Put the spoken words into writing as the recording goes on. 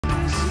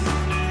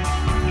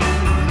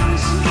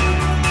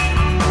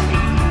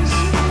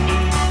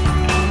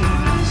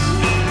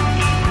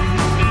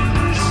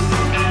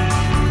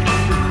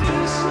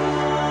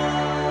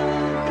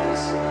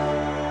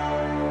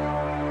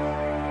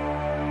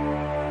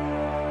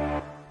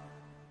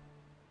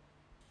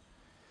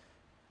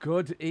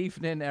Good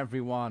evening,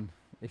 everyone.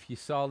 If you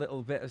saw a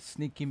little bit of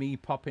sneaky me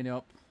popping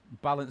up,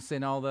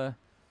 balancing all the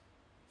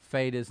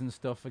faders and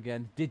stuff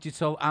again,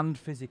 digital and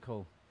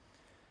physical.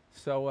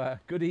 So,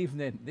 good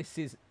evening. This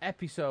is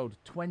episode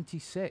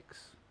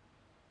 26.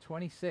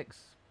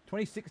 26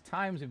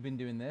 times we've been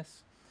doing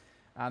this.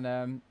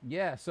 And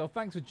yeah, so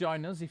thanks for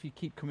joining us. If you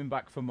keep coming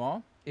back for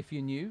more. If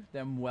you're new,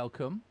 then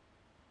welcome.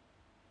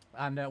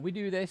 And we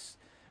do this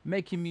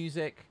making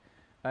music.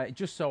 It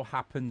just so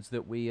happens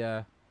that we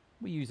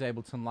use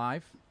Ableton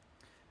Live.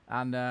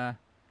 And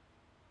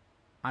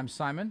I'm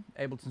Simon,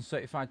 Ableton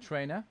Certified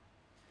Trainer.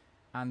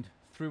 And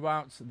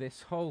throughout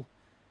this whole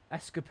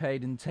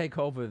escapade and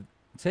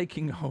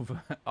taking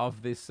over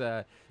of this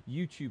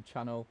YouTube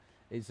channel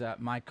is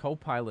my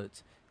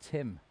co-pilot,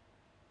 Tim.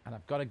 And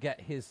I've got to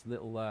get his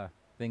little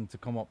thing to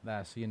come up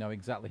there so you know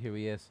exactly who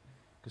he is.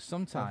 Because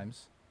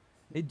sometimes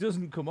it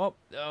doesn't come up.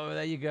 Oh,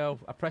 there you go.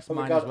 I pressed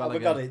mine as well.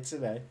 I've got it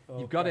today. Oh,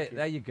 you've got it.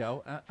 There you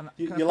go.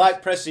 You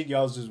like pressing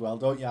yours as well,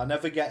 don't you? I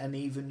never get an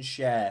even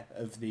share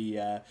of the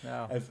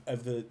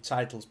of the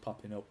titles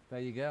popping up.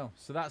 There you go.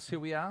 So that's who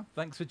we are.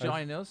 Thanks for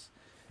joining us.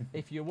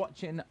 If you're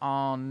watching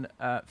on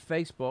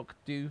Facebook,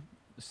 do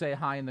say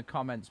hi in the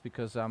comments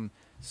because I'm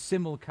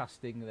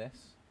simulcasting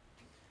this,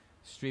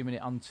 streaming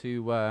it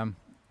onto the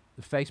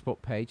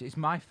Facebook page. It's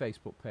my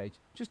Facebook page.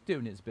 Just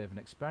doing it as a bit of an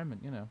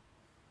experiment, you know.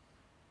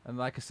 And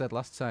like I said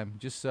last time,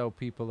 just so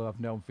people who I've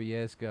known for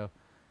years go,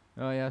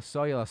 oh yeah, I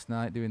saw you last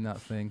night doing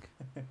that thing.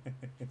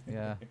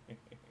 Yeah.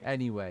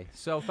 Anyway,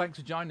 so thanks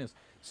for joining us.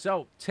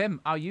 So, Tim,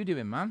 how you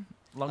doing, man?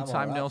 Long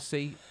time no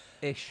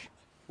see-ish.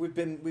 We've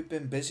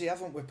been busy,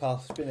 haven't we,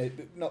 pal? It's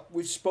been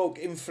we've spoke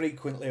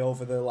infrequently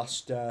over the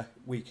last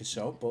week or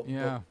so, but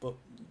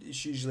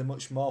it's usually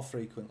much more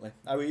frequently.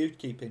 How are you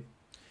keeping?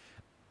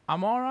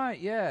 I'm all right.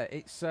 Yeah,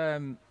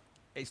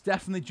 it's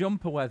definitely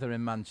jumper weather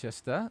in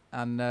Manchester,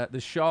 and the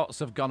shorts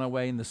have gone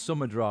away in the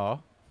summer draw.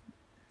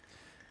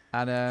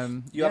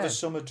 And you have a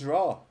summer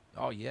draw.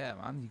 Oh yeah,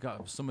 man, you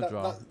got a summer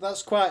draw.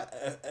 That's quite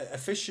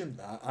efficient.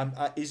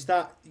 That is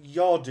that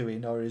you're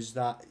doing, or is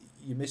that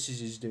your missus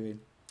is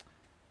doing?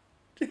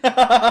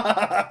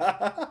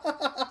 I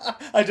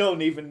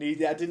don't even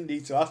need it. I didn't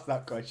need to ask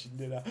that question,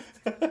 did I?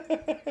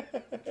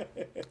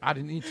 I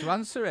didn't need to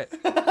answer it.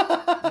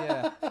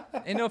 Yeah.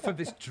 Enough of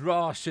this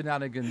draw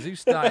shenanigans. Who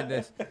started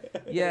this?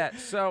 Yeah,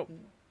 so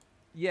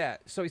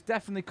it's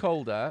definitely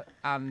colder,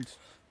 and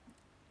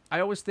I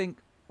always think,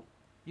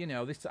 you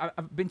know, this.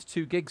 I've been to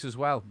 2 gigs as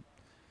well.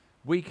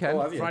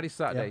 Weekend, Friday,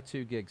 Saturday,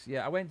 2 gigs.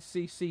 Yeah, I went to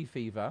see Sea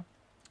Fever,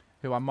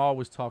 who I'm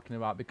always talking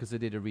about because I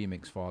did a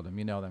remix for them.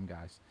 You know them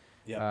guys.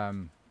 Yeah.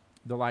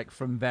 They're like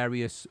from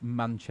various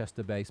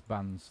Manchester-based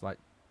bands, like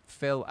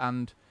Phil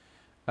and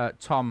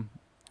Tom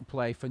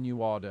play for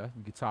New Order,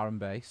 guitar and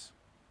bass.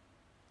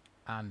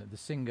 And the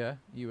singer,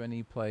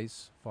 UNE,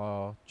 plays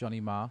for Johnny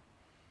Marr,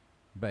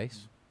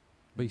 bass.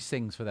 But he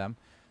sings for them.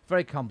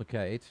 Very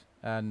complicated.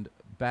 And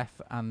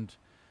Beth and...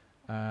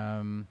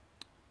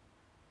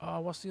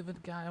 what's the other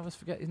guy? I always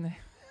forget his name.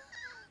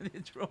 The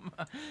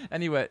drummer.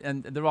 Anyway,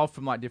 and they're all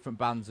from like different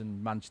bands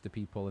and Manchester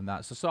people and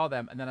that. So I saw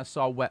them, and then I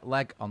saw Wet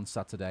Leg on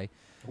Saturday.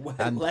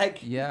 Wet Leg?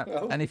 Yeah.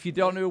 Oh. And if you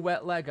don't know who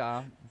Wet Leg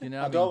are, you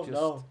know, I don't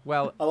know.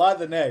 Well, I like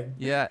the name.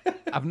 Yeah,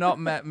 I've not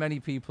met many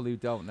people who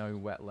don't know who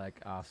Wet Leg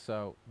are.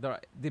 So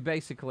they're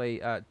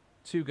basically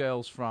 2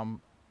 girls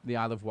from the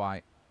Isle of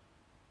Wight,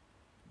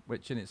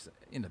 which and it's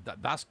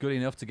that's good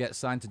enough to get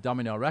signed to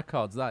Domino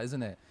Records, that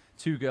isn't it?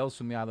 2 girls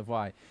from the Isle of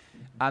Wight,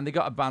 and they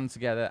got a band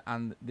together,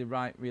 and they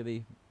write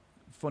really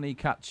funny,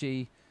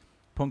 catchy,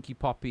 punky,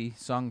 poppy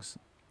songs,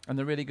 and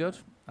they're really good.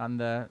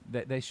 And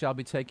they shall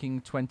be taking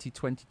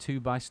 2022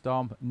 by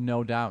storm,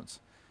 no doubt.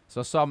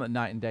 So I saw them at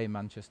Night and Day in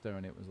Manchester,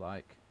 and it was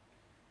like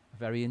a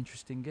very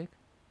interesting gig.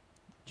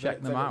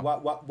 Check them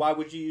out. Why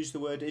would you use the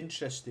word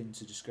interesting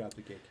to describe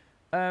the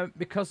gig?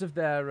 Because of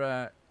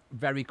their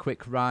very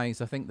quick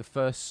rise. I think the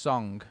first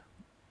song,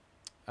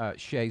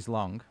 Shays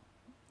Long,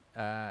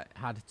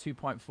 had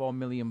 2.4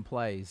 million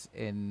plays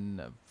in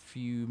a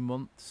few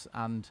months,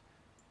 and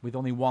with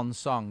only 1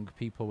 song,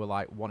 people were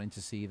like wanting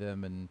to see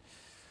them and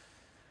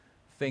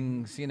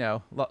things, you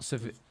know, lots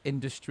of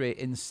industry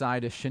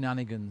insider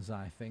shenanigans,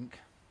 I think.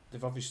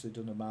 They've obviously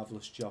done a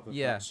marvellous job of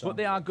that song. But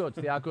they are good.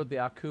 They are good. They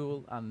are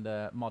cool and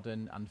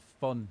modern and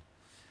fun.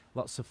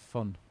 Lots of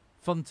fun.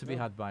 Fun to be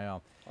had by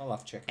all. I'll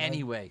have to check it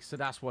Anyway, so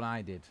that's what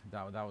I did.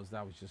 That was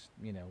just,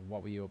 you know,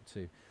 what were you up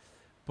to?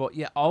 But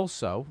yeah,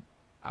 also,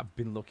 I've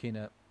been looking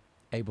at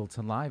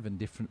Ableton Live and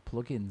different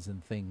plugins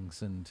and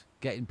things and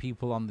getting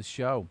people on the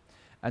show.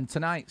 And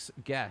tonight's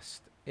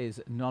guest is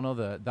none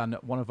other than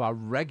one of our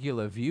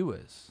regular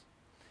viewers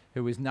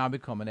who has now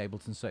become an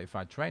Ableton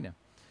Certified Trainer.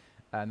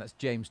 And that's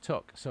James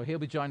Tuck. So he'll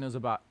be joining us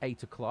about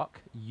 8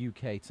 o'clock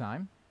UK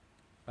time,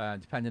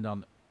 depending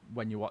on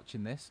when you're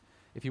watching this.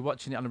 If you're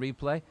watching it on a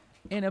replay,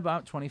 in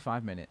about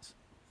 25 minutes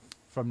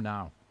from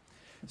now.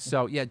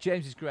 So, yeah,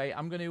 James is great.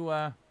 I'm going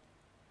to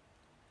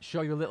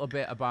show you a little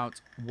bit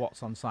about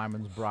what's on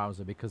Simon's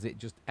browser because it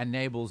just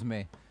enables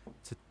me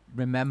to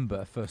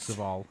remember, first of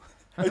all,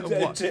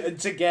 and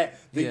to get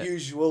the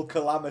usual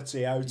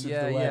calamity out of the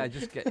way. Yeah,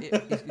 just get it.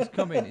 It's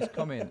coming. It's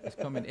coming. It's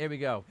coming. Here we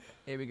go.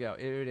 Here we go.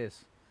 Here it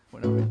is.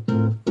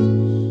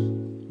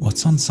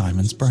 What's on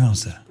Simon's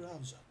browser?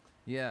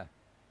 Yeah,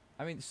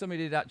 I mean,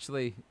 somebody did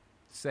actually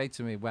say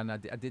to me when I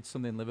did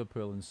something in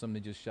Liverpool, and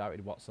somebody just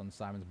shouted, "What's on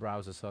Simon's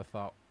browser?" So I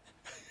thought,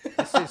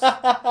 this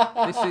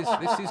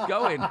is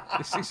going.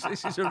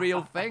 This is a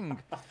real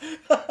thing.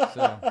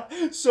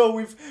 So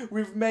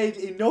we've made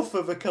enough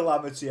of a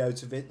calamity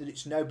out of it that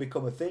it's now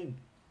become a theme.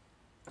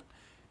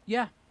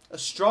 Yeah. A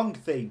strong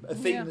theme. A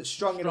theme that's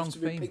strong enough to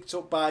be picked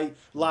up by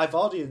live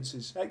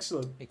audiences.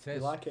 Excellent. It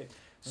is. I like it.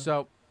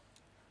 So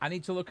I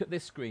need to look at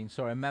this screen.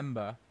 So I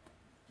remember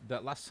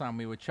that last time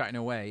we were chatting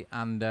away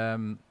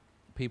and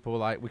people were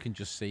like, we can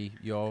just see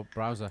your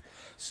browser.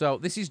 So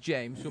this is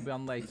James, who'll be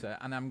on later,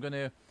 and I'm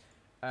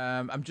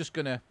just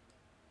gonna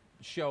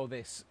show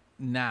this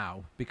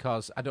now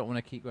because I don't want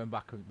to keep going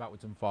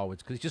backwards and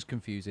forwards because it's just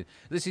confusing.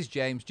 This is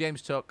James.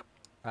 James Tuck,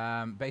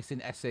 based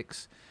in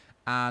Essex,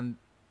 and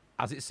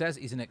as it says,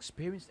 he's an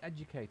experienced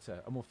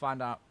educator, and we'll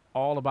find out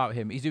all about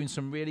him. He's doing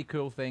some really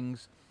cool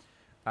things,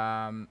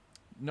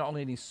 not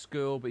only in his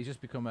school, but he's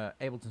just become an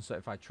Ableton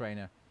Certified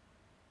Trainer,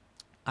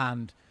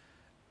 and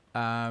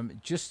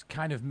just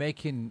kind of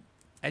making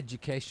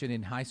education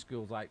in high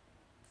schools like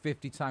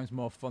 50 times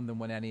more fun than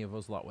when any of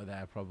us lot were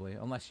there, probably,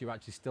 unless you're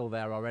actually still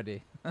there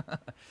already.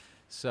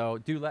 So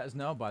do let us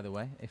know, by the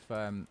way, if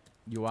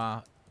you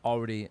are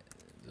already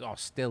or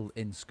still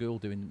in school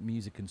doing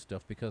music and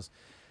stuff, because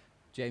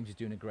James is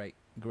doing a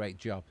great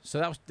job.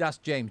 So that's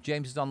James.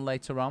 James is on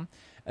later on.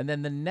 And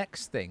then the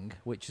next thing,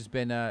 which has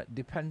been,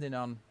 depending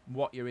on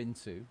what you're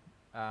into,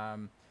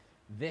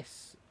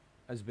 this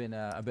has been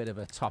a bit of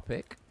a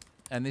topic.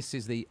 And this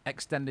is the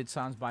Extended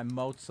Sounds by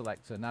Mode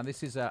Selector. Now,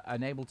 this is an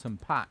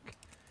Ableton pack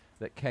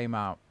that came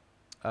out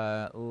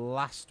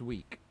last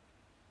week.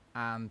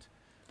 And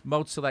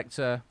Mode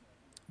Selector,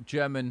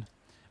 German,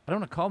 I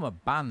don't want to call them a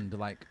band,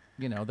 like,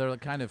 you know, they're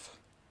kind of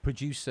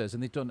producers,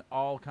 and they've done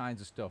all kinds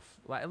of stuff,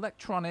 like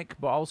electronic,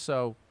 but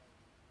also,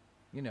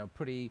 you know,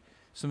 pretty,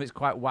 some of it's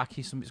quite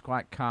wacky, some of it's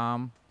quite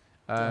calm.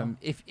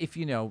 If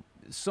you know,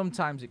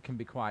 sometimes it can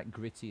be quite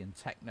gritty and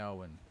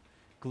techno and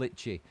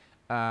glitchy.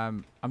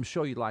 I'm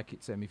sure you'd like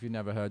it, Tim, if you've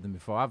never heard them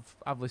before.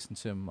 I've listened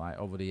to them like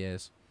over the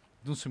years,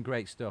 done some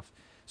great stuff.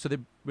 So they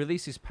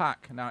released this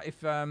pack. Now,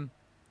 if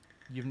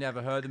you've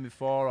never heard them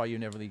before, or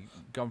you've never really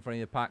gone for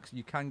any of the packs,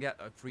 you can get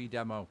a free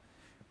demo.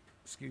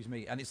 Excuse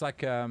me, and it's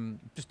like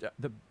just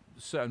the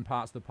certain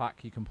parts of the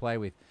pack you can play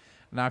with.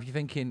 Now, if you're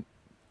thinking,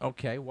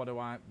 okay,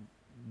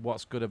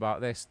 what's good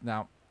about this?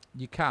 Now,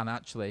 you can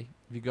actually,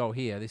 if you go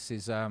here, this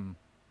is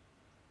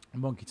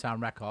Monkey Town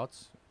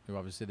Records, who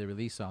obviously they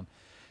release on,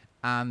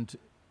 and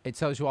it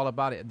tells you all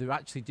about it. They're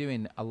actually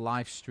doing a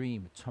live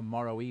stream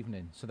tomorrow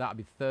evening, so that'll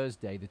be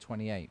Thursday the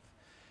 28th.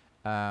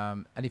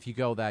 And if you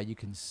go there, you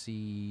can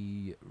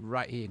see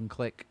right here, you can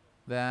click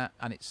there,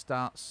 and it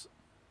starts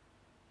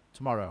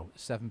tomorrow,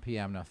 7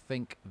 p.m. And I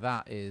think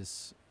that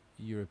is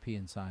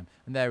European time.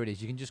 And there it is.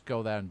 You can just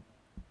go there and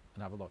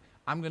have a look.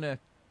 I'm going to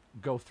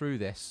go through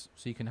this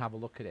so you can have a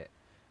look at it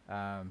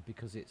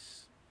because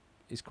it's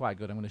quite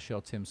good. I'm going to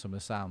show Tim some of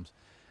the sounds.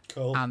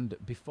 Cool. And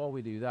before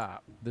we do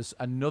that, there's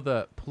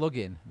another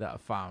plugin that I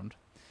found.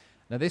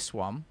 Now, this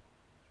one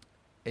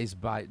is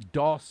by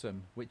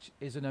Dawson, which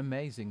is an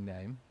amazing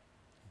name.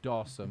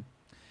 Dawson.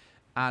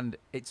 And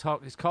it's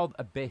called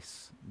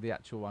Abyss, the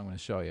actual one I'm going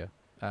to show you.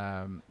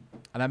 And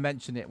I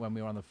mentioned it when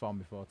we were on the phone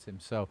before, Tim.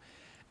 So,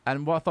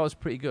 and what I thought was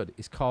pretty good,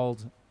 it's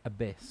called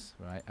Abyss,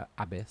 right?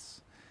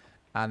 Abyss.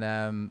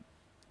 And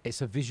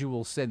it's a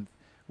visual synth,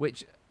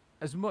 which,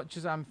 as much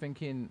as I'm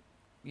thinking,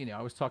 you know,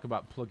 I was talking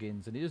about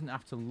plugins, and it doesn't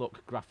have to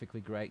look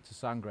graphically great to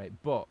sound great,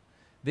 but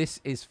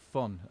this is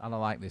fun, and I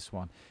like this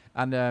one.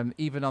 And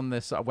even on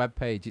this sort of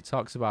webpage, it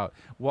talks about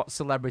what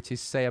celebrities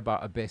say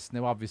about Abyss.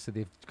 Now, obviously,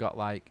 they've got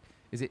like,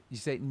 is it, you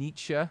say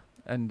Nietzsche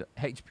and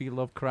H.P.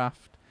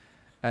 Lovecraft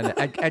and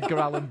Edgar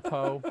Allan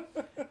Poe,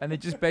 and they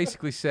just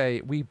basically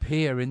say, we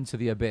peer into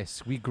the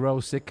abyss, we grow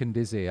sick and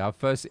dizzy. Our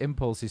first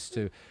impulse is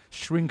to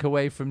shrink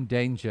away from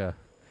danger.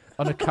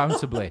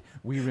 Unaccountably,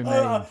 we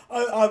remain.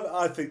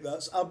 I think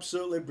that's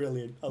absolutely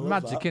brilliant. I love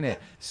magic, that. Innit?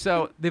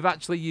 So they've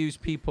actually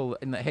used people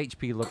in the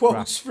H.P. Lovecraft.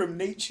 Quotes from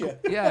Nietzsche.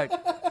 Yeah,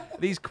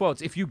 these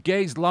quotes. If you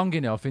gaze long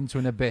enough into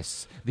an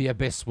abyss, the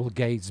abyss will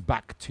gaze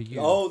back to you.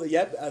 Oh,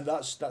 yeah, and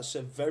that's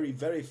a very,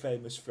 very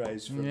famous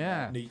phrase from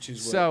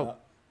Nietzsche's work.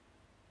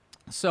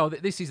 So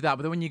this is that,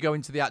 but then when you go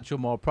into the actual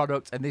more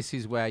product, and this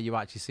is where you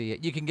actually see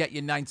it, you can get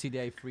your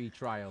 90-day free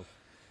trial.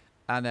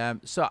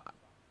 And so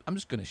I'm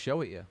just going to show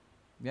it you.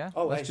 Yeah,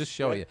 let's just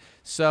show you.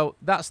 So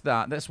that's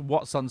that. That's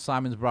what's on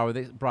Simon's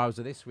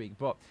browser this week.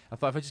 But I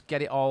thought if I just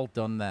get it all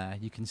done there,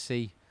 you can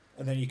see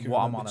and then you can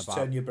what I'm on to about.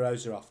 Turn your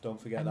browser off. Don't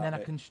forget that. And then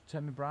bit. I can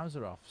turn my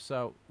browser off.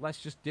 So let's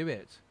just do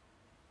it.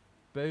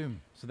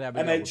 Boom. So there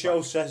we go.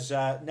 MHO says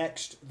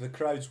next the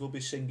crowds will be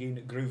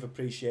singing Groove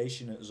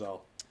Appreciation at us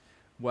all.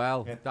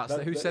 Well,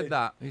 who said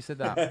that? Who said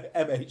that?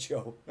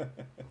 MHO.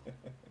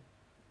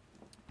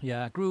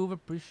 Yeah, groove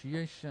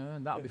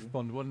appreciation. That'd be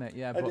fun, wouldn't it?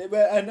 Yeah, but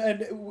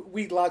and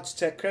we'd like to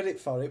take credit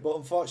for it, but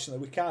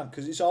unfortunately we can't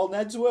because it's all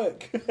Ned's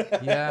work.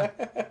 yeah,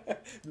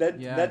 Ned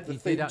the he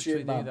theme did actually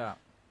tune man. do that.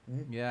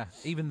 Yeah,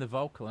 even the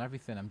vocal and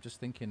everything. I'm just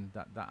thinking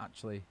that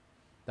actually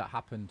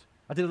happened.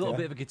 I did a little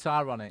bit of a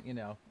guitar on it, you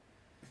know,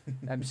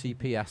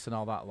 MCPS and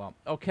all that lot.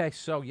 Okay,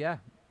 so yeah,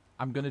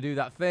 I'm gonna do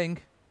that thing.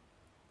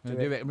 I'm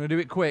gonna do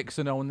it quick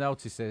so no one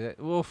notices it.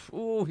 Oof,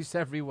 ooh, it's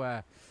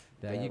everywhere.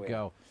 There you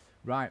go.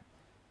 Right.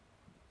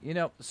 You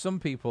know, some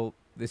people,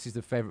 this is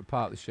the favourite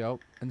part of the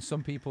show, and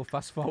some people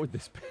fast forward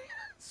this bit.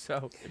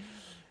 So,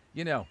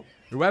 you know,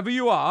 whoever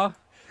you are,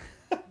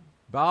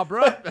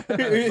 Barbara,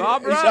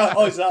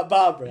 Barbara. Is that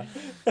Barbara?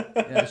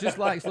 Yeah, it's just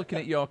like it's looking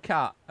at your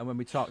cat, and when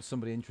we talk to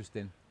somebody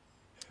interesting.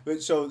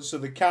 But so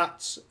the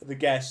cats, the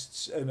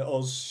guests, and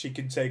us, she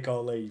can take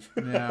or leave.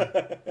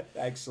 Yeah.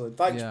 Excellent.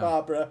 Thanks,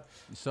 Barbara.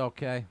 It's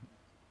okay.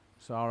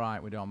 It's all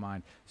right. We don't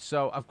mind.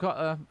 So I've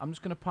got I'm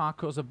just going to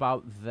park us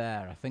about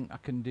there. I think I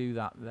can do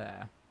that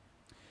there.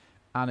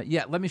 And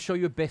yeah, let me show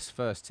you Abyss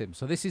first, Tim.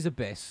 So this is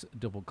Abyss.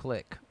 Double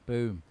click.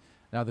 Boom.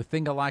 Now the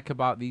thing I like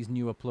about these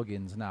newer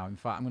plugins now, in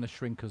fact, I'm going to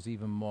shrink us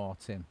even more,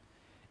 Tim,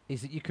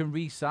 is that you can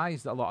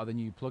resize a lot of the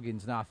new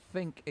plugins. Now I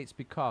think it's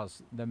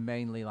because they're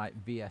mainly like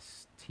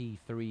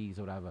VST3s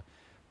or whatever.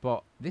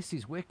 But this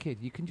is wicked.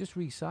 You can just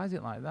resize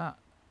it like that.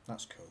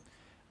 That's cool.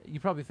 You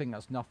probably think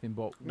that's nothing,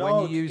 but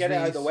no, when you use get it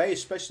these, out of the way,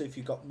 especially if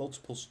you've got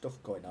multiple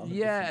stuff going on.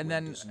 Yeah, and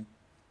then,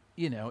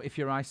 you know, if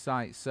your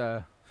eyesight's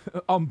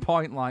on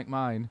point like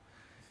mine,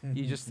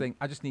 you just think,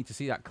 I just need to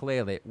see that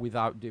clearly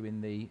without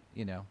doing the,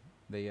 you know,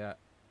 the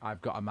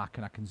I've got a Mac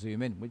and I can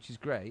zoom in, which is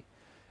great.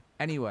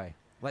 Anyway,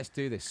 let's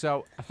do this.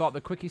 So I thought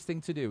the quickest thing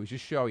to do is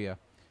just show you.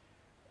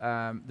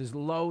 There's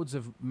loads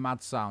of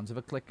mad sounds. If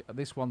I click,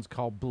 this one's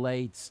called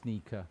Blade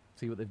Sneaker.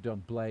 See what they've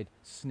done? Blade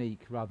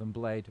Sneak rather than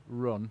Blade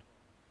Run.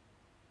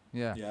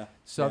 Yeah.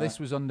 So this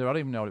was under, I don't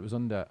even know what it was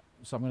under.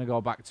 So I'm going to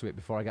go back to it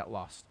before I get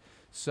lost.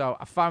 So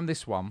I found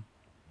this one.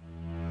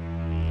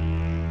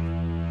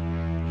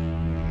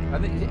 I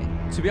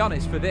think, to be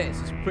honest, for this,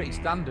 it's pretty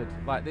standard.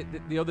 Like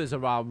the others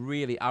are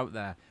really out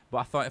there. But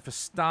I thought if I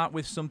start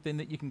with something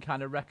that you can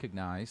kind of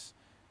recognise,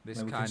 this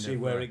then we kind can see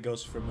of where it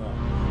goes from there.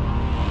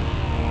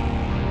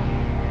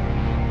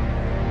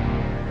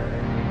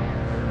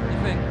 You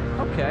think,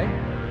 okay,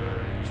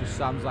 it just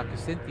sounds like a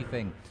synthy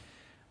thing.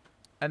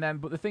 And then,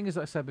 but the thing is,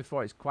 like I said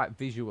before, it's quite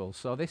visual.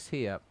 So this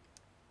here,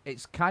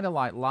 it's kind of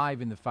like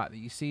live in the fact that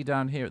you see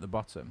down here at the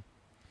bottom,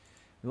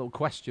 a little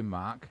question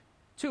mark,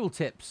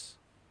 tooltips.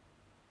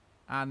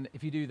 And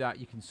if you do that,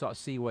 you can sort of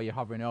see where you're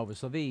hovering over.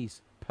 So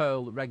these,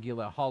 Pearl,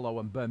 Regular, Hollow,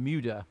 and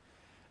Bermuda,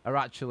 are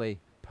actually,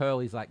 Pearl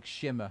is like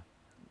shimmer,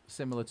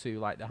 similar to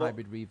like the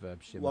hybrid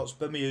reverb shimmer. What's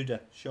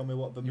Bermuda? Show me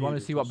what Bermuda You want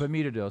to see what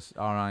Bermuda does?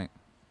 All right.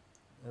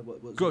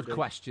 What's Good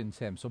question,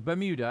 Tim. So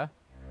Bermuda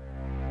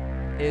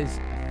is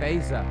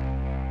phaser.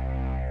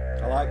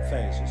 I like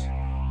phases.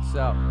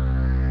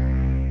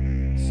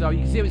 So you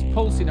can see it's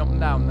pulsing up and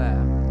down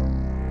there.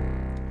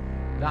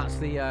 That's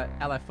the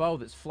LFO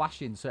that's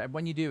flashing. So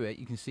when you do it,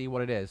 you can see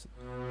what it is.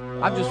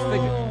 I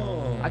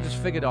just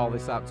figured all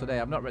this out today.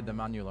 I've not read the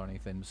manual or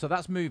anything. So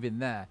that's moving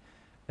there.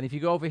 And if you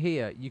go over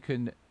here, you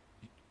can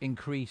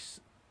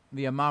increase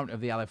the amount of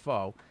the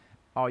LFO,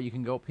 or you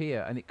can go up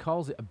here, and it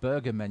calls it a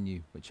burger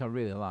menu, which I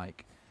really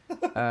like.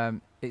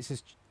 It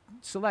says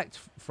select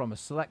from a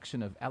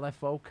selection of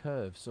LFO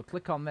curves. So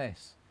click on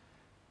this.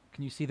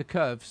 Can you see the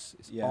curves?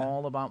 It's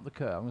all about the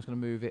curve. I'm just going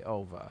to move it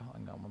over.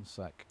 Hang on one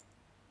sec.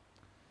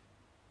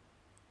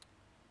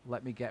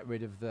 Let me get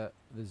rid of the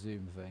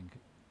zoom thing.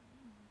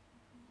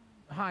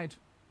 Hide.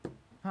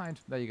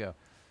 There you go.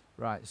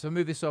 Right, so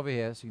move this over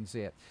here so you can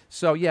see it.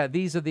 So yeah,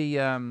 these are the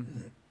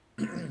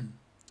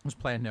let's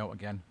play a note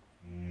again.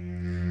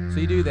 So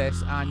you do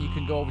this and you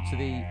can go over to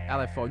the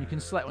LFO and you can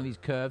select one of these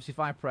curves. If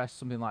I press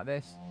something like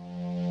this,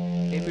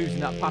 it moves in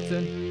that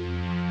pattern.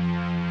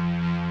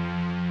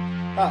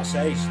 That's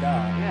ace,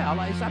 that. Yeah, I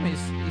like it. I mean,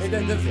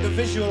 it's the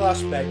visual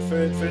aspect for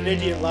an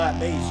idiot like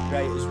me is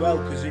great as well,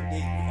 because it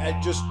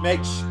just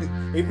makes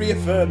it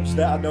reaffirms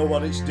that I know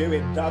what it's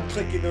doing, that I'm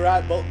clicking the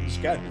right buttons,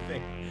 kind of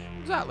thing.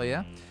 Exactly,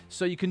 yeah.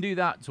 So you can do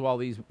that to all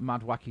these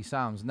mad wacky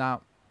sounds.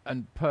 Now,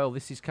 and Pearl,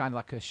 this is kind of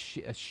like a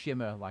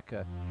shimmer, like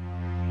a.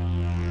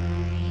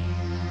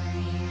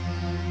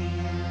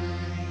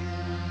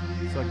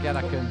 So again,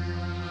 I can.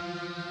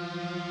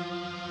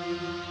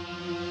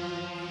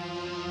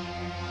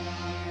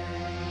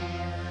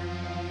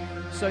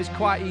 So it's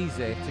quite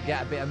easy to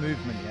get a bit of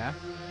movement, yeah?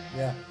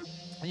 Yeah.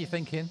 And you're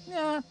thinking,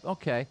 yeah,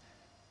 okay.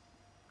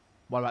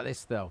 What about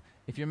this, though?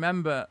 If you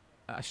remember,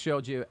 I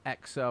showed you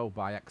XO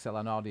by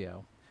XLN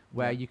Audio,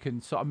 where you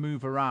can sort of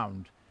move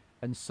around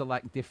and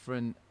select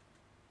different,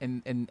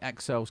 in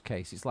XO's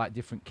case, it's like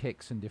different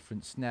kicks and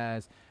different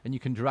snares, and you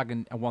can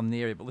drag one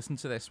near it. But listen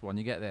to this one,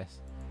 you get this.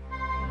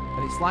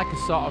 And it's like a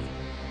sort of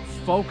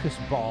focus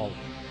ball.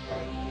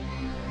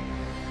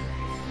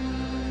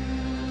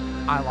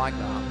 I like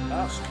that.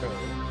 That's cool.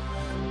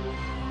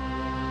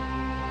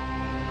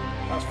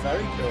 That's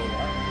very cool,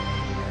 right?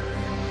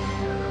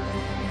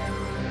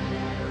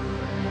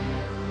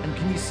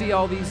 Can you see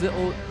all these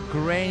little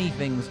grainy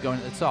things going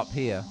at the top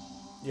here?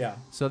 Yeah.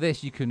 So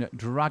this, you can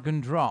drag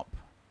and drop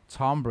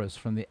timbres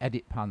from the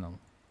edit panel.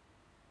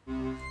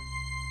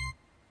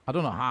 I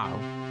don't know how.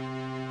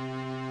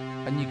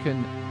 And you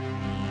can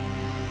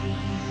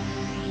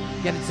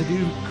get it to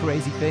do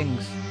crazy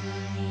things.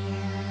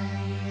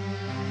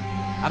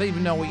 I don't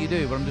even know what you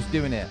do, but I'm just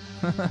doing it.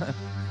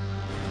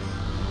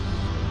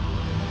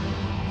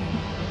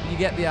 You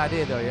get the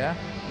idea though, yeah?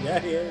 Yeah.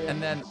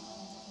 And then,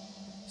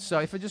 so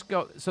if I just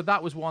go, so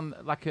that was one,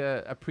 like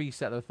a preset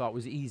that I thought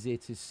was easy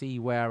to see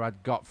where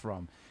I'd got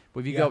from. But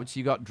if you go up to,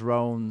 you got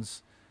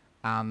drones,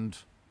 and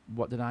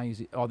what did I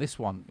use? Oh, this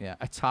one, yeah,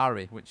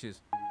 Atari, which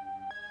is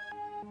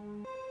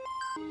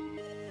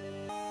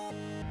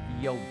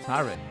Yo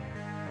Atari.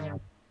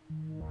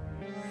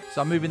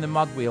 So I'm moving the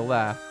mod wheel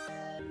there,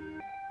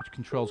 which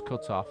controls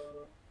cutoff.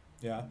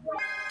 Yeah.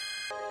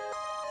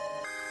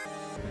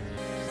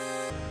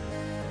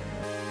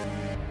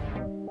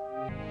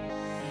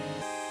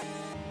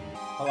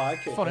 I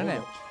like it. Fun, isn't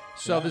it?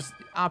 So yeah. there's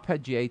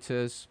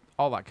arpeggiators,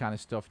 all that kind of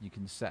stuff. You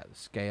can set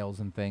scales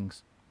and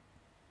things.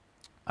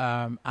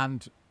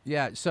 And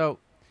yeah, so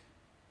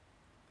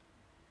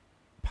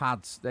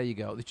pads. There you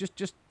go.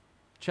 Just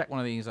check one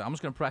of these. I'm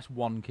just going to press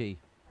one key.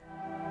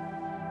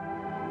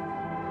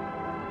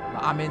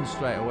 I'm in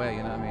straight away.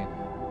 You know what I mean?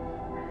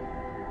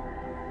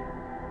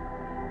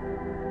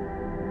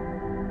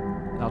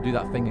 And I'll do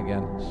that thing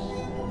again.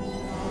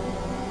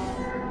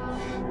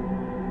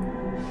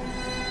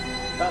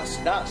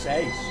 That's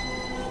ace.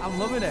 I'm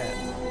loving it.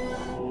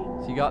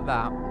 So you got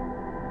that.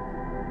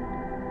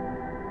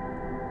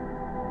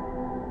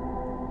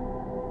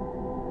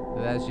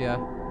 There's your.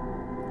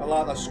 I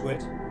like that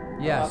squid.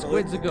 Yeah, like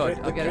squids are good.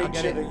 I'll get it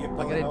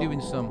doing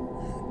doing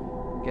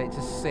some. Get it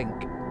to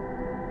sync.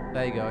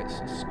 There you go. It's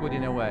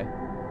squidding away.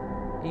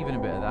 Even a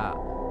bit of that.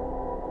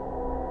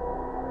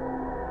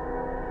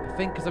 I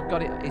think because I've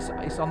got it.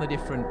 It's on the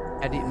different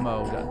edit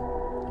mode.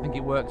 I think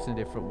it works in a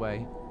different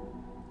way.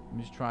 Let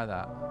me just try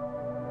that.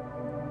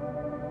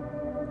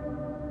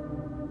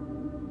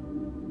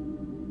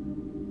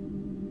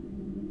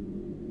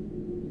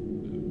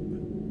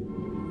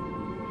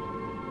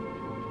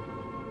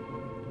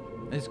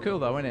 It's cool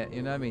though, isn't it?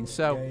 You know what I mean?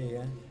 So,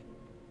 yeah.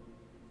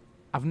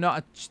 I've not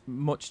had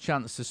much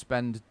chance to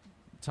spend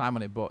time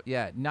on it, but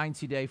yeah,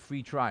 90-day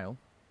free trial.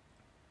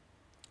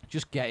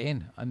 Just get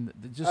in and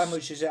just. How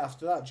much is it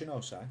after that? Do you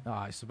know, Si?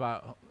 Oh, it's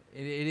about.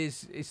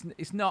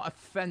 It's not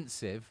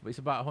offensive, but it's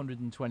about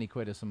 120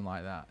 quid or something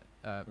like that.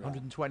 Right.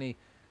 120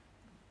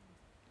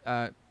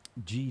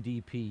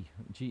 GDP,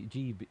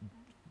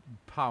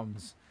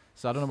 pounds.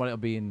 So I don't know what it'll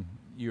be in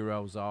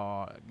euros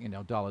or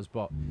dollars,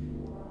 but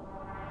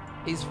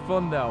it's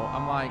fun though.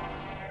 I'm like.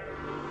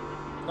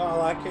 No, I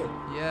like it.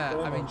 Yeah,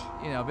 I mean,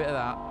 a bit of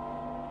that.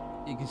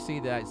 You can see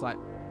there. It's like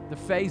the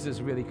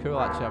phaser's really cool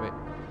actually.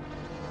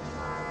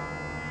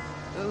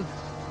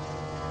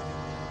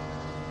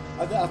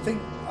 I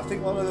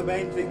think one of the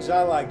main things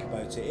I like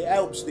about it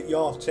helps that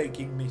you're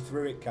taking me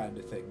through it, kind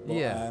of thing. But,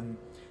 yeah.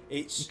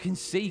 You can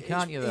see,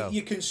 can't you? Though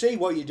you can see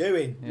what you're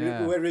doing.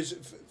 Yeah. Whereas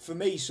for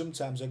me,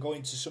 sometimes I go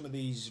into some of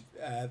these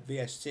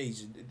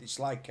VSTs, and it's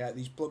like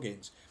these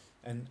plugins,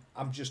 and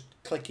I'm just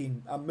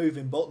clicking, I'm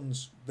moving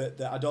buttons that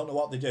I don't know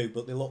what they do,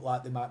 but they look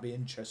like they might be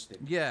interesting.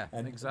 Yeah,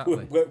 and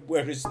exactly.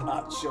 Whereas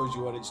that shows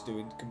you what it's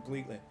doing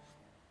completely.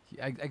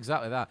 Yeah,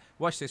 exactly that.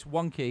 Watch this,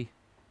 one key.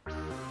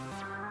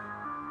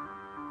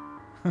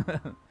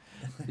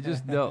 It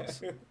just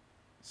nuts.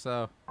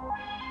 So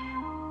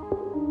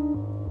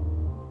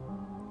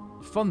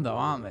fun though,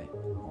 aren't they?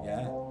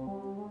 Yeah.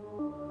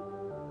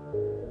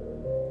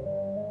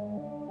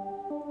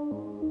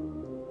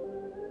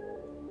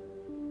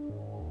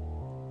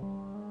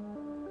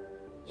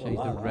 Change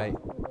the rate.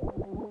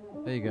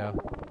 There you go.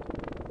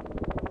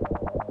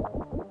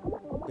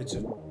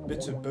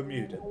 Bit of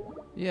Bermuda.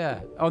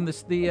 Yeah. On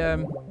this,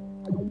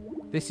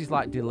 this is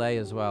like delay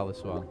as well.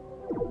 This one.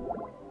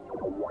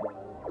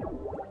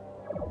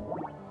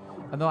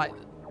 And they're like,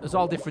 there's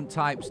all different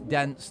types,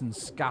 dense and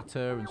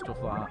scatter and stuff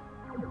like that.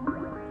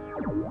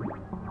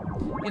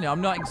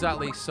 I'm not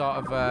exactly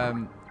sort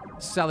of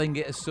selling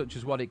it as such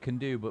as what it can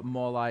do, but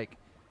more like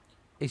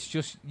it's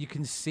just, you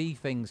can see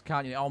things,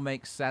 can't you? It all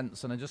makes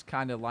sense, and I just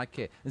kind of like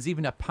it. There's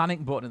even a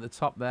panic button at the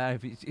top there.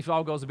 If it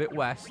all goes a bit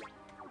west,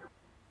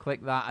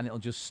 click that and it'll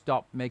just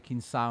stop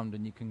making sound,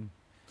 and you can,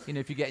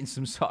 if you're getting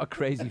some sort of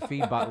crazy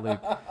feedback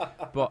loop.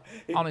 But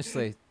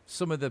honestly,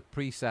 some of the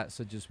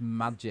presets are just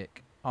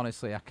magic.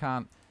 Honestly, I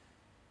can't.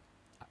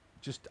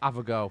 Just have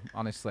a go,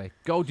 honestly.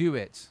 Go do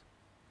it.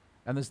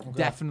 And there's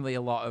definitely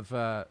a lot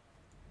of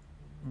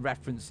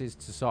references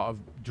to sort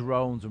of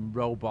drones and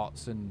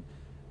robots and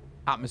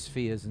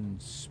atmospheres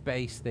and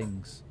space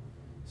things.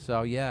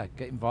 So, yeah,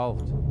 get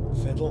involved.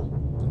 Fiddle.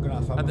 I'm going to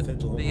have a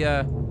fiddle.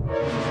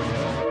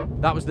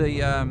 That was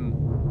the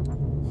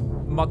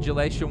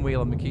modulation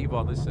wheel on the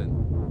keyboard, listen.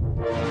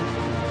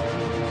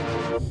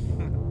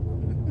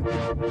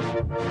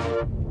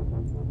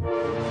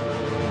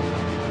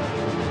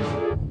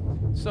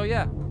 So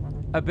yeah,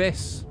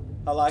 Abyss.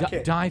 I like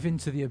it. Dive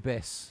into the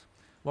abyss.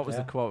 What was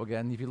the quote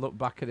again? If you look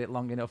back at it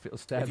long enough, it'll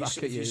stare back at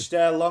you. If you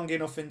stare long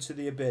enough into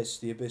the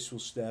abyss will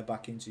stare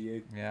back into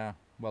you. Yeah.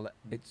 Well,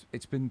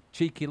 it's been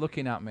cheeky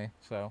looking at me,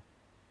 so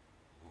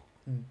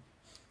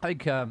I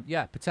think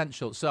yeah,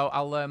 potential. So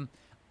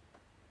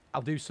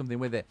I'll do something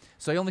with it.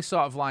 So I only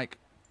sort of like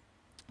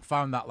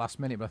found that last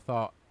minute, but I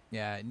thought,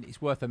 yeah,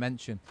 it's worth a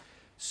mention.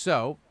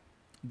 So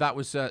that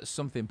was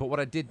something. But what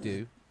I did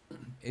do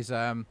is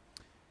I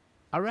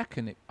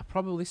reckon I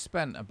probably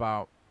spent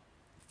about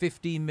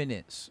 15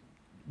 minutes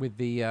with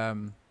the.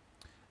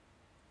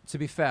 To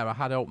be fair, I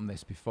had opened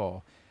this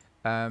before.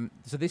 So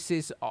this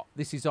is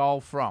all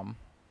from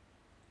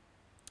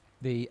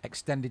the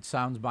extended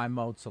sounds by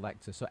mode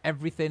selector. So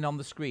everything on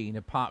the screen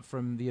apart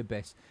from the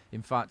abyss.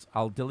 In fact,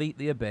 I'll delete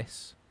the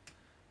abyss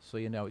so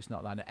you know it's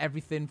not that.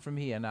 Everything from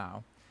here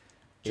now.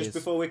 Just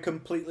before we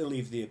completely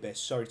leave the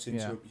abyss, sorry to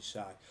interrupt you, Si.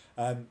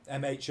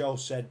 MHO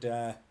said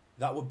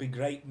that would be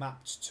great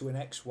mapped to an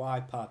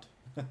XY pad.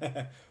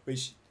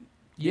 Which,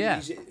 yeah.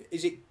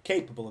 Is it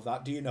capable of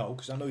that? Do you know?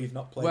 Because I know you've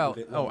not played with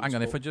it. Oh, hang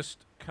on. If I just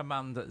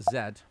command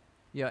Z,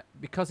 yeah,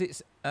 because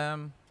it's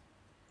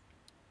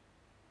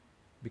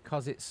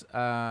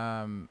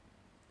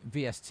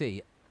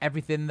VST,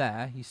 everything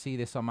there, you see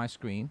this on my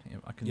screen.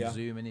 I can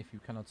zoom in if you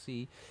cannot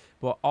see,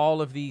 but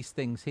all of these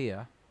things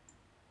here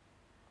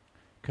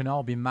can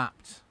all be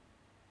mapped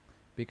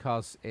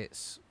because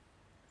it's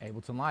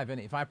Ableton Live.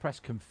 And if I press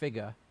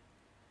configure,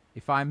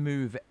 if I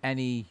move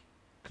any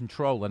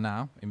controller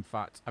now, in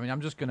fact, I mean,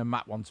 I'm just going to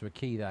map one to a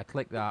key there.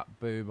 Click that,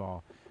 boom,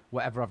 or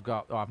whatever I've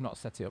got. Oh, I've not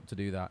set it up to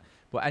do that,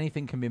 but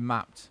anything can be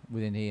mapped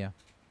within here.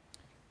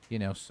 You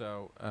know,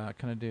 so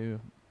can I do?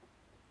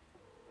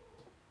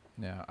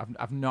 No,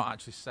 I've not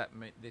actually set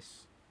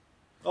this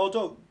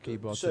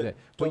keyboard to it.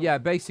 But yeah,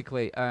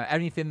 basically,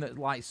 anything that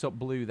lights up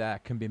blue there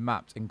can be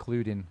mapped,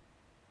 including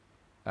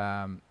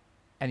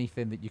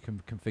anything that you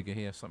can configure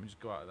here. So let me just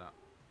go out of that.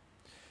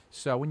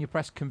 So when you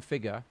press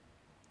configure,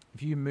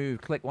 if you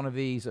click one of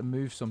these and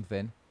move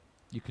something,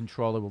 your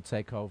controller will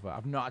take over.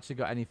 I've not actually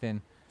got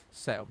anything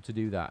set up to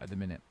do that at the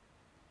minute.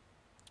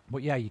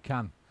 But yeah, you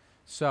can.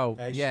 So,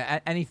 yeah,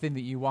 anything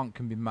that you want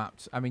can be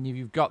mapped. I mean,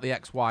 you've got the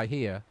XY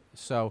here.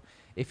 So,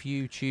 if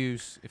you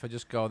choose, if I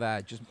just go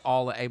there, just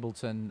all the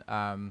Ableton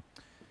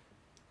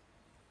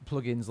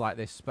plugins like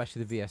this,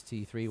 especially the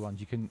VST3 ones,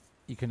 you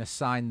can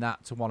assign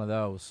that to one of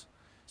those.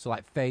 So,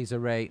 like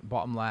phaser rate,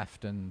 bottom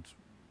left, and,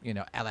 you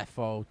know,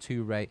 LFO,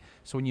 2 rate.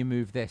 So, when you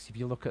move this, if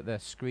you look at the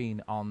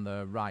screen on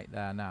the right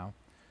there now,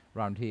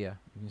 around here,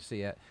 you can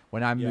see it.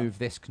 When I move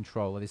this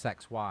controller, this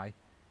XY,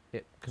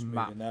 it can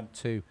map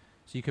to.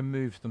 So you can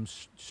move them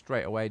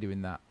straight away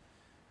doing that.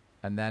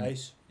 And then,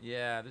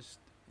 yeah,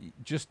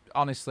 just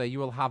honestly, you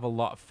will have a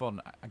lot of fun.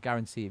 I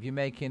guarantee. If you're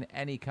making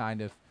any kind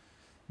of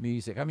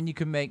music, I mean, you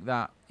can make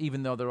that,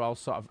 even though they're all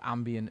sort of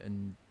ambient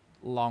and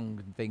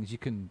long and things, you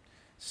can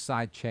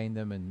side chain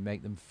them and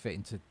make them fit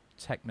into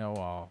techno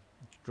or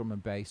drum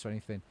and bass or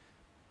anything.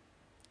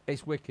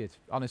 It's wicked.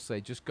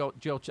 Honestly, just go,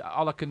 Joe,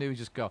 all I can do is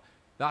just go,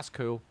 that's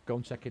cool, go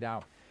and check it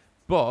out.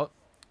 But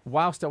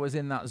whilst I was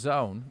in that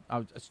zone,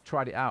 I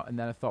tried it out, and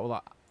then I thought,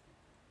 well,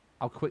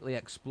 I'll quickly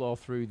explore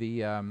through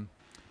the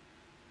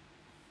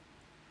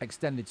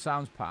extended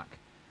sounds pack,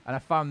 and I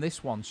found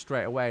this one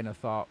straight away, and I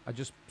thought, I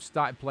just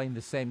started playing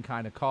the same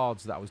kind of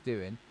chords that I was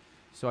doing,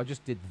 so I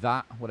just did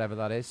that, whatever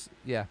that is.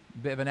 Yeah, a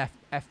bit of an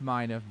F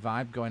minor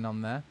vibe going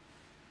on there,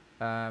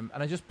 and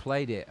I just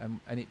played it,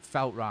 and it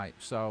felt right,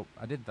 so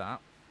I did that.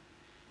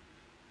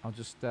 I'll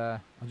just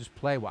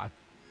play what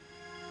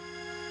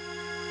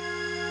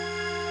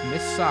And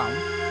this sound,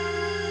 I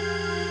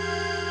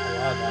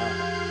like that.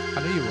 I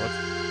knew you would.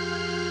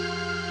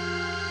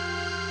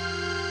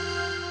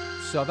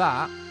 So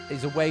that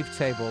is a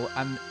wavetable,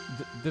 and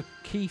the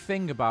key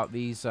thing about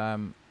these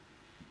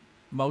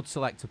mode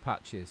selector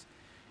patches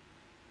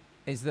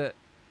is that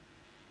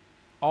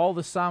all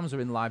the sounds are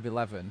in Live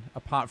 11,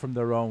 apart from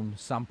their own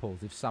samples.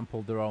 They've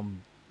sampled their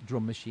own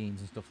drum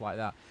machines and stuff like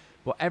that.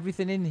 But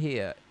everything in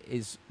here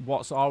is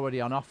what's already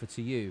on offer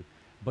to you,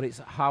 but it's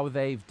how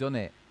they've done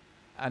it.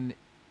 And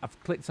I've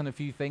clicked on a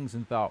few things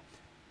and thought,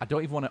 I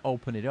don't even want to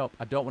open it up.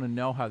 I don't want to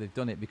know how they've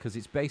done it, because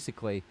it's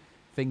basically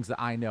things that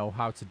I know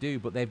how to do,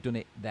 but they've done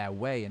it their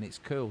way, and it's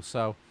cool.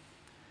 So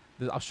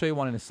I'll show you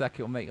one in a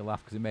second. It'll make you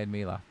laugh because it made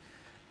me laugh.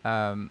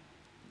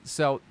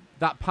 So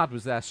that pad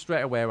was there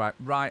straight away.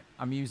 Right,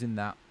 I'm using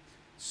that.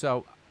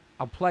 So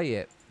I'll play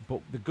it.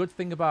 But the good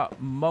thing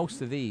about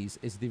most of these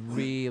is they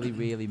really,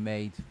 really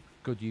made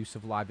good use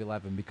of Live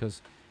 11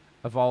 because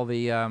of all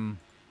the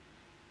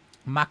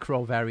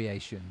macro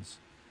variations.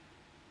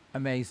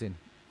 Amazing.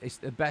 It's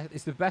the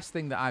best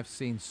thing that I've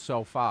seen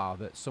so far,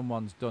 that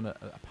someone's done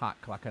a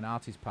pack, like an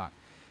artist pack,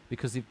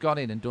 because they've gone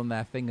in and done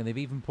their thing, and they've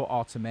even put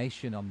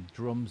automation on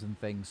drums and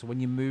things. So when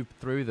you move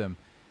through them,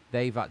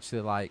 they've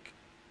actually like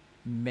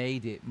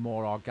made it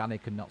more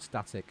organic and not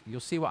static. You'll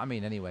see what I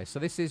mean anyway. So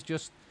this is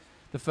just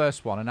the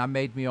first one, and I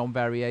made my own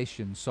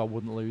variations so I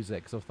wouldn't lose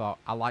it, because I thought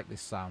I like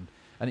this sound,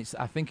 and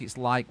I think it's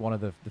like one of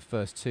the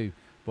first two,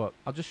 but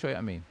I'll just show you what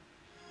I mean.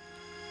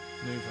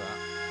 Move that.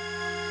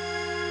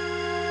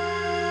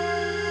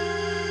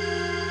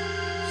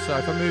 So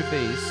if I move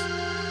these,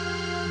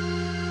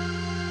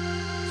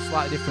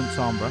 slightly different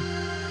timbre.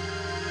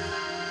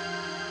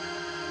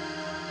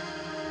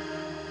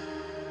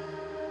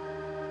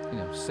 You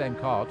know, same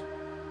chord.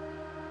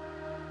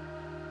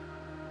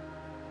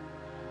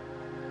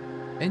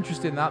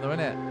 Interesting that though, isn't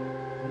it?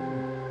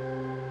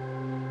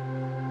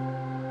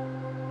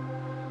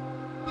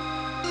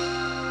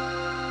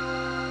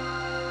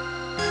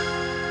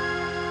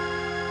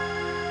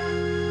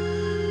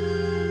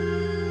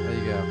 There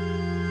you go.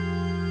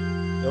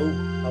 Oh,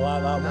 I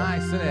like that one.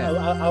 Nice, isn't it?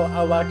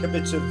 I like a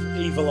bit of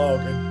evil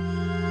organ.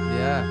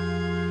 Yeah.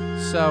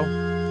 So,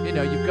 you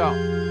know, you've got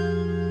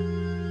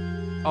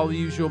all the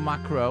usual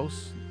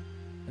macros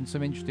and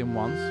some interesting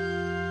ones.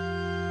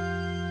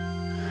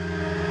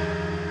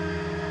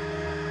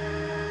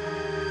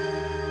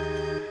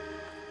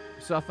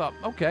 So I thought,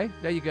 okay,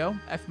 there you go,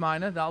 F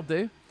minor, that'll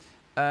do.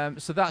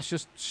 So that's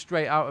just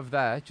straight out of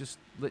there, just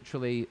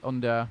literally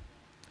under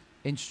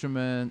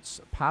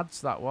instruments, pads,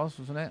 that was,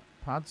 wasn't it?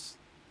 Pads.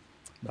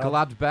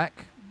 Gladbeck,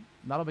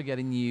 that'll be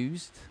getting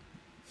used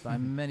by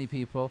many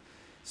people.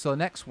 So the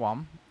next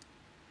one,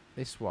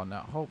 this one,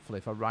 now hopefully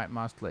if I right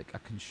mouse click, I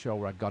can show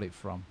where I got it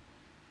from.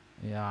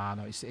 Yeah,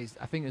 no, it's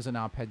I think there's an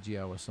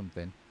arpeggio or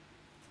something.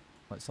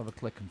 Let's have a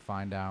click and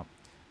find out.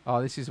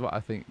 Oh, this is what I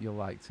think you'll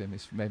like, Tim.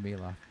 It's made me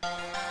laugh.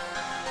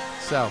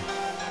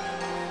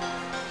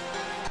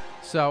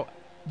 So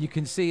you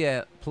can see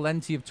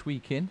plenty of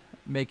tweaking,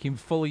 making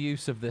full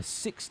use of the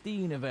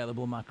 16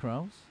 available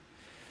macros.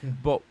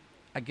 But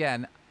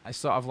again, I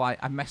sort of I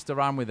messed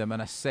around with them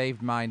and I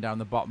saved mine down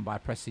the bottom by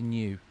pressing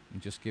new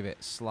and just give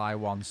it sly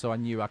 1. So I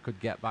knew I could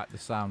get back the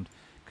sound,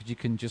 because you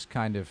can just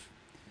kind of,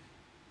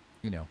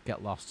 you know,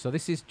 get lost. So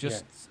this is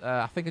just,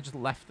 I think I just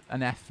left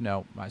an F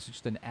note. Right, so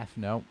just an F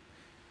note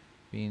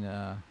being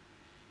just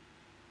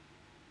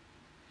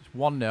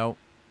one note,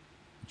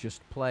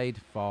 just played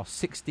for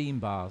 16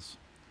 bars,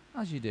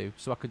 as you do.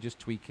 So I could just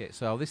tweak it.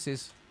 So this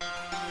is,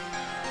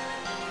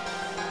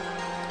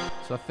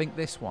 so I think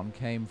this one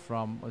came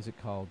from, what is it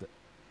called?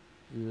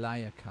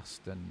 Lyon, I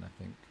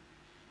think.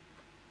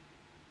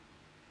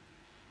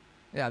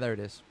 Yeah, there it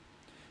is.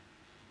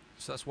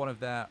 So that's one of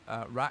their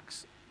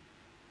racks.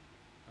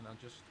 And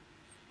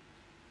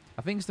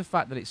I think it's the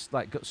fact that it's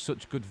like got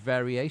such good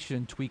variation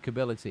and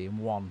tweakability in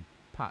one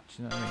patch,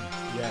 you know what I mean?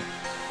 Yeah.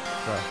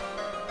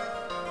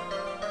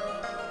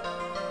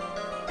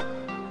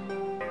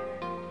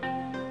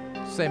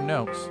 So same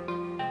notes.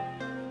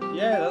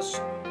 Yeah, that's.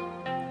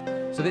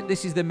 So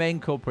this is the main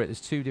culprit. There's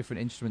two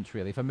different instruments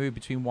really. If I move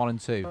between 1 and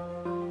 2, you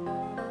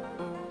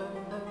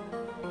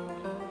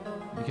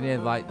can hear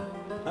like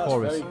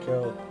chorus. That's very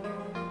cool.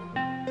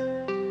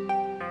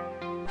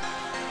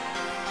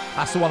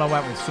 That's the one I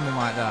went with, something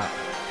like that.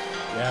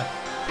 Yeah.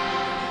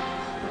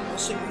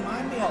 What's it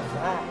remind me of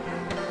that?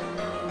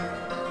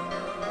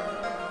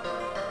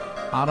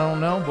 I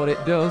don't know, but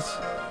it does.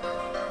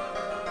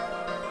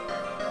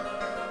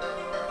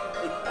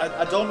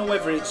 I don't know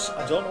whether it's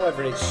something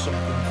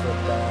from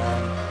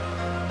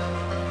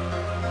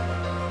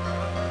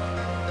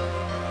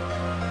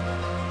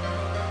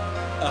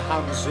a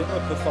Hans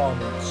Zimmer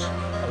performance, a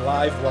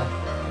live one.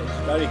 It's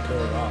very cool.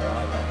 I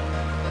like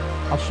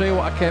that. I'll show you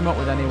what I came up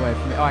with anyway.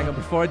 Oh, hang on,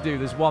 before I do,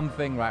 there's one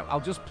thing, right? I'll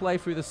just play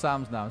through the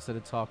sounds now instead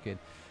of talking.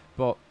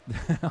 But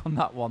on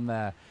that one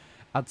there,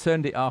 I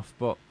turned it off.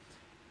 But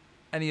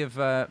any of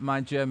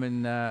my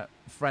German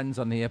friends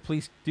on here,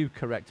 please do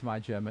correct my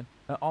German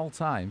at all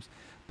times.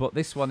 But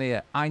this one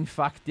here,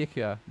 einfach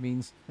dicker,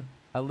 means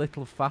a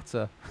little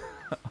fatter.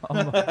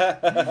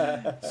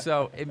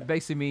 So it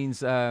basically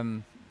means,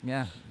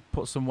 yeah,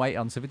 put some weight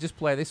on. So if we just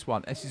play this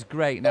one, this is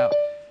great. Now,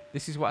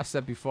 this is what I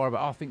said before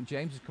about, I think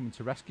James is coming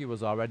to rescue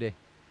us already.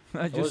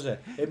 Is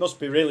it? It must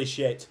be really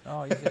shit.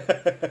 Oh, is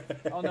it?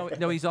 Oh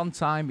no, he's on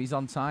time. He's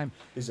on time.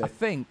 Is it? I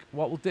think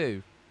what we'll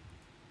do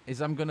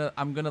is I'm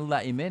gonna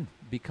let him in,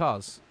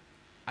 because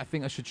I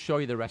think I should show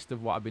you the rest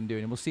of what I've been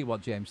doing, and we'll see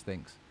what James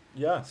thinks.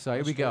 Yeah. So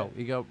here we go.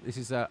 Here you go. This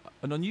is an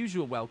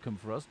unusual welcome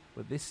for us,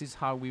 but this is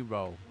how we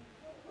roll.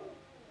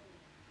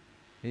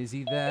 Is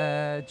he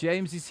there?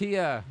 James is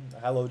here.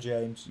 Hello,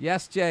 James.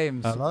 Yes,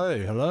 James.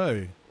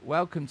 Hello.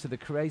 Welcome to the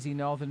Crazy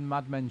Northern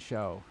Madmen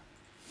Show.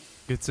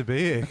 Good to be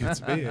here. Good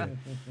to be here.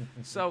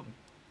 So,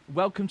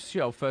 welcome to the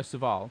show, first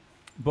of all.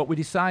 But we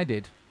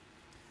decided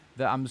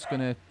that I'm just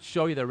going to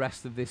show you the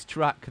rest of this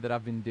track that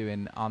I've been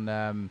doing on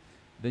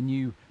the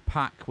new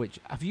pack. Which,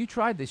 have you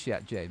tried this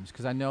yet, James?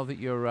 Because I know that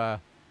you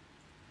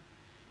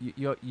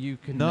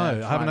can. No, I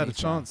haven't had a anytime.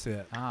 chance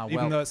yet. Ah, well,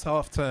 even though it's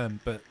half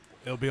term, but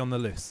it'll be on the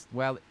list.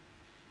 Well,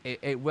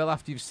 it will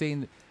after you've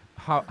seen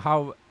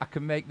how I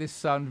can make this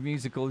sound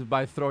musical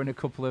by throwing a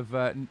couple of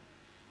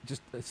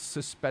just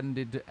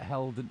suspended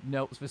held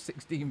notes for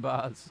 16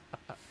 bars.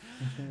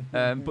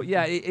 But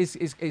yeah,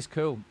 it's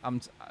cool.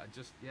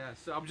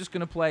 So I'm just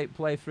gonna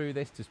play through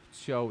this to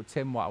show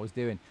Tim what I was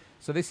doing.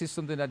 So this is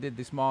something I did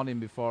this morning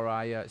before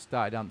I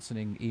started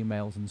answering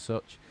emails and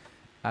such,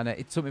 and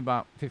it took me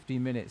about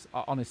 15 minutes,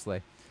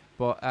 honestly.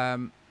 But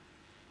a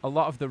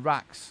lot of the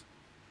racks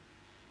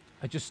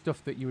are just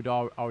stuff that you would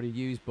already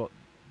use, but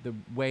the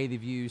way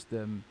they've used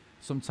them,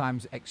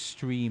 sometimes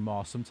extreme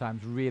or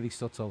sometimes really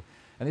subtle.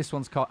 And this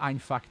one's called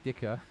Einfach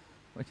dicker,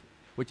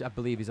 which I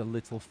believe is a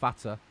little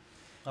fatter.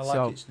 I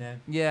like its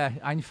name. Yeah,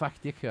 Einfach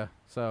dicker.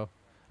 So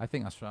I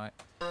think that's right.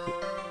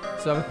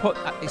 So we put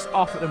it's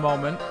off at the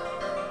moment.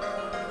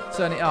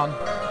 Turn it on.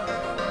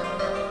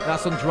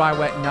 That's on dry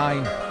wet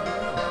 9.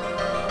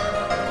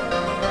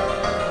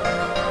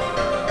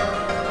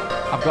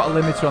 I've got a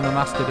limiter on the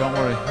master, don't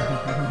worry.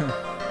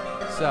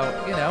 So,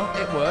 you know,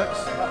 it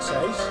works. That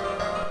says.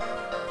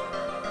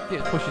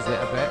 It pushes it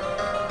a bit.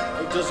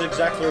 It does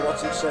exactly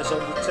what it says on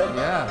the tin.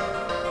 Yeah.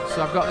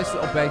 So I've got this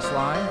little bass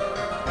line.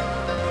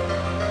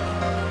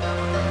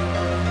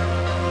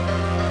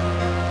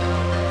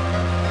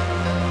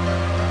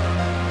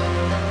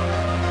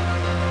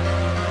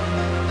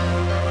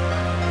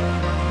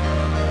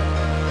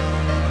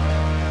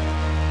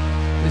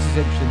 This is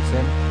interesting,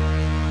 Tim.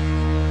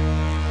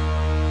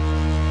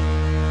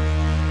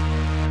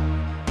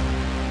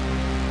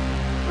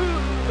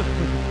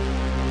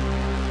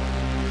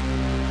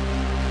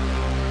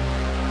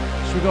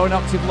 Should we go an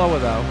octave lower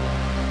though?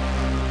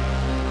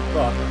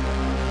 Right.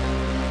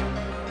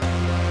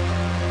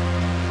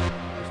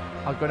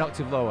 I'll go an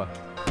octave lower.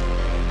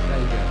 There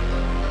you go.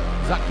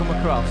 Does that come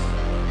across?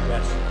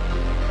 Yes.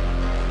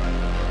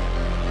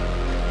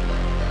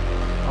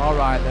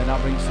 Alright then,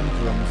 I'll bring some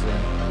drums in.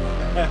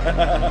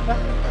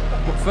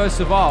 But first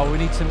of all, we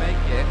need to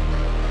make it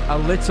a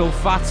little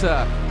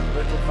fatter.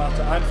 Little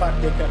fatter. I'm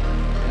fat dicker.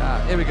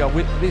 Yeah, here we go.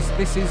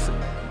 This is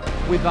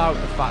without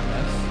the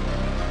fatness.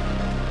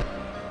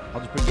 I'll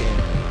just bring it in.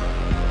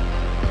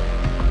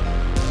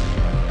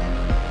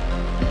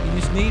 You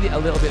just need it a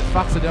little bit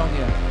fatter, don't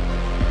you?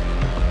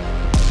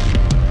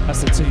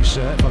 That's a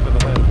t-shirt if I've ever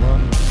heard of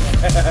one.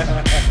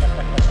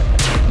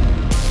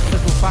 A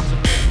little fatter,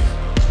 please.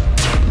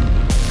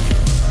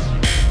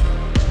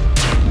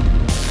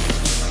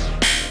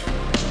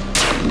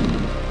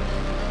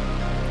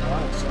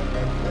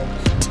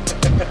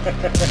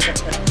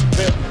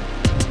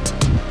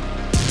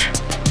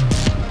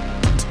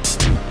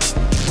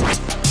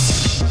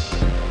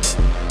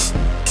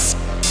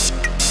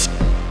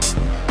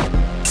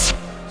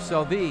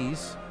 So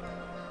these,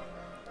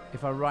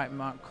 if I right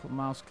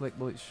mouse click,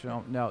 will it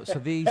show? No. So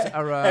these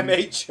are.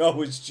 MHO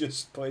was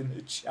just put in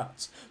the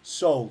chat.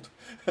 Sold.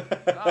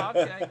 Oh,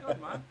 okay,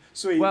 good man.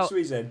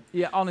 Sweet's in.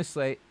 Yeah,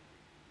 honestly,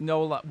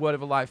 no word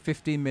of a lie.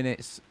 15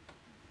 minutes.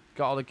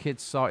 Got all the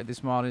kids sorted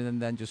this morning,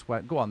 and then just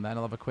went. Go on, then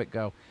I'll have a quick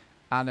go.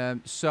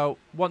 And so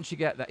once you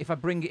get that, if I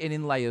bring it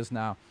in layers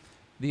now,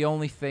 the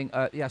only thing,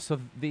 yeah. So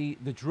the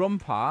drum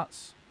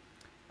parts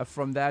are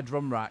from their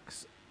drum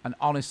racks. And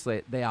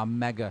honestly, they are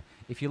mega.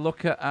 If you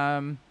look at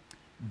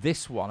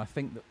this one, I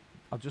think that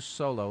I'll just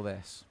solo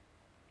this.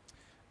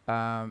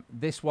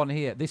 This one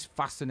here, this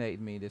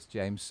fascinated me, this,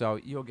 James. So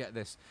you'll get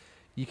this.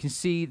 You can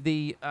see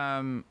the,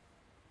 for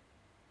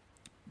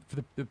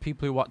the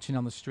people who are watching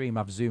on the stream,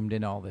 I've zoomed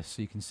in all this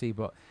so you can see.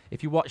 But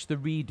if you watch the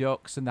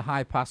redux and the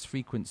high pass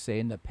frequency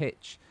and the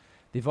pitch,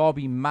 they've all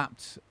been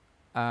mapped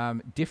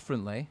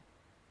differently.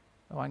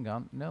 Oh, hang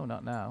on. No,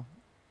 not now.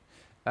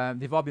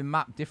 They've all been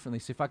mapped differently.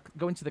 So if I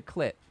go into the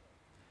clip,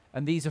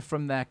 and these are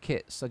from their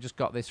kits. I just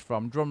got this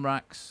from Drum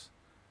Racks.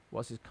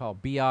 What's it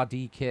called?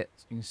 BRD kit.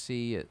 You can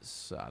see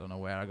it's, I don't know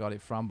where I got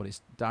it from, but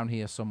it's down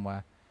here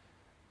somewhere.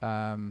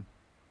 Oh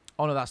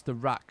no, that's the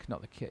rack,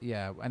 not the kit.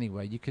 Yeah,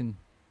 anyway, you can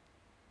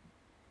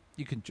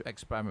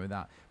experiment with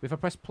that. But if I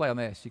press play on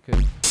this, you can,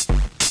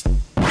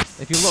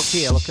 if you look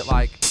here, look at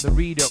like, the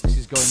redux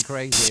is going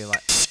crazy,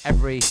 like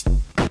every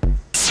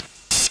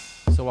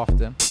so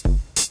often.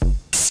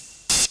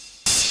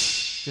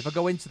 If I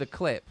go into the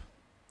clip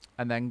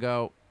and then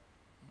go,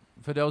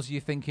 for those of you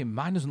thinking,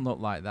 mine doesn't look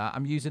like that,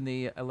 I'm using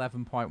the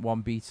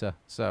 11.1 beta.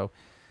 So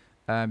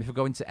if I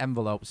go into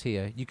envelopes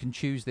here, you can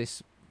choose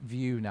this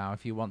view now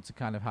if you want to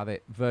kind of have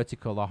it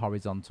vertical or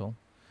horizontal.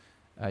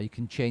 You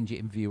can change it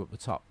in view at the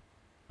top.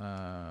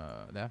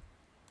 There.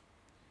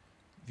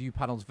 View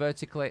panels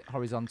vertically,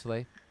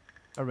 horizontally,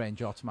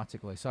 arrange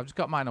automatically. So I've just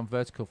got mine on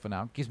vertical for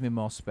now. Gives me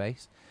more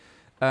space.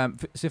 So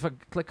if I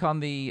click on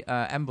the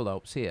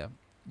envelopes here,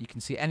 you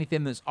can see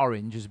anything that's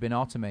orange has been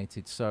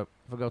automated. So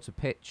if I go to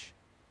pitch,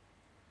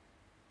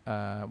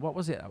 what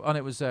was it? Oh,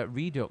 it was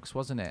Redux,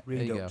 wasn't it?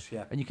 Redux,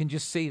 yeah. And you can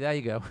just see, there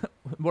you go.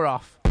 We're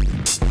off.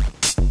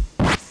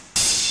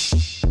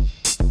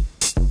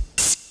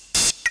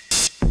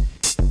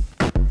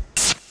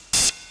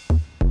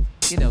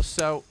 You know,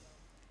 so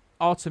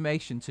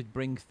automation to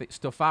bring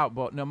stuff out,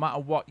 but no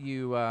matter what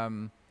you,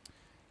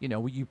 you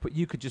know, you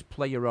could just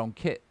play your own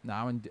kit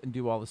now and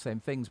do all the same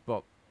things,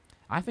 but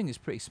I think it's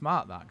pretty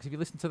smart, that, because if you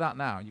listen to that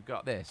now, you've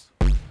got this.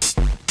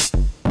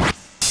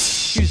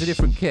 Choose a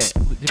different kit,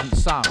 different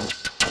sound.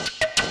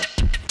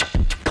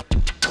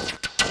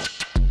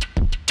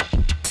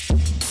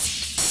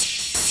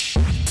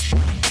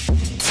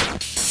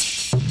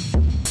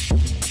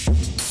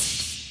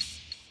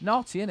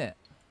 Naughty, innit?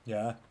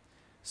 Yeah.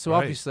 So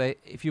obviously,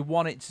 if you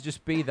want it to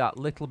just be that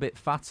little bit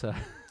fatter,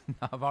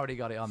 I've already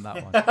got it on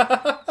that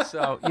one.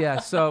 So yeah,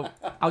 so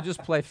I'll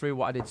just play through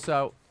what I did.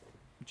 So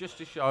just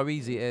to show how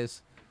easy it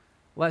is,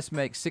 let's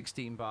make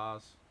 16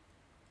 bars,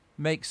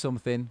 make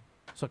something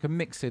so I can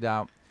mix it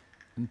out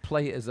and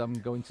play it as I'm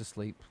going to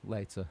sleep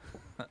later.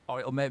 Or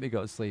it'll make me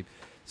go to sleep.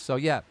 So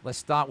yeah, let's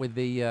start with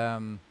the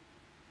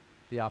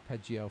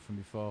arpeggio from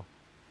before.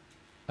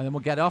 And then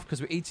we'll get off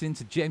because we're eating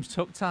into James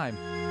Tuck time.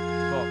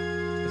 But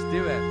let's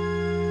do it.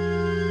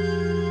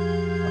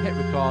 I'll hit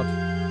record.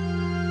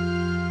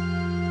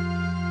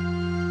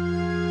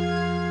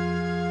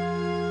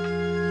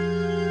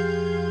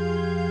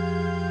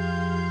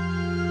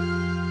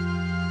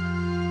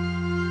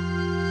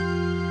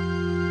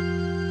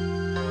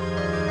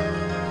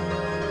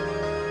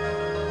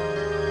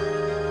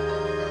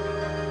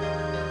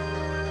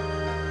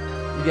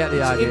 You get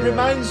the idea. It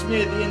reminds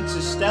me of the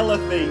Interstellar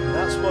theme.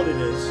 That's what it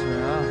is.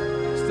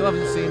 Yeah. Still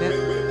haven't seen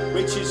it.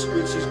 Which is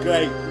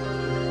great.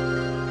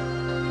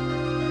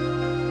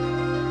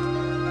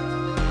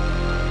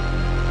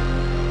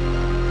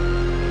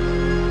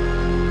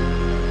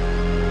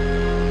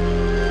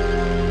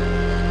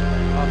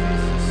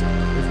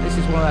 Oh, this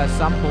is one of their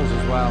samples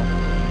as well.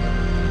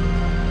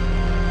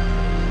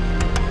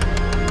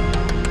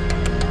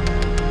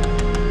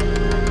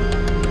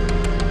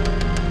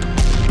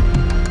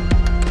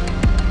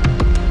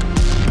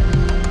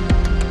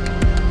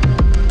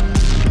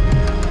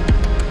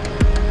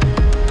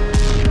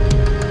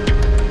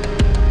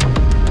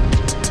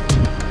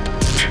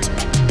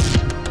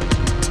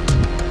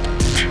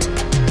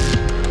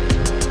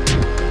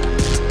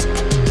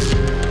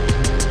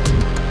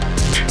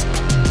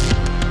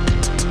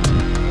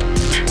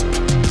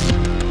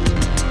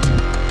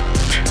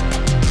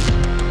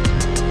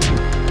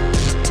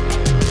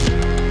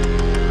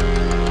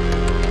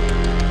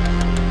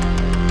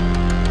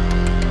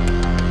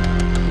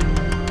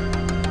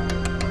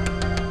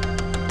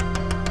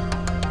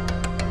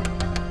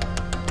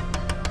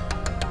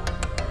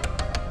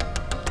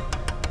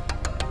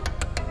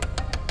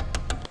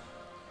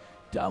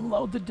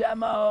 Download the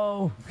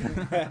demo.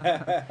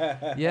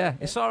 Yeah,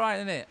 it's all right,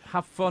 isn't it?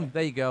 Have fun.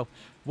 There you go.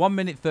 1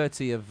 minute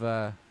 30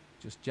 of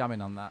just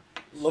jamming on that.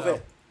 Love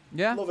it.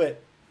 Yeah? Love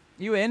it.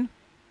 You in?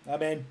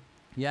 I'm in.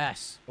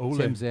 Yes. All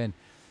Tim's in.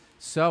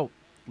 So,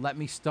 let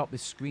me stop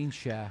this screen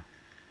share.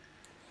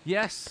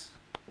 Yes.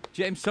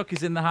 James Tuck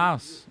is in the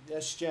house.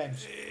 Yes,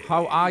 James.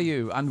 How are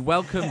you? And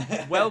welcome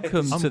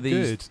to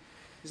these. Good.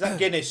 Is that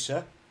Guinness,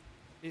 sir?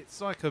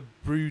 It's like a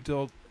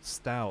brewdog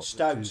stout.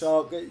 Stout. which is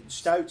Oh,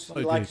 stout. so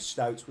We like a good.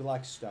 stout. We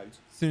like a stout.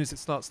 As soon as it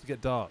starts to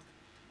get dark.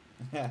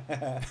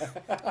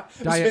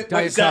 Diet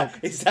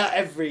Is that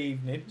every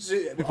evening?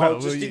 Well, Or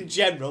just in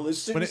general,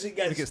 as soon When as it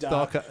gets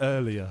dark, darker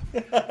earlier.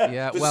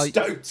 Yeah, the well,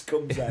 stout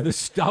comes out. the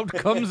stout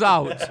comes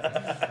out.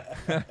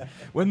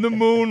 When the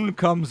moon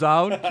comes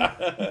out,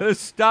 the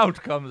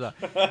stout comes out.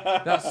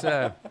 That's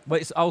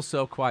but it's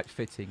also quite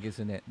fitting,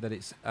 isn't it, that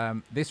it's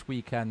this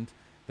weekend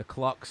the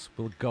clocks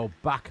will go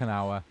back an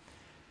hour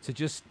to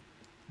just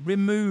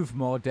remove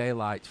more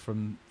daylight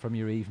from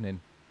your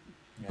evening.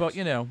 Yes. But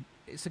you know,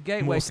 it's a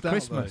gateway More to stout,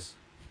 Christmas.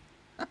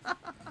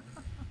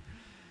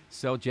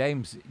 So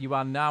James, you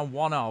are now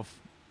one of.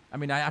 I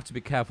mean, I have to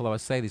be careful how I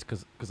say this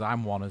because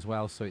I'm one as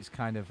well. So it's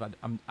kind of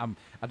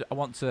I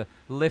want to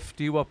lift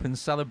you up and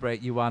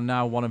celebrate. You are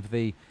now one of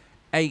the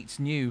 8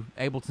 new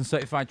Ableton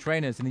Certified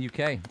Trainers in the UK.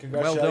 Well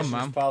Congratulations, done,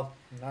 man. pal.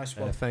 Nice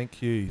one.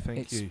 Thank you. Thank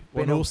It's you. been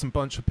What an a- awesome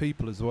bunch of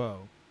people as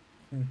well.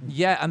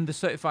 Yeah, and the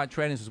Certified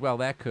Trainers as well.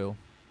 They're cool.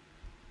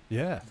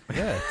 Yeah,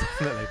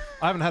 definitely.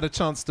 I haven't had a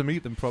chance to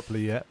meet them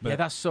properly yet. But Yeah,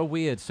 that's so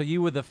weird. So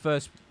you were the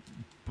first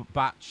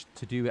batch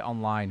to do it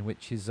online,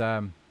 which is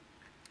a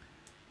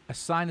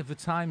sign of the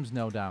times,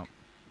 no doubt.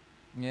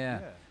 Yeah.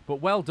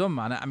 But well done,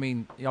 man. I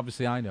mean,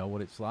 obviously I know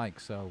what it's like,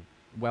 so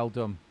well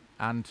done.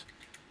 And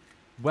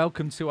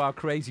welcome to our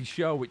crazy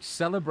show, which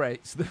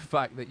celebrates the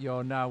fact that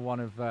you're now one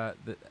of the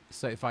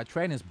Certified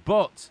Trainers.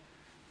 But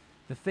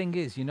the thing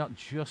is, you're not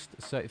just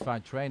a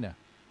Certified Trainer.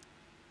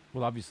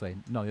 Well, obviously,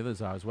 no, the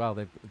others are as well.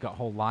 They've got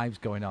whole lives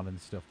going on and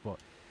stuff. But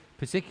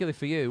particularly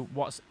for you,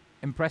 what's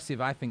impressive,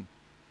 I think,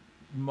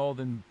 more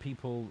than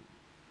people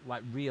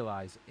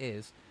realise,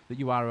 is that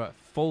you are a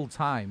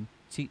full-time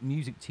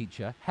music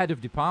teacher, head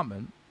of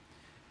department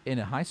in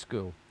a high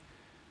school,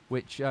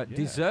 which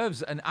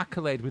deserves an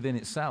accolade within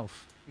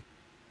itself.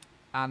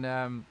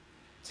 And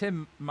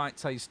Tim might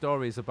tell you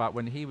stories about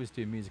when he was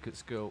doing music at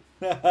school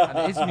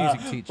and his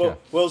music teacher.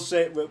 But we'll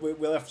see.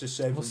 We'll have to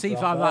save. We'll see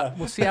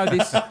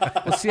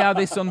how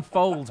this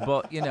unfolds.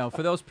 But you know,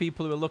 for those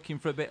people who are looking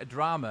for a bit of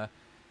drama,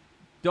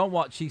 don't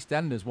watch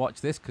EastEnders.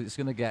 Watch this because it's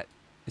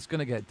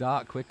gonna get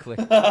dark quickly.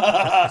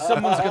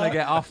 Someone's gonna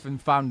get off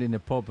and found in a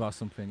pub or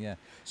something. Yeah.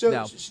 So,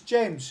 Now,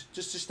 James,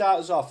 just to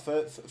start us off,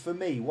 for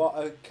me, what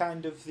are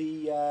kind of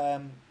the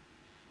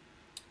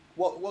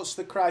what's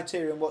the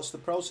criteria and what's the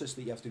process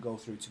that you have to go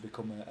through to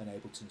become an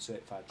Ableton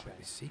Certified Trainer?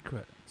 it's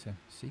secret, Tim.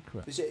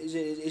 Secret.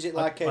 Is it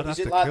like I'd have is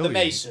it to like kill the you.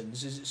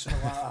 Masons? Is it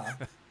something like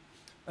that?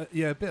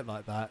 Yeah, a bit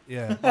like that.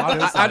 Yeah.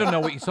 I don't know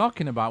what you're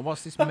talking about.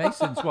 What's this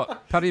Masons?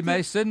 What? Perry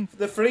Mason?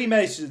 The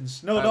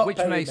Freemasons? No, not which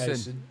Perry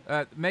Mason?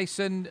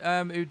 Mason,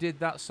 who did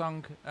that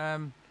song?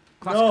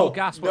 Classical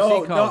Gas, what's he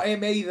called? Not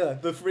him either.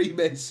 The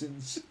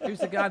Freemasons. Who's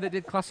the guy that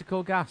did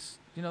Classical Gas?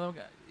 Do you know?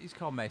 He's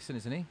called Mason,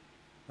 isn't he?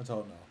 I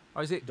don't know.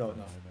 Or is it? Don't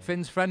know.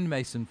 Finn's friend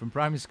Mason from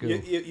primary school.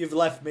 You've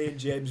left me and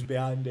James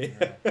behind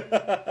here.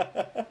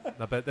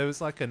 No, but there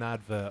was like an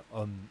advert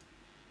on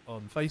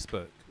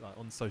Facebook, like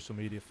on social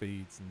media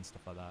feeds and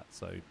stuff like that.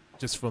 So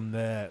just from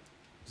there,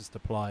 just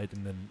applied,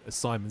 and then as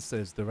Simon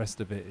says, the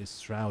rest of it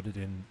is shrouded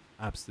in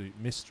absolute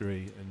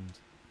mystery and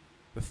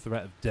the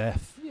threat of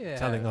death,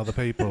 telling other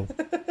people.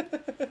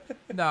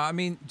 No, I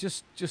mean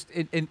just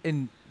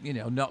in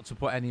not to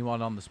put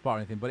anyone on the spot or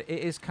anything, but it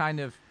is kind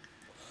of,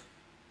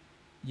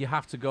 you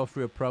have to go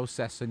through a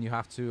process and you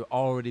have to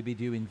already be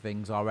doing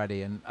things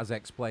already. And as I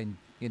explained,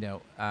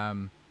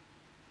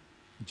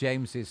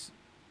 James is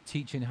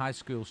teaching high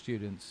school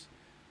students,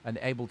 and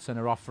Ableton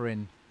are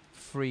offering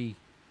free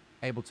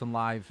Ableton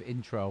Live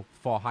intro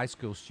for high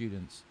school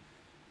students.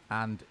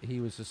 And he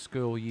was a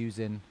school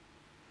using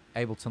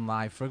Ableton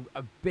Live for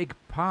a big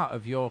part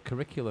of your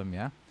curriculum,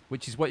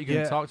 which is what you're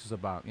going to talk to us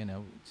about,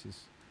 which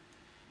is...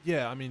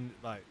 Yeah, I mean,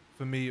 like,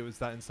 for me, it was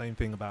that insane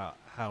thing about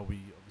how we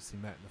obviously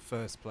met in the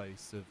first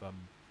place of,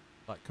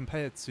 like,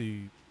 compared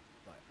to,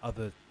 like,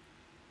 other,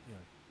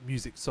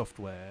 music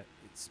software,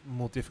 it's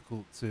more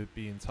difficult to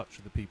be in touch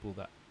with the people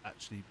that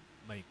actually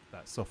make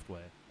that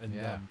software. And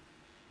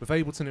with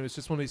Ableton, it was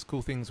just one of these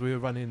cool things we were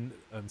running,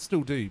 and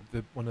still do,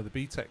 one of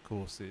the BTEC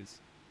courses.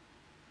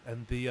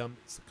 And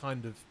it's a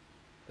kind of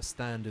a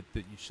standard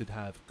that you should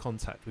have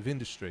contact with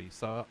industry.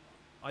 So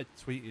I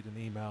tweeted and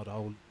emailed a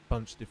whole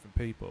bunch of different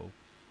people,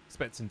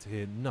 expecting to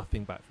hear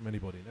nothing back from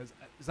anybody. And it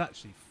was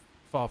actually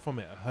far from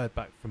it. I heard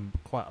back from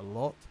quite a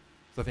lot.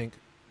 So I think,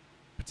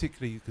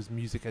 particularly because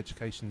music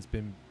education has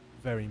been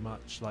very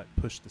much like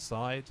pushed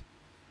aside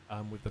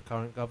with the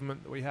current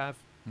government that we have.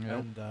 Yep.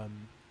 And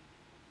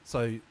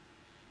so,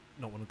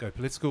 not want to go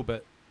political,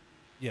 but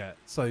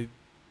so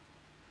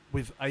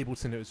with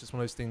Ableton, it was just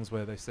one of those things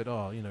where they said,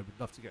 we'd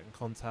love to get in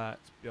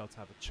contact, be able to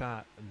have a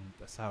chat, and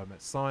that's how I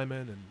met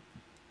Simon,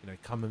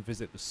 and come and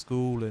visit the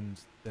school. And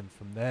then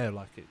from there,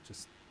 like, it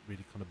just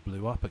really kind of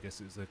blew up. I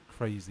guess it was a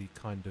crazy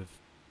kind of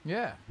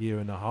year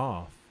and a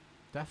half.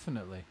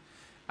 Definitely.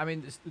 I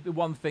mean, the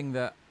one thing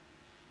that,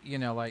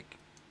 like,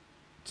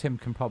 Tim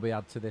can probably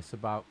add to this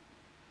about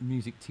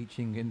music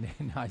teaching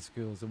in high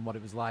schools and what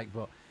it was like,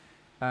 but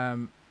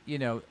the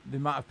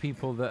amount of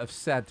people that have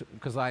said,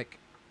 because like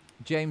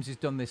James has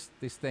done this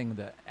thing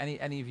that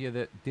any of you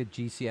that did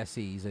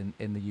GCSEs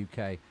in the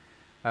UK,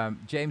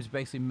 James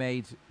basically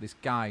made this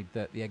guide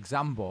that the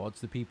exam boards,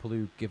 the people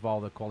who give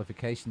all the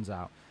qualifications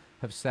out,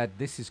 have said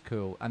this is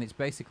cool, and it's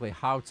basically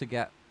how to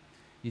get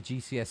your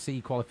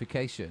GCSE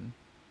qualification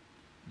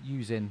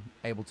using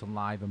Ableton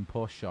Live and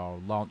Push or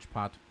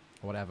Launchpad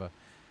or whatever,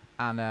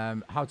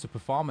 and how to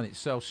perform in it.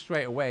 So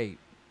straight away,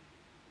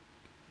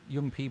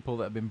 young people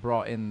that have been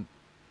brought in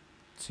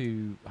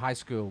to high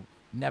school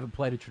never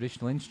played a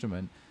traditional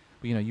instrument,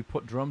 but you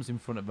put drums in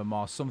front of them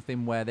or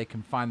something where they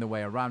can find their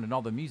way around, and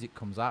all the music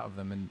comes out of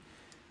them. And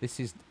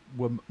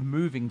we're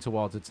moving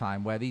towards a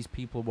time where these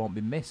people won't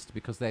be missed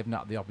because they've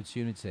not had the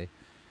opportunity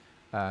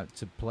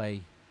to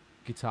play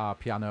guitar,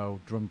 piano,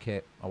 drum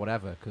kit, or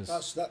whatever. Cause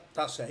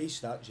that's ace,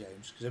 that,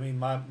 James. Because I mean,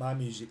 my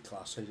music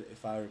class,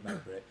 if I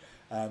remember it,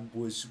 there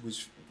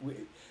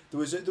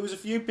was a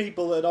few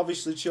people that had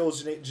obviously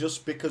chosen it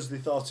just because they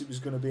thought it was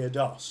going to be a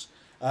DOS.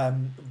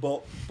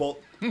 But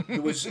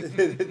there was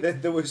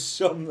there was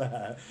some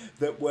there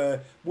that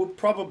would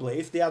probably,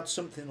 if they had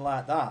something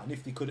like that, and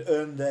if they could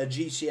earn their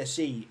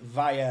GCSE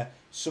via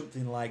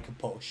something like a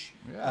Push,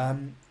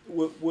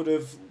 would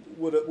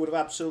have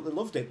absolutely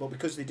loved it. But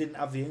because they didn't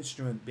have the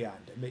instrument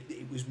behind them,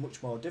 it was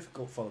much more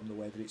difficult for them the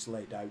way that it's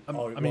laid out,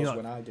 or it was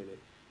when I did it.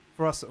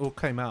 For us, it all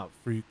came out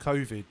through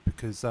COVID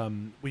because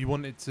we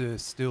wanted to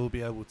still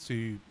be able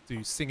to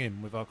do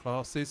singing with our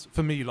classes.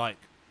 For me, like,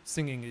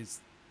 singing is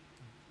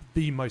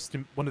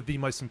one of the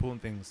most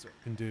important things that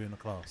I can do in a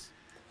class.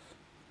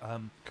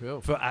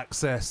 Cool. For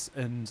access,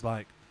 and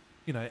like,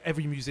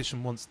 every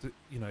musician wants to,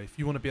 if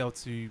you want to be able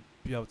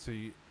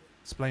to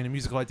explain a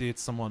musical idea to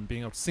someone,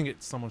 being able to sing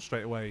it to someone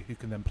straight away who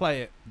can then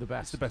play it,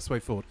 it's the best way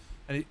forward.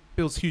 And it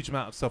builds a huge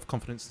amount of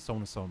self-confidence and so on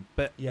and so on.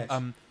 But yes.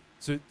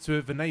 To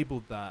have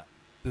enabled that,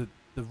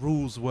 the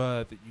rules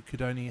were that you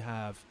could only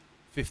have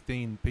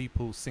 15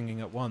 people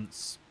singing at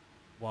once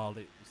while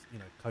it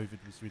was, COVID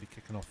was really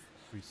kicking off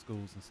through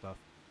schools and stuff.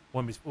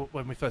 When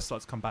we first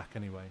started to come back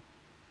anyway.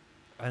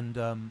 And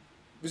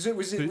was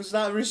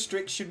that a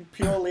restriction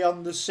purely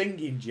on the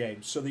singing,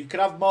 James, so that you could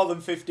have more than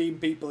 15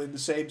 people in the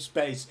same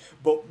space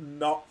but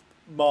not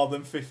more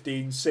than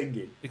 15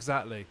 singing?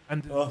 Exactly.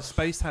 And the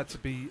space had to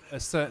be a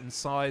certain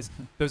size.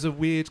 There's a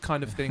weird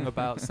kind of thing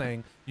about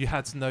saying you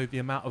had to know the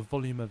amount of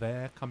volume of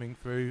air coming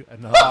through,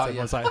 and I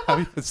was like,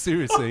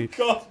 seriously?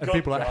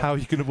 People are like, how are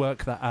you going to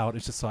work that out?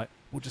 It's just like,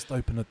 we'll just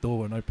open a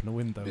door and open a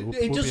window.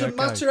 It doesn't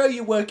matter how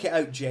you work it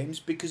out, James,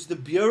 because the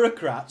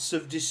bureaucrats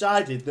have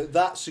decided that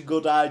that's a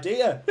good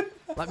idea.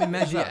 Let me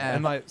measure it.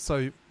 And like,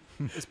 so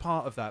as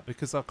part of that,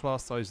 because our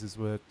class sizes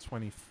were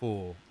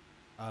 24,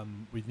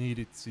 we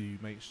needed to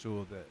make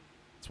sure that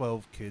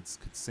 12 kids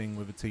could sing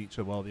with a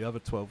teacher while the other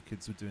 12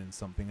 kids were doing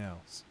something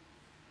else.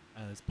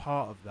 And as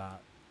part of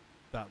that,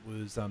 that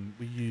was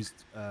we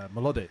used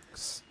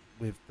melodics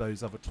with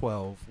those other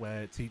 12,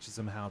 where it teaches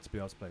them how to be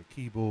able to play a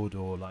keyboard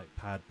or like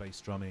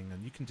pad-based drumming,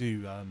 and you can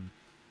do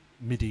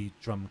MIDI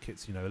drum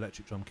kits, you know,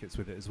 electric drum kits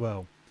with it as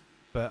well.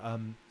 But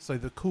so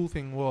the cool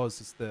thing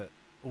is that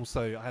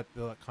also I had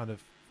the like, kind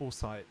of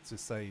foresight to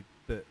say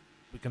that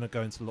we're going to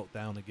go into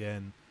lockdown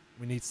again.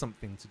 We need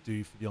something to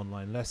do for the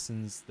online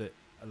lessons that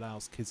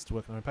allows kids to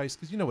work at their own pace,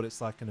 because you know what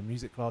it's like in a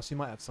music class. You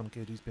might have some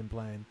kid who's been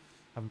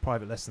having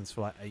private lessons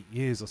for like 8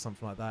 years or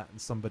something like that, and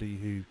somebody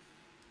who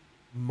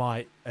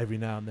might every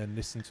now and then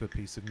listen to a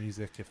piece of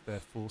music if they're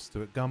forced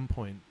to at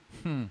gunpoint.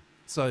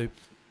 So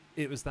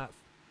it was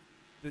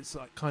it's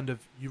like kind of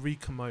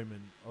eureka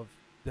moment of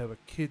there were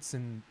kids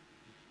in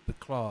the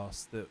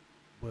class that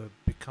were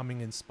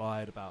becoming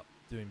inspired about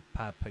doing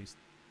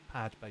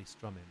pad-based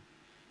drumming,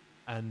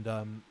 and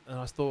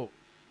I thought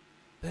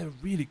they're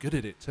really good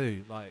at it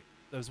too. Like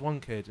there was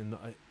one kid, and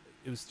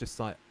it was just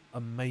like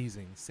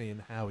amazing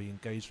seeing how he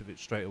engaged with it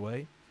straight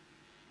away.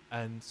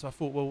 And so I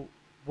thought, well,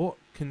 what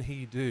can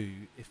he do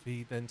if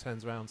he then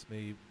turns around to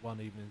me one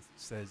evening and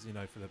says, you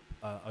know, for the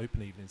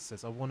open evening,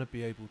 says, I want to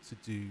be able to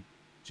do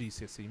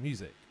GCSE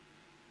music.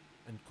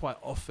 And quite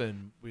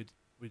often we'd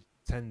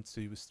tend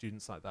to, with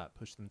students like that,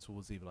 push them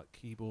towards either like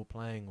keyboard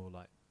playing or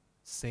like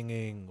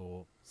singing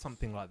or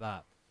something like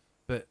that.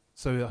 But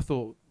so I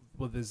thought,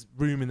 well, there's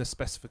room in the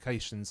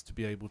specifications to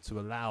be able to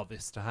allow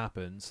this to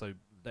happen, so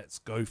let's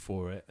go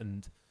for it.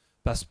 And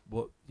that's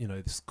what, you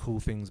know, this cool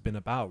thing's been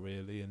about,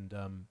 really. And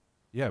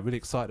yeah, really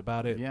excited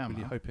about it. Yeah,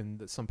 really hoping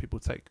that some people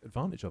take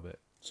advantage of it.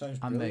 Sounds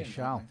and brilliant, they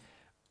shall.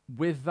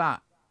 With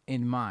that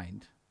in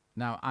mind,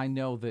 now I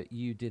know that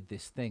you did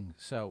this thing.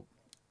 So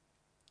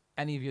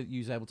any of you that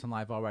use Ableton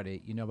Live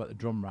already, you know about the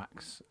drum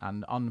racks,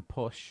 and on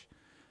push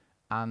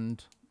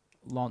and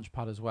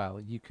Launchpad as well,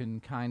 you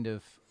can kind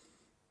of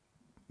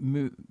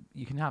move.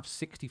 You can have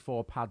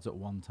 64 pads at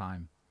one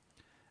time.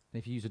 And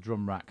if you use a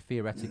drum rack,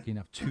 theoretically, you can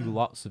have 2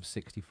 lots of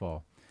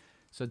 64.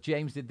 So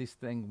James did this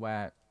thing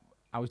where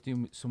I was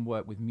doing some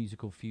work with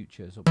Musical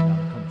Futures up and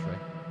down the country.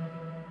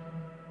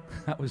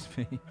 That was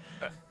me.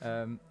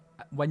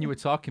 When you were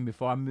talking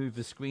before, I moved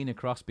the screen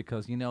across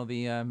because, you know,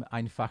 the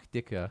Einfach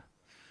Dicker,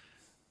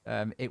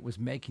 it was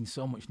making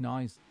so much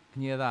noise.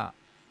 Can you hear that?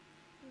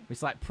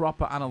 It's like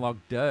proper analog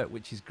dirt,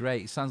 which is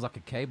great. It sounds like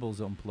a cable's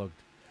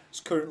unplugged.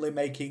 It's currently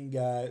making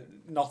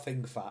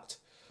nothing fat.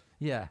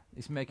 Yeah,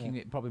 it's making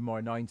it probably more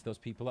annoying to those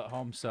people at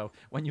home. So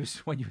when you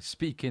were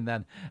speaking,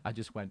 then I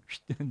just went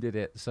and did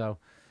it. So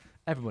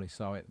everybody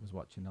saw it, was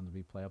watching on the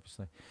replay,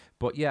 obviously.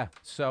 But yeah,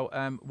 so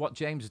what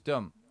James has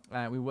done,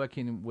 we're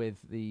working with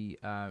the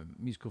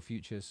Musical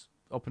Futures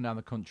up and down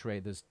the country.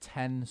 There's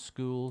 10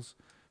 schools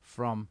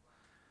from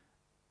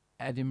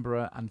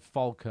Edinburgh and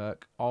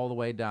Falkirk all the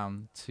way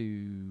down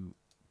to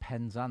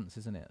Penzance,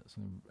 isn't it?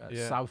 So,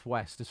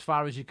 southwest, as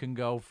far as you can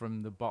go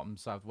from the bottom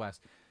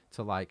southwest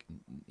to, like,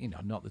 you know,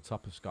 not the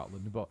top of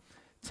Scotland, but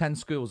 10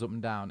 schools up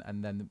and down,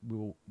 and then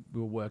we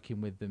were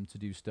working with them to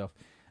do stuff.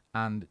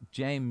 And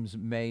James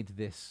made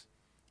this.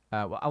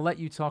 Well, I'll let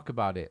you talk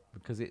about it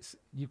because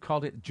you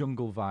called it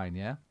Jungle Vine,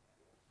 yeah?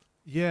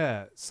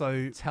 Yeah.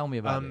 So tell me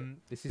about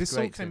it. This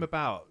all came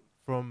about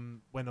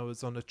from when I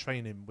was on a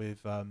training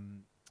with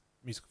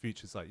Musical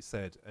Futures, like you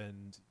said,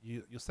 and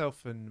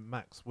yourself and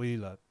Max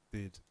Wheeler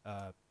did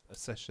a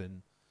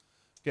session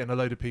getting a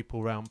load of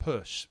people around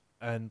Push.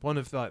 And one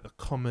of the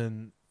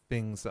common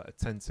things that I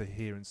tend to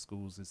hear in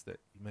schools is that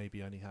you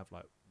maybe only have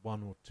like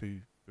 1 or 2,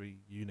 3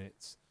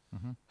 units.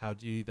 Mm-hmm. How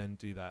do you then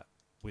do that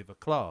with a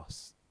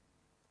class?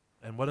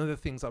 And one of the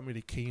things I'm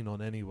really keen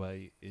on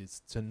anyway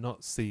is to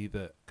not see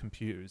that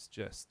computer is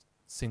just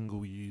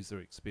single user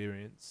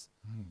experience,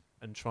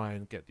 and try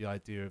and get the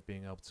idea of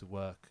being able to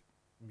work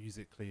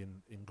musically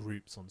in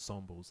groups,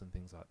 ensembles and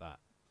things like that.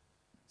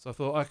 So I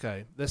thought,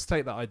 okay, let's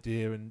take that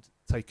idea and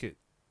take it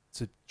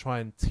to try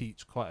and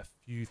teach quite a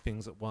few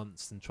things at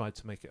once and try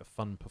to make it a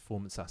fun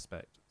performance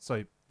aspect.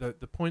 So the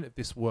point of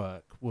this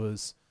work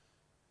was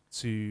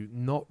to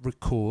not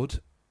record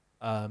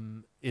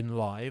in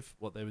live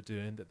what they were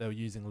doing, that they were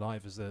using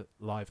live as a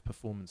live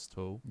performance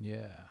tool.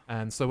 Yeah.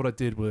 And so what I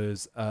did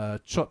was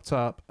chopped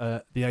up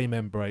the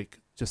amen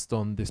break just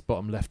on this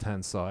bottom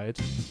left-hand side.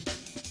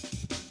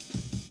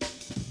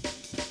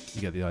 You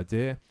get the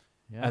idea.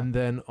 Yeah. And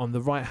then on the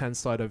right-hand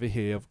side over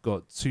here, I've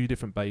got 2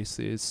 different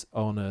basses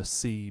on a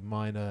C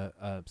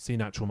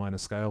natural minor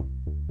scale.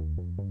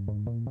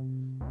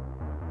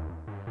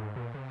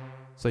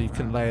 So you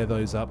can layer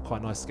those up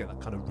quite nice to get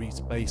that kind of Reese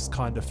bass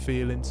kind of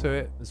feel into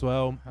it as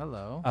well.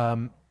 Hello.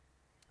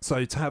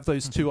 So to have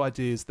those 2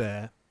 ideas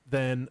there,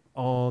 then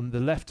on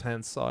the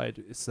left-hand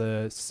side, it's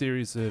a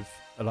series of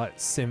like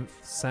synth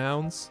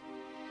sounds.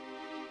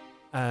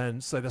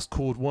 And so that's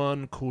chord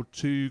 1, chord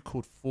 2,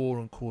 chord 4,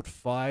 and chord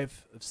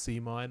 5 of C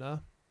minor.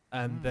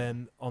 And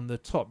then on the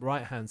top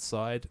right hand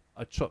side,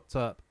 I chopped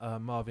up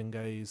Marvin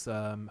Gaye's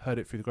 "Heard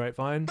It Through the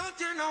Grapevine." Don't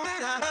you know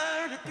that I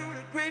heard it through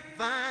the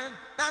grapevine?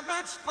 That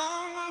much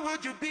longer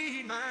would you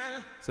be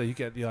mine? So you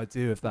get the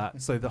idea of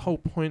that. So the whole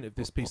point of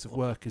this piece of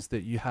work is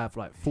that you have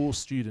like 4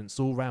 students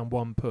all round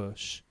one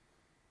push,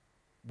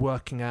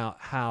 working out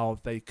how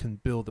they can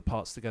build the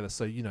parts together.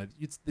 So you know,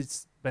 you'd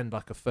spend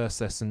like a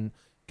first lesson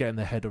getting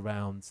their head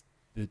around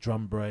the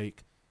drum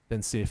break,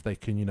 then see if they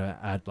can, you know,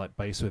 add like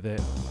bass with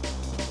it.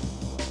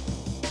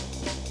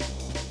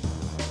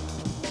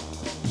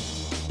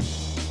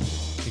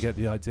 You get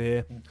the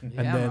idea. And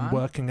then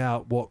working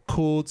out what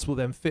chords will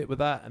then fit with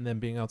that, and then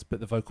being able to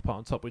put the vocal part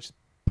on top, which is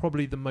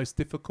probably the most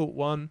difficult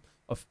one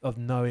of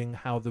knowing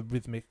how the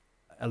rhythmic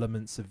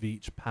elements of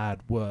each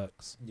pad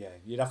works. Yeah,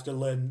 you'd have to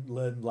learn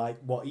like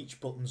what each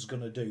button's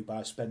going to do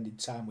by spending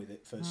time with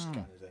it first,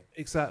 kind of thing.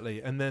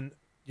 Exactly. And then,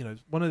 you know,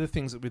 one of the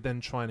things that we then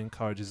try and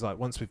encourage is like,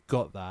 once we've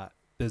got that,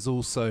 there's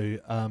also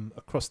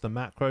across the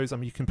macros, I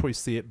mean, you can probably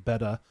see it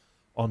better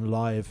on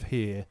live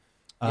here.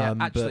 Yeah,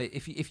 actually,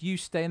 if you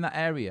stay in that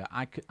area,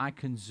 I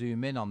can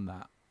zoom in on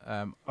that.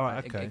 All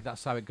right, okay.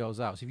 That's how it goes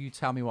out. So if you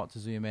tell me what to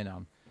zoom in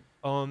on.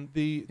 On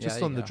the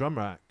on the drum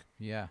rack.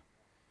 Yeah.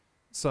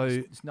 So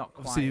it's not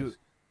quite.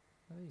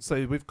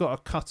 So we've got a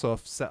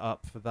cutoff set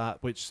up for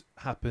that, which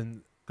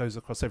goes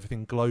across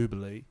everything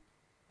globally.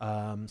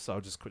 So I'll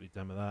just quickly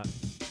demo that.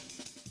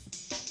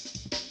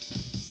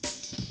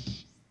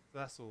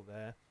 That's all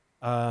there.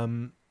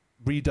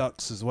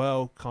 Redux as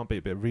well. Can't beat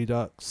a bit of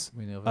Redux.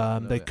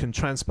 They can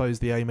transpose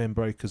the Amen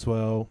break as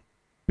well.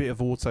 Bit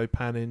of auto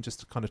panning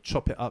just to kind of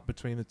chop it up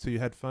between the 2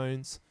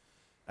 headphones.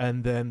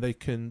 And then they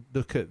can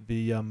look at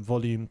the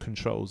volume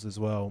controls as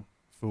well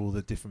for all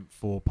the different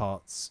 4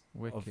 parts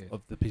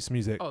of the piece of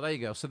music. Oh, there you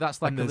go. So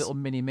that's like a little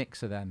mini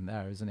mixer then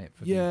there, isn't it?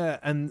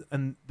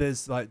 And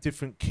there's like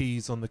different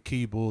keys on the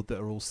keyboard that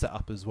are all set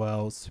up as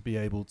well to be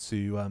able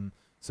to...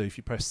 so if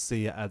you press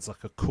C, it adds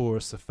like a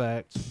chorus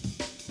effect.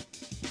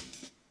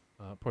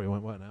 Probably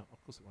won't work now.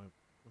 Of course it won't.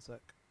 1 sec.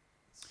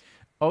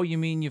 Oh, you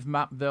mean you've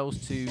mapped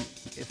those to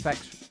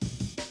effects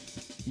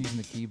using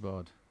the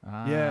keyboard?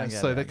 Yeah,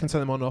 so they can turn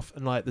them on and off,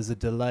 and like there's a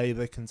delay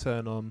they can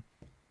turn on.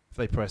 If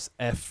they press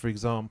F, for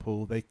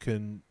example, they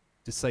can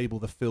disable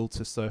the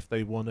filter. So if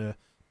they want to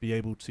be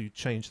able to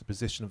change the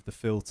position of the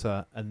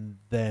filter and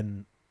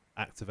then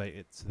activate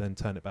it to then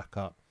turn it back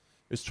up,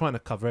 it's trying to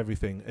cover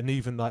everything. And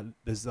even like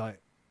there's like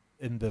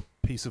in the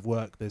piece of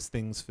work, there's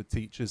things for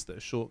teachers that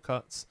are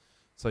shortcuts.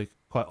 So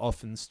quite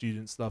often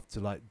students love to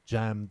like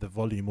jam the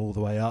volume all the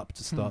way up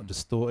to start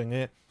distorting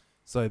it.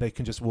 So they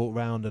can just walk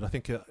around, and I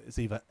think it's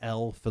either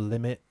L for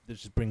limit that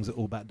just brings it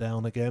all back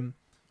down again.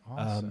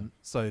 Awesome.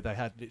 So they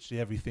had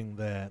literally everything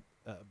there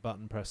at a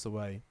button press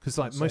away. Because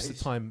like most of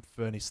the time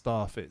for any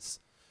staff, it's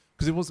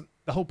because it wasn't,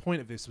 the whole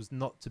point of this was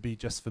not to be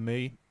just for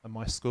me and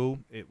my school.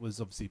 It was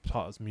obviously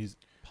part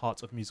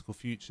of Musical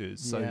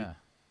Futures. So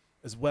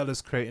as well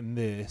as creating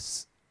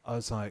this, I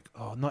was like,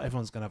 oh, not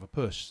everyone's going to have a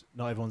push.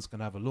 Not everyone's going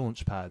to have a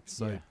launch pad.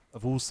 So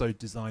I've also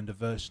designed a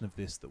version of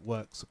this that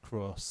works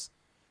across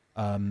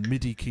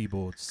MIDI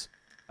keyboards.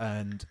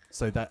 And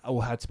so that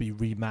all had to be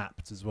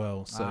remapped as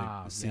well. So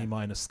the C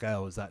minor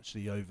scale is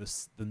actually over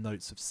the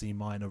notes of C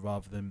minor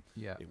rather than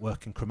it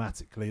working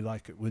chromatically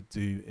like it would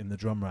do in the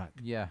drum rack.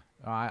 Yeah,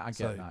 I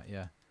get that,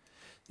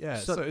 Yeah,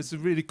 so it's a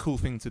really cool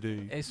thing to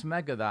do. It's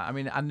mega that. I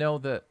mean, I know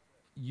that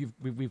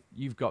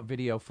you've got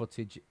video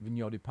footage in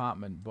your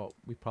department, but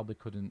we probably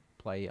couldn't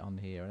play it on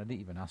here. And I didn't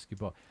even ask you,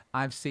 but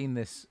I've seen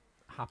this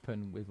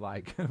happen with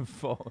like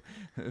 4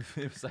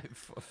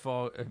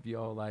 of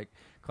your like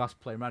class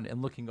playing around it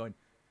and looking, going,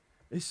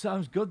 "This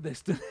sounds good,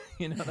 this,"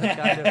 you know, that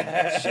kind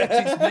of shit.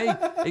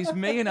 It's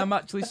me, and I'm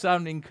actually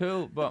sounding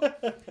cool.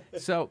 But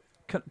so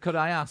could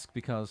I ask,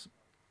 because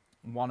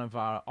one of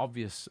our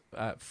obvious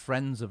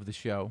friends of the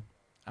show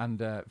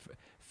and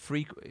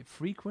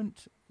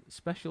frequent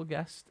special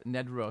guest,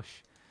 Ned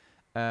Rush,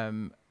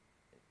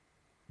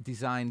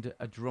 designed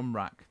a drum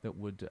rack that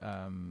would,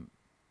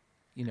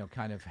 you know,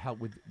 kind of help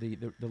with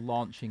the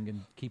launching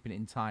and keeping it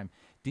in time.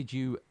 Did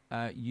you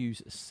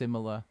use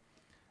similar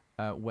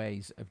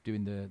ways of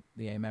doing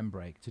the amen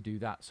break to do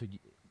that? So,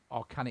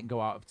 or can it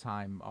go out of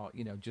time? Or,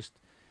 you know, just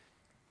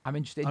I'm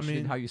interested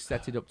in how you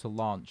set it up to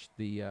launch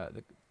the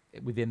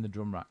within the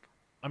drum rack.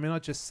 I mean, I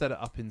just set it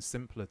up in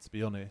simpler, to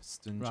be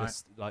honest, and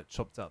just like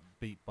chopped up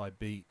beat by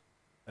beat.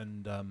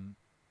 And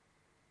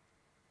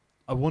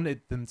I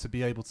wanted them to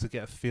be able to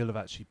get a feel of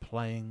actually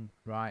playing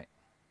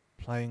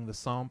the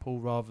sample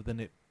rather than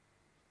it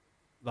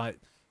like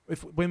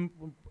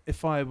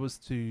if I was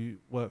to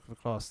work with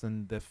a class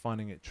and they're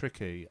finding it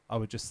tricky, I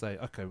would just say,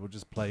 okay, we'll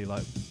just play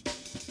that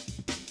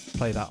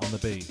on the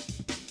beat.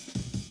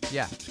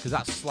 Yeah, because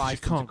that's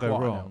sliced. You can't go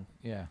wrong.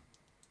 Yeah.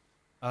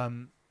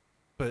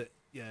 But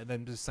yeah,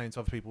 then just saying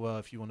to other people, well,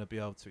 if you want to be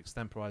able to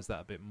extemporize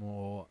that a bit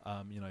more,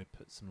 you know,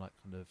 put some like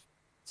kind of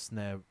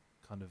snare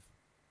kind of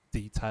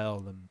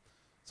detail and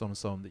so on and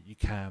so on that you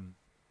can.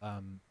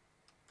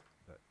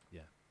 But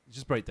yeah, you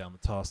just break down the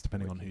task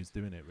depending on who's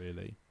doing it,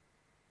 really.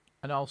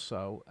 And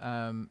also,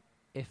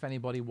 if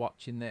anybody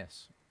watching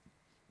this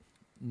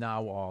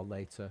now or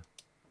later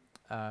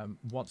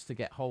wants to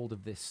get hold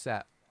of this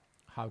set,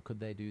 how could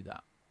they do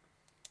that?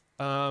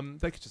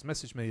 They could just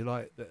message me.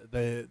 Like,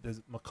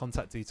 there's my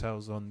contact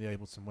details on the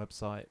Ableton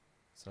website,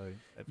 so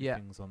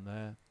everything's on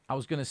there. I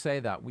was going to say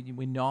that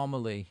we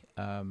normally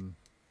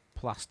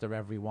plaster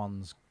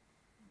everyone's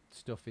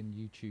stuff in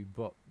YouTube,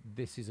 but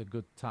this is a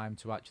good time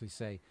to actually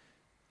say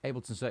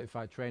Ableton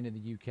Certified Trainer in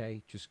the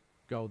UK. Just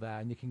go there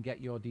and you can get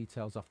your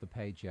details off the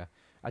page. Yeah,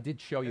 I did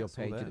show your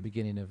page at the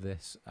beginning of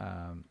this,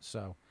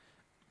 so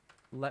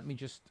let me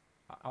just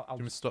I'll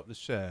just stop the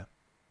share.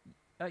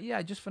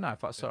 Yeah, just for now, if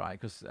that's all right,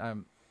 because we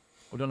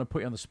don't want to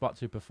put you on the spot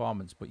to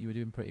performance, but you were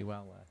doing pretty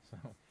well there.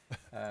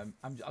 So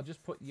I'll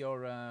just put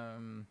your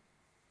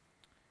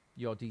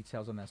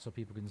details on there so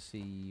people can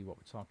see what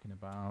we're talking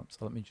about.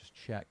 So let me just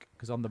check,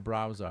 because on the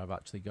browser I've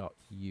actually got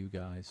you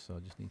guys, so I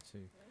just need to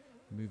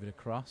move it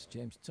across.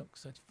 James Tuck,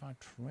 Certified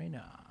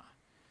Trainer.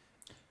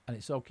 And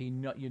it's okay,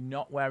 you're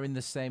not wearing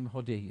the same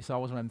hoodie. It's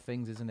always one of them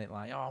things, isn't it?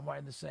 Like, oh, I'm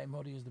wearing the same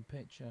hoodie as the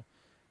picture.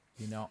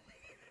 You're not.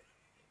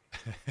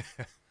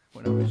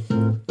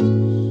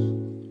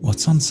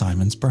 What's on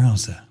Simon's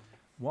browser?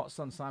 What's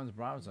on Simon's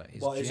browser?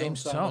 What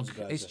James is on Simon's Tuck.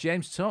 browser? It's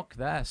James Tuck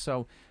there.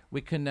 So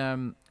we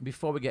can,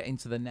 before we get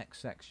into the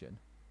next section,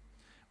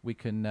 we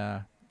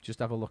can just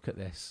have a look at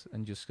this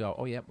and just go,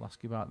 oh, yeah, we'll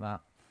ask you about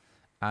that.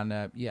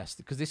 And yes,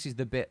 because this is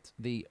the bit,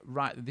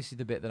 this is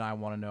the bit that I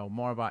want to know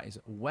more about, is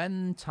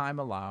when time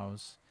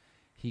allows,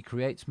 he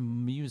creates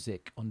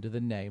music under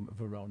the name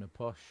Verona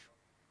Push.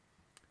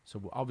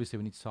 So obviously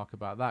we need to talk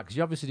about that, because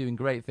you're obviously doing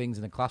great things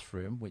in the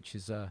classroom, which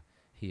is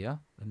here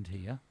and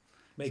here.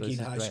 Making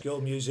high school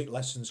music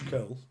lessons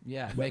cool.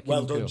 Yeah,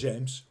 well done, cool.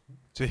 James.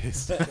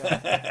 Cheers.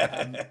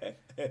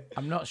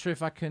 I'm not sure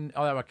if I can.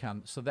 Oh, there I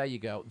can. So there you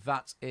go.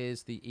 That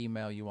is the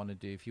email you want to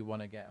do if you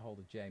want to get hold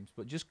of James.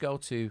 But just go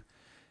to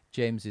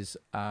James's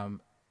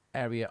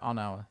area on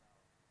our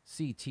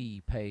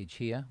CT page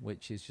here,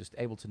 which is just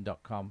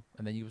ableton.com,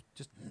 and then you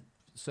just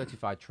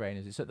Certified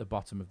Trainers. It's at the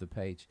bottom of the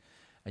page,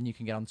 and you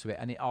can get onto it,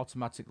 and it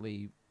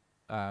automatically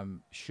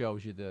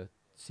shows you the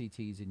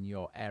CTs in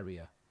your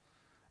area,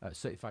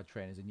 Certified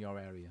Trainers in your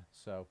area.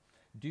 So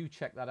do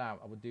check that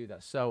out. I would do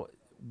that. So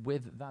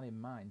with that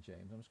in mind,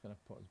 James, I'm just going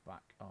to put us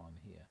back on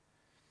here.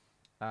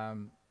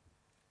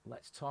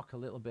 Let's talk a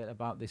little bit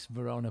about this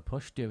Verona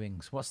Push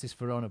doings. What's this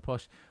Verona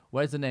Push?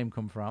 Where's the name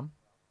come from?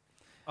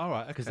 All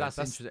right, okay. Because that's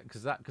interesting.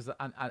 Because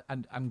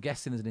I'm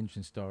guessing there's an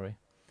interesting story.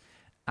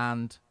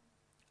 And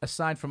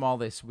aside from all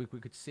this, we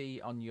could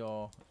see on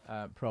your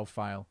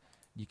profile,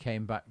 you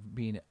came back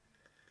being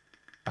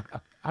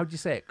how do you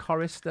say it?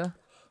 Chorister?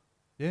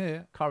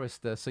 Yeah.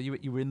 Chorister. So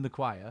you were in the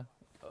choir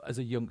as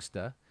a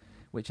youngster,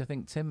 which I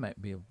think Tim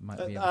might be able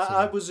to.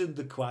 I was in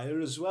the choir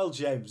as well,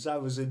 James. I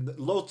was in the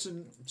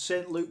Lawton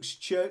St Luke's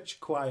Church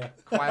choir.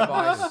 Choir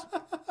boys.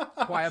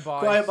 Choir boys.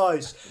 Choir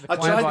boys. The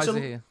choir boys are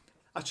here.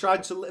 I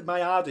tried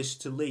my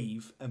hardest to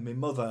leave, and my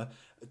mother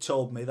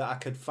told me that I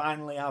could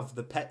finally have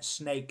the pet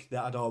snake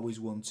that I'd always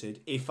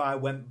wanted if I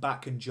went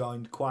back and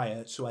joined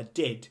choir. So I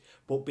did,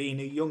 but being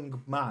a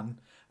young man,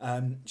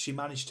 she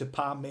managed to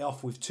palm me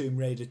off with Tomb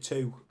Raider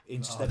 2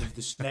 instead of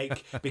the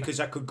snake, because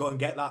I could go and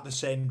get that the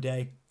same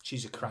day.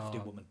 She's a crafty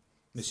woman,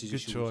 Mrs.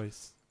 Good Ashwood.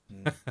 choice.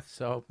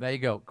 So there you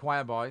go,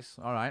 choir boys.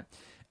 All right.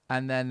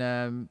 And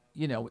then,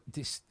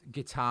 this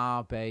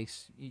guitar,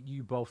 bass,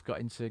 you both got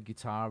into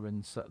guitar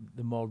and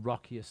the more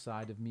rockier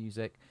side of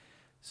music.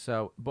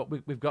 So, but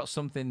we've got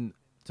something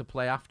to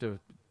play after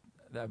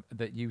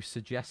that you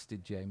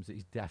suggested, James, that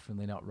is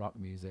definitely not rock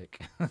music.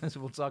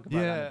 So we'll talk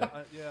about that.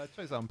 I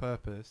chose that on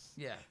purpose.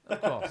 Yeah,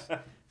 of course.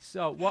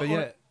 So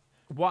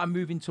what I'm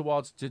moving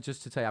towards,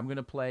 just to tell you, I'm going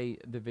to play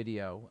the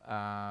video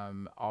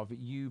of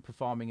you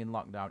performing in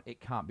lockdown. It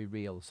can't be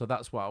real. So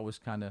that's what I was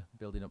kind of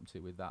building up to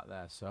with that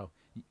there. So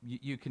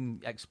you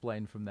can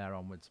explain from there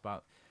onwards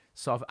about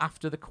sort of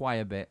after the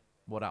choir bit,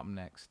 what happened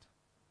next.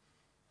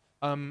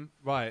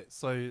 Right.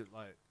 So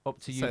like up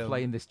to you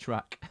playing this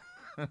track.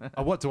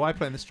 What do I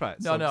play in this track?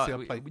 No,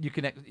 you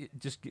can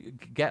just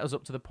get us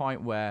up to the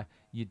point where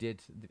you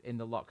did in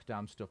the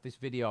lockdown stuff. This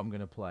video I'm going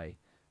to play.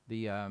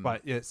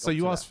 Right, yeah. So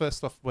you asked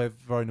first off where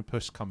Verona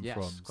Push come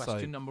from. Yes,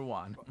 question number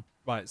one.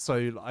 Right,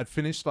 so I'd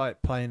finished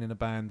like playing in a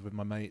band with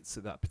my mates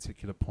at that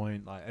particular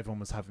point. Like everyone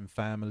was having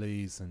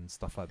families and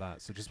stuff like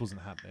that, so it just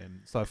wasn't happening.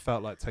 So I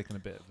felt like taking a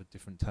bit of a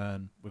different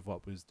turn with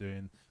what we was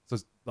doing. So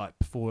it's like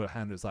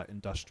beforehand, it was like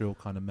industrial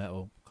kind of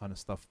metal kind of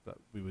stuff that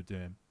we were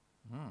doing,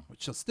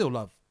 which I still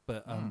love.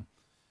 But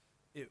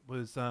it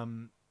was I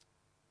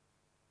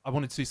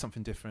wanted to do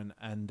something different,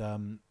 and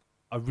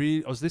I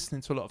was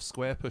listening to a lot of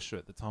Square Pusher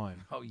at the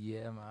time. Oh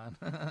yeah,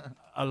 man.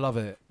 I love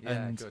it. Yeah,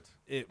 and good.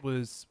 It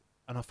was,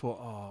 and I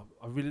thought,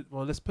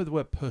 let's put the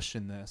word push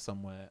in there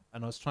somewhere.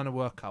 And I was trying to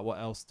work out what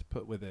else to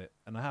put with it.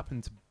 And I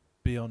happened to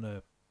be on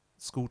a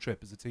school trip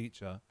as a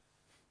teacher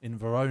in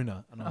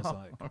Verona, and I was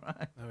like,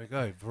 right. there we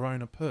go,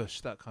 Verona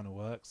Push, that kind of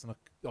works. And I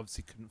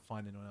obviously couldn't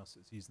find anyone else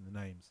that's using the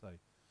name, so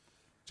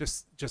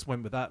just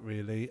went with that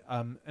really.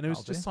 And it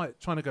was just like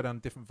trying to go down a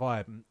different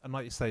vibe, and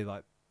like you say,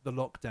 like the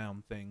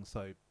lockdown thing.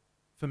 So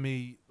for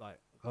me, like,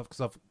 because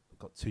I've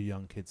got 2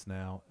 young kids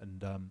now,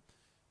 and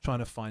trying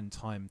to find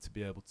time to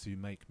be able to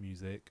make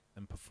music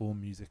and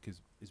perform music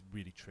is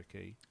really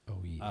tricky.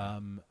 Oh yeah.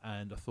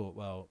 And I thought,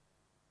 well,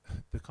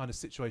 the kind of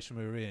situation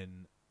we were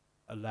in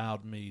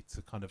allowed me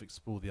to kind of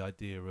explore the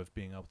idea of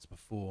being able to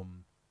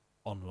perform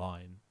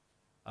online.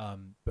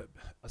 But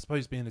I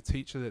suppose being a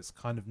teacher, that's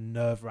kind of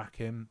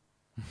nerve-wracking,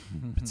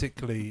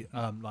 particularly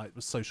like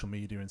with social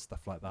media and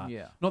stuff like that.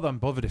 Yeah. Not that I'm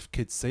bothered if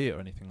kids see it or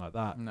anything like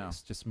that. No.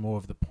 It's just more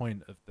of the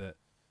point of that,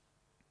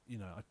 you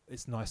know,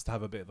 it's nice to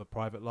have a bit of a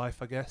private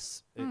life, I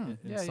guess, in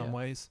some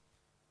ways.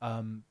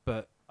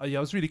 But yeah,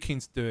 I was really keen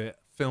to do it,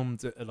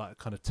 filmed it like a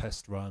kind of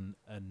test run,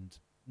 and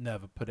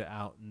never put it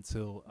out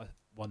until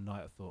one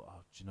night I thought,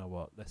 oh, do you know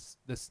what, let's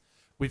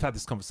we've had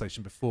this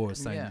conversation before,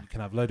 saying you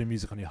can have a load of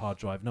music on your hard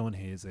drive, no one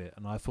hears it,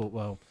 and I thought,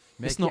 well,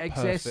 it's not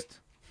perfect.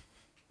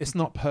 It's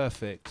not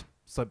perfect,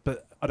 so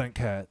but I don't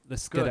care.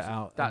 Let's get it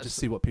out and just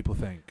see what people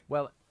think.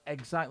 Well,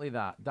 exactly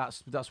that.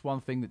 That's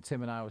one thing that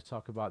Tim and I always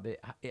talk about. That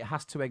it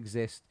has to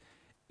exist.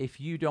 If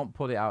you don't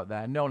put it out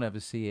there, no one ever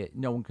see it.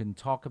 No one can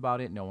talk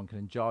about it. No one can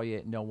enjoy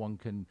it. No one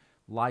can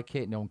like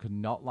it. No one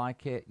can not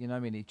like it. You know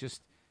what I mean?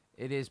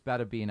 It is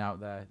better being out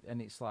there.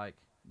 And it's like,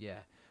 yeah,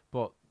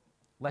 but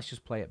let's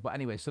just play it. But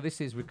anyway, so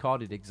this is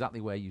recorded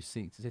exactly where you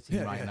see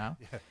sitting right now.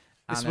 Yeah.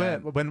 It's where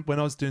when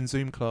I was doing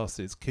Zoom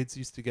classes, kids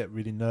used to get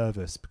really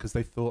nervous because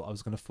they thought I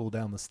was going to fall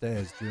down the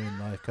stairs during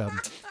like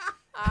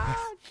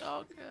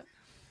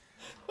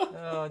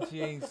Oh,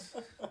 jeez.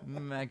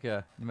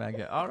 Mega.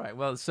 All right.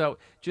 Well, so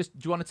do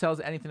you want to tell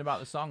us anything about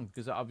the song?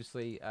 Because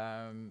obviously,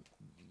 I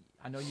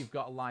know you've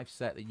got a live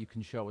set that you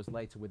can show us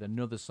later with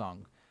another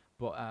song.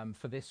 But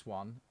for this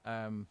one,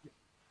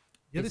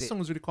 this song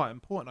was really quite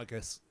important, I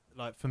guess,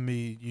 like for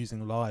me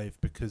using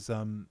live, because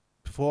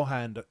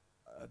beforehand,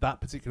 at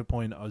that particular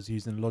point, I was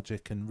using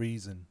Logic and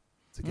Reason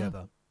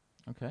together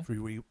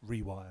through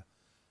Rewire.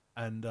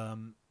 And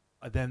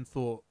I then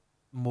thought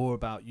more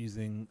about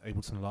using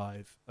Ableton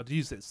Live. I'd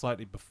used it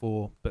slightly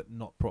before, but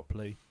not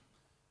properly.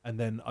 And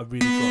then I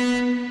really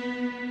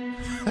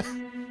got...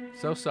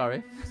 So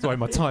sorry. Sorry,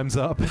 my time's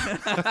up.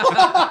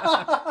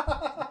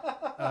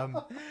 I'm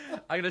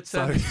going to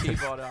turn the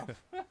keyboard off.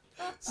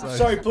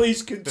 Sorry,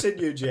 please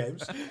continue,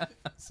 James.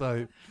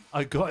 So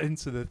I got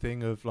into the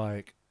thing of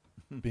like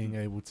being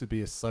able to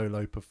be a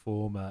solo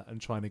performer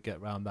and trying to get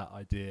around that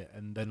idea,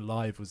 and then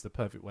live was the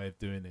perfect way of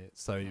doing it.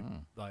 So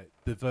like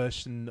the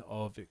version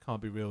of It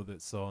Can't Be Real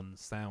that's on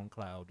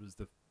SoundCloud was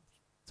the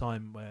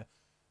time where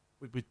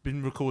we'd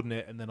been recording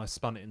it, and then I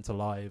spun it into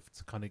live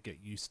to kind of get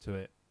used to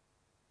it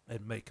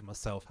and making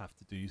myself have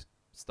to do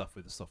stuff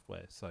with the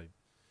software. So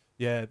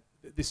yeah,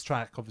 this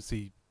track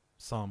obviously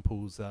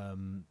samples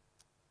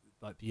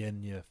like the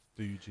Enya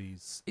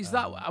Fuji's. Is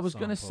that I was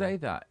going to say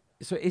that?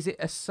 So is it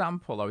a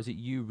sample or is it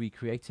you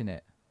recreating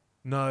it?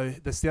 No,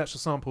 that's the actual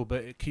sample,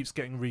 but it keeps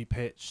getting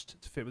repitched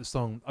to fit with the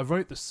song. I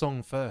wrote the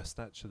song first,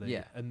 actually.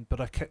 Yeah. But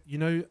I kept, you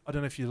know, I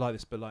don't know if you like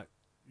this, but like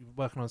you're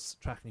working on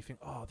a track and you think,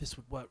 oh, this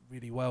would work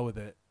really well with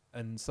it.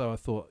 And so I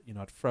thought, you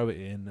know, I'd throw it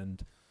in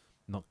and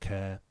not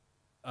care.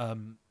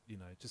 You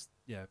know, just,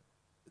 yeah.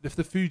 If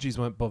the Fugees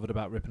weren't bothered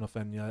about ripping off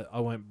Enya, I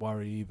won't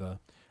worry either.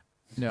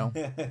 No.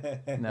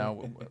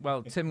 No.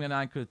 Well, Tim and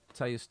I could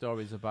tell you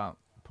stories about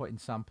putting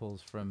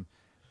samples from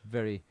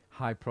very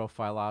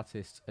high-profile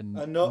artists, and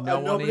no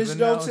one even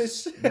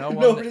knows. No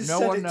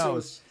one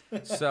knows.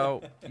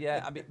 So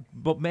yeah, I mean,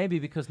 but maybe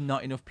because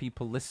not enough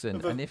people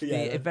listen, and if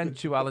the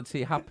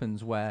eventuality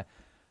happens where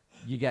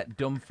you get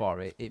done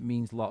for it, it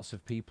means lots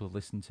of people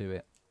listen to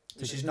it.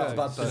 Which is not a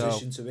bad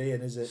position to be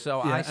in, is it? So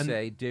I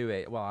say do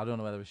it. Well, I don't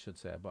know whether I should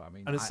say it, but I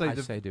mean, I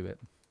say do it.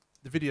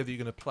 The video that you're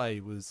going to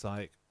play was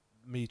like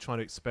me trying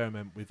to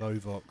experiment with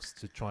Ovox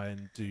to try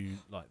and do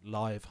like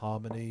live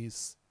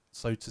harmonies,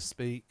 so to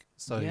speak.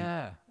 So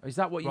yeah, is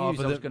that what you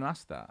use? I was going to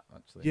ask that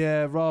actually.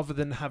 Yeah, rather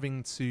than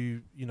having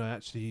to, you know,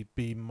 actually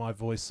be my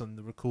voice on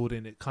the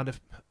recording, it kind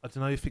of, I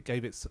don't know if it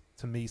gave it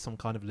to me some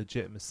kind of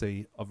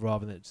legitimacy of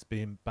rather than it just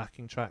being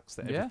backing tracks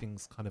that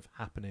everything's kind of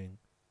happening.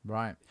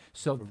 Right.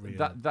 So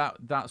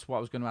that's what I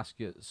was going to ask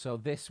you. So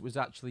this was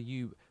actually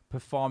you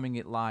performing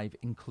it live,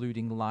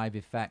 including live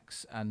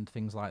effects and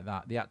things like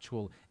that. The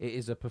actual, it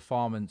is a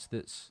performance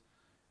that's.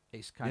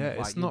 It's kind of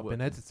like it's not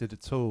been edited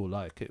at all.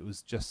 Like it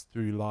was just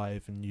through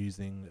live and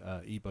using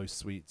Ebo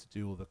Suite to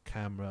do all the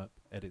camera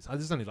edits.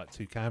 There's only like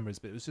 2 cameras,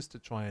 but it was just to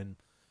try and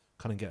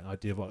kind of get an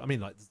idea of what I mean.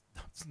 Like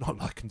it's not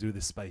like I can do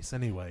this space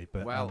anyway.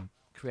 But well,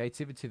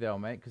 creativity though,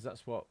 mate, because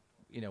that's what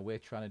we're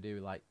trying to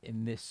do. Like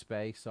in this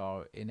space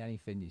or in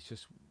anything, it's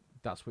just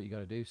that's what you got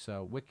to do.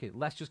 So wicked.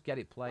 Let's just get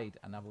it played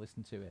and have a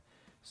listen to it.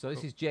 So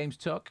this is James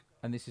Tuck,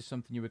 and this is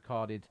something you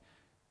recorded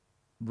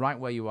right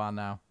where you are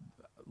now.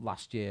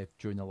 Last year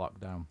during the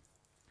lockdown.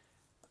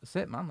 That's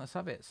it, man. Let's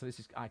have it. So this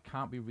is I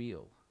Can't Be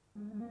Real.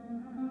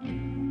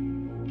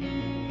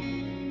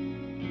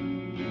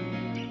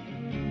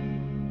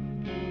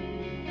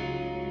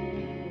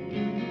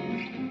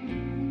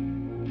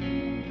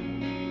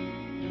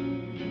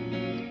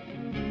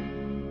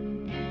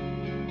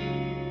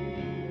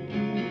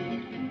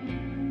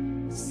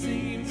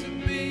 Seems to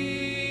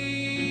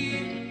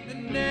be the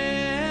name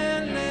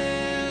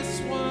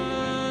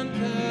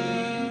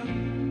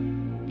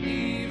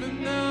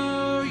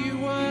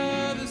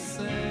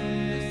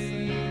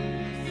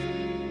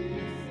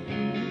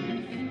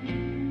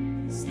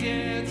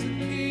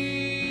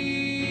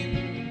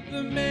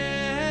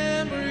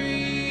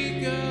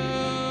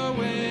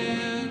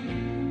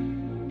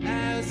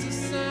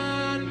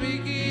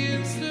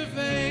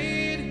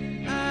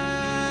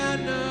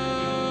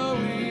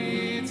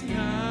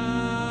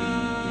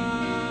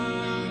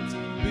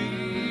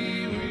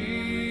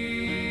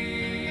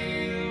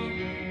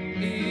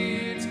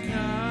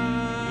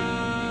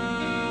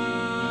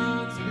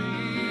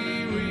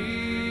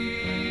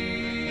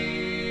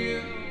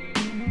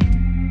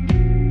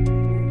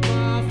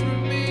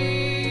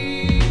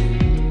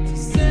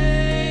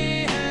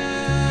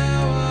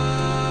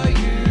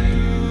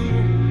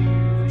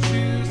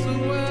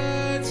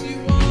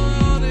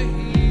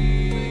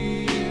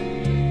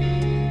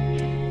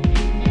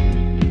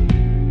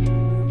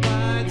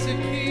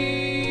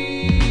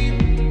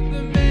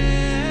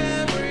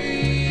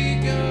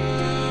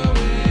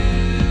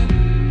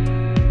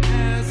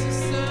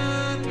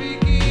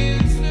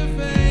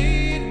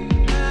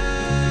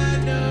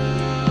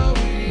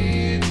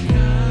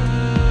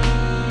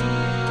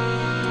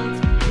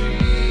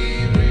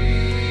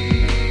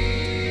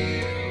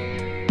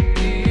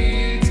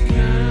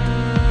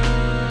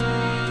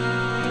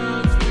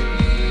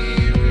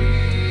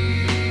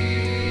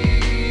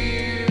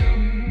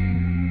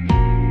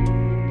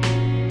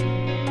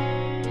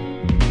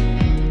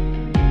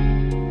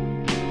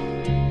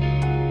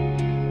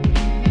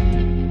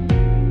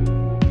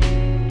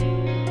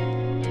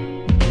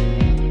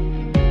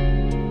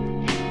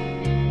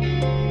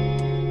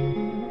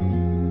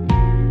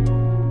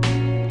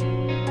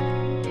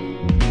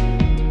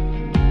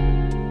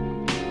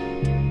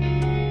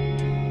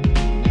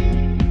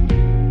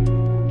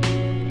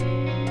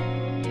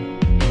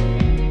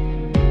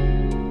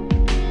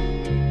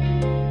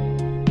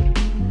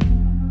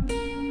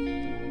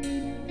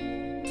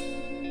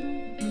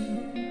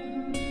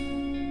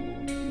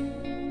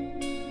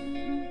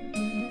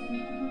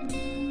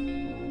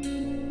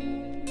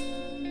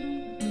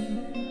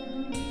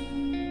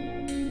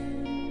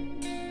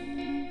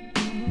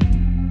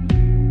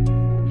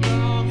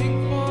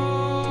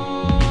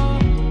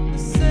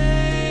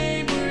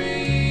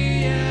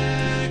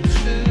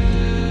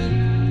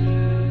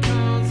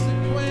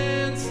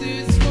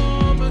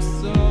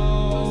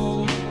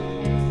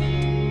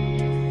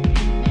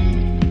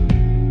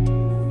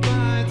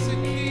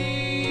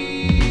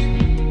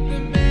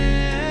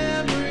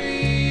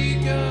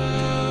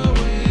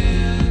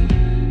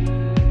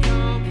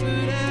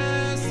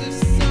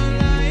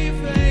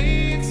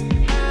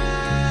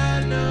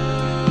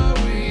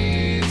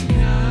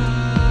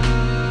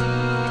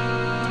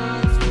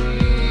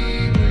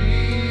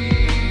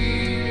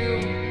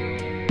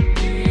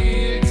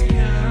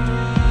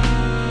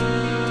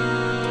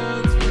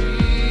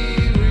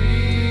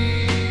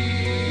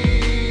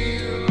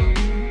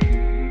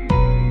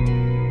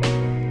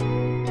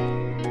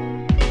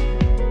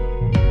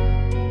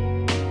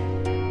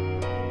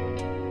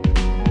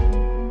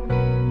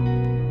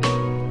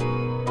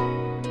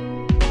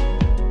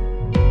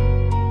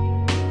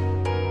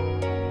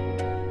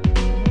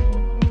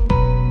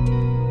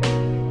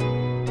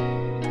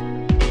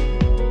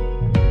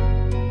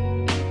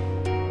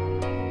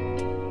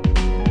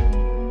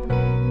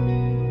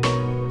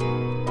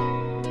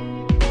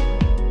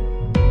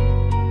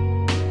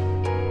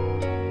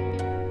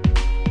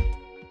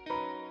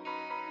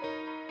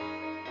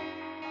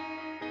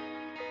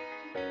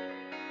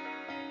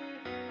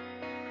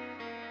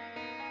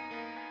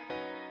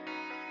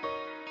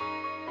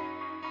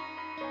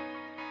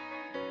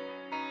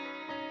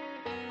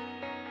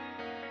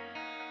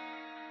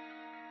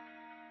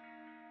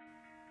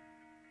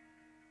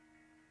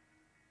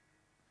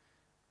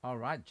All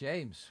right,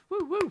 James.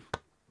 Woo woo.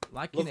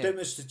 Liking Loved it,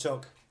 Mr.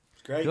 Tuck.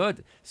 It's great.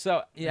 Good.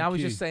 So yeah, I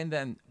was you. just saying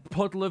then,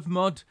 puddle of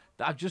mud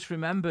that I've just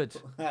remembered.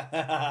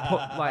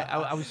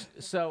 I was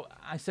so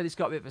I said it's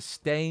got a bit of a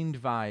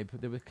Stained vibe.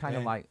 They were kind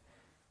of Yeah. like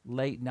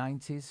late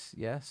 90s,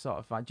 yeah, sort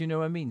of vibe. Do you know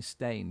what I mean?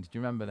 Stained. Do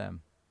you remember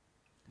them?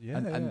 Yeah,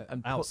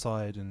 and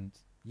outside and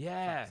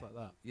Yeah, tracks like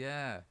that.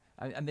 yeah.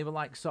 And they were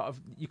like sort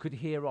of you could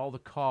hear all the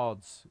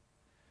chords,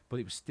 but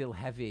it was still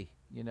heavy,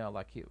 you know,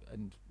 like it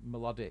and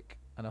melodic.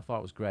 And I thought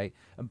it was great.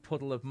 And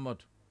Puddle of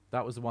Mud.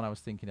 That was the one I was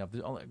thinking of.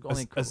 There's only a couple.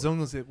 As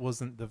long as it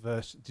wasn't the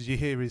version. Did you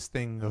hear his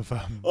thing of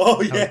Oh,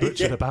 how yeah, he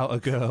butchered yeah. about a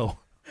girl?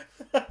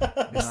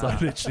 It's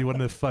like Nah. literally one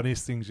of the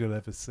funniest things you'll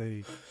ever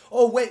see.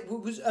 Oh, wait,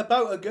 was it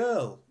about a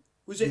girl?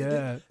 Was it?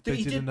 Yeah, they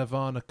he did a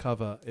Nirvana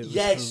cover. It was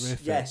yes,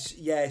 horrific.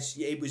 yes.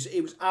 It was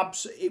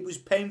it was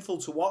painful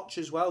to watch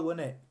as well,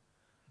 wasn't it?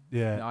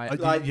 Yeah, No,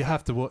 like- you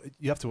have to watch.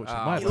 You have to watch it.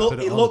 Oh. Might He have to put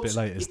it on a bit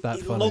later. It's that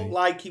he funny. looked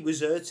like he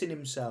was hurting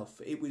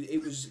himself. It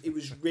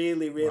was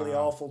really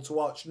Wow. awful to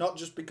watch. Not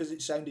just because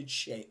it sounded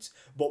shit,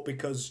 but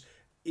because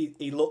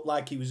he looked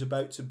like he was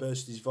about to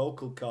burst his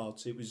vocal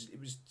cords. It was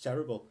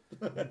terrible.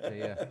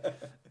 Yeah.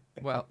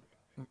 Well,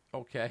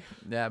 okay.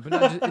 Yeah, but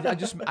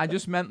I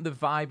just meant the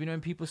vibe. You know,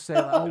 when people say,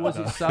 like, "Oh, what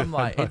does it sound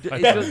like?"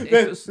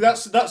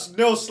 That's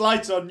no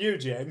slight on you,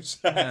 James.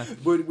 Yeah.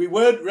 But we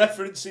weren't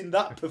referencing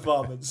that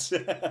performance.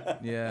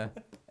 Yeah.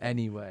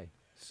 Anyway,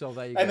 so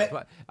there you I go. ma-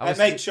 But I was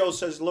MH Show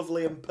says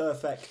lovely and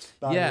perfect.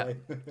 By Yeah. the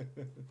way.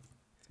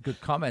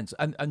 good comments.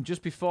 And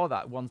just before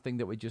that, one thing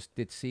that we just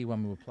did see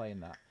when we were playing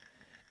that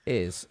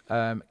is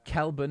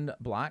Kelburn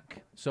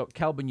Black. So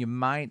Kelburn, you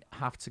might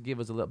have to give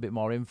us a little bit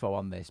more info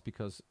on this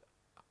because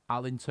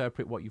I'll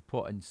interpret what you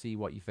put and see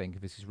what you think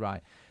if this is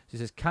right. So it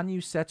says, can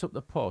you set up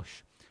the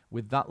push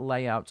with that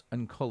layout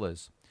and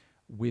colours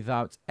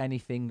without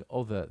anything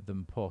other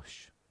than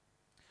push?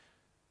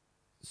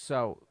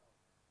 So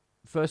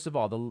first of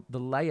all, the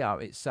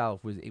layout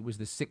itself was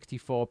the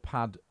 64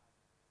 pad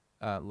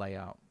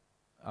layout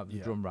of the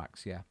drum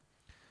racks, yeah.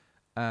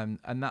 And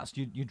that's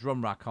your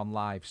drum rack on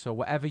live. So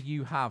whatever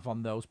you have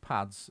on those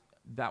pads,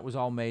 that was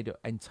all made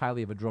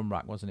entirely of a drum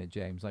rack, wasn't it,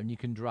 James? And you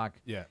can drag,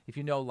 if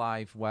you know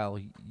live well,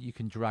 you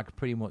can drag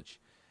pretty much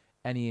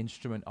any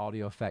instrument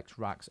audio effects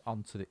racks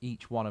onto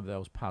each one of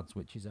those pads,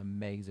 which is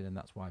amazing, and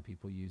that's why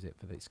people use it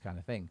for this kind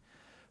of thing.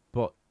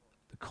 But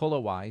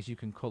color-wise, you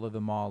can color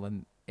them all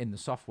in the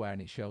software,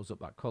 and it shows up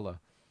that color.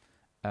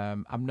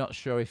 I'm not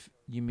sure if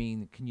you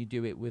mean, can you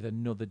do it with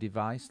another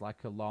device,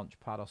 like a launch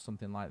pad or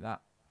something like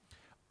that?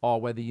 Or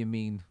whether you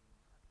mean,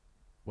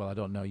 well, I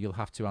don't know. You'll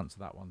have to answer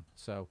that one.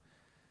 So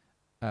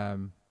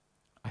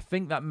I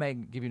think that may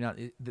give you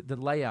the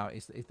layout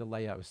is the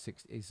layout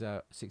is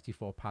a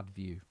 64 pad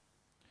view.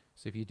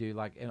 So if you do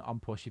like on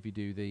push, if you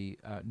do the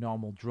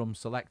normal drum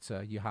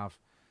selector, you have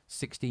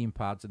 16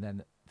 pads and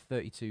then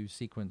 32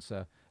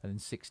 sequencer and then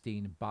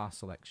 16 bar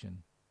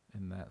selection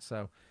in there.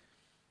 So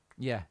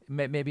yeah,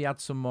 maybe add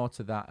some more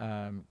to that,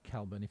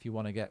 Kelburn, if you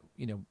want to get,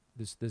 you know,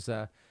 there's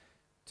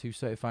 2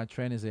 certified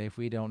trainers here. If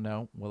we don't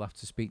know, we'll have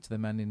to speak to the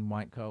men in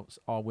white coats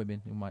or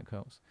women in white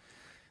coats.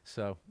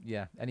 So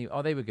yeah. Anyway,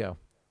 oh, there we go.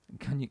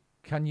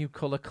 Can you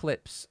color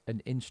clips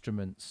and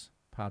instruments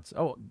pads?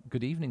 Oh,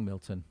 good evening,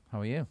 Milton.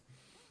 How are you?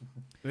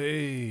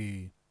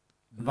 Hey,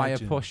 Via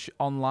legend. push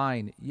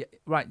online. Yeah,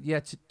 right.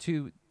 Yeah.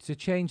 To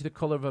change the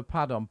color of a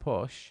pad on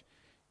push,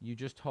 you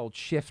just hold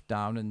shift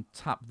down and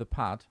tap the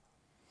pad,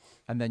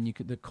 and then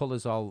the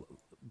colors all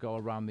go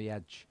around the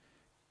edge.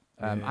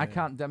 I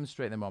can't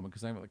demonstrate at the moment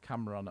because I haven't got the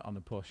camera on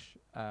a push.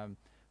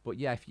 But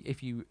yeah,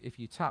 if you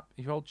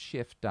hold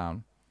shift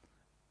down,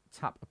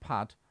 tap a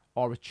pad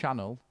or a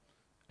channel,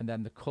 and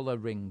then the color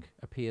ring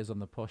appears on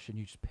the push, and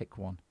you just pick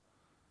one.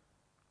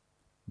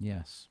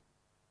 Yes,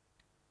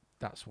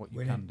 that's what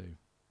you can do.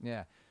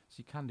 Yeah, so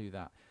you can do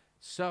that.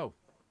 So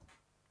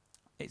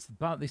it's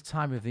about this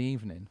time of the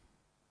evening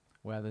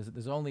where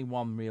there's only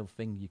one real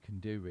thing you can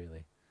do,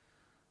 really.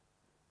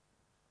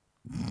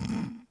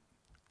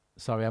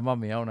 Sorry, I'm on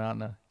my own,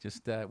 aren't I?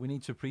 Just we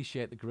need to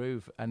appreciate the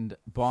groove, and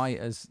boy,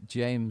 has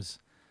James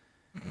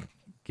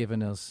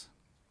given us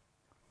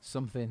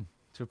something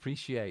to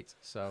appreciate.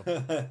 So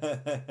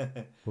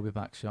we'll be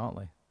back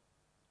shortly.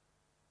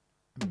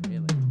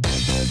 Really.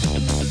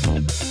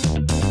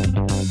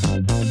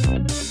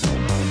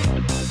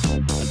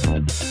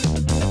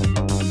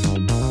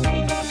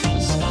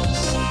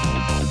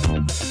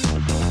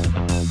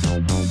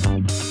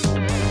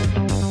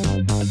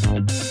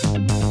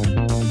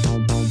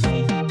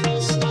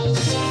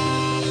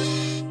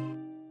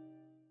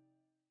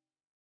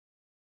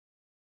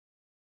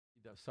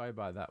 Sorry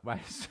about that.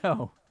 Right,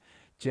 so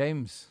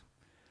James,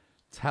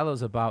 tell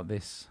us about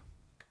this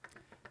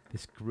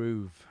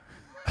groove.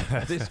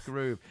 This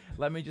groove.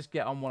 Let me just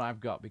get on what I've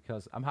got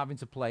because I'm having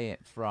to play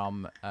it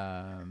from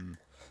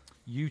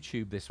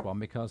YouTube, this one,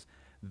 because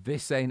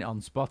this ain't on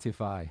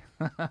Spotify.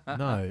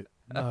 No.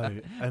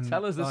 And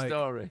tell us the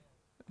story.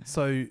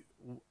 So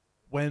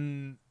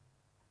when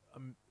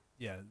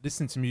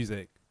listening to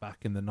music back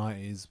in the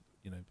 90s,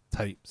 you know,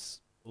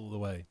 tapes all the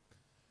way,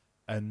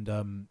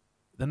 and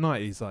the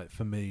 90s, like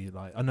for me,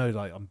 like I know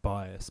like I'm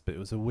biased, but it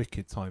was a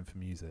wicked time for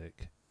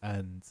music.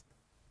 And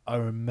I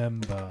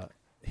remember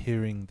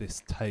hearing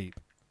this tape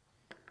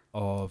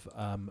of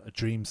a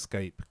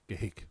Dreamscape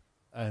gig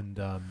and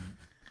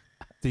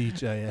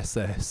DJ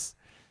SS,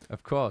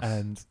 Of course.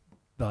 and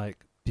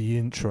like the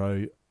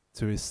intro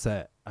to his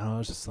set, and I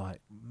was just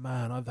like,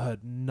 man, I've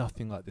heard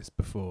nothing like this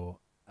before,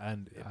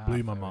 and it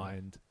blew my fair enough.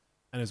 mind.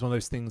 And it's one of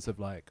those things of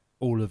like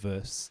all of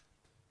us,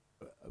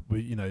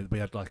 we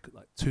had like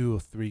 2 or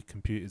 3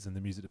 computers in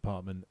the music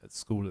department at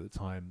school at the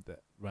time that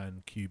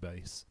ran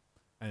Cubase,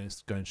 and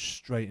it's going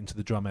straight into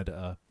the drum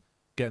editor,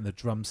 getting the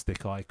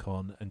drumstick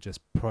icon and just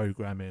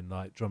programming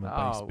like drum and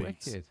bass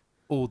beats wicked.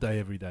 all day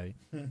every day.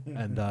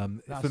 And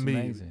That's for me,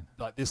 amazing.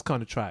 like this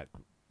kind of track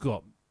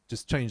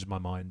just changed my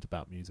mind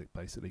about music,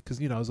 basically, because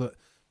I was like,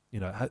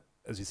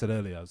 as you said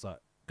earlier, I was like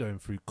going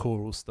through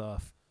choral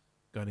stuff,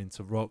 going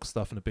into rock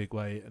stuff in a big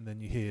way, and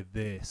then you hear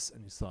this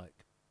and it's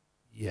like,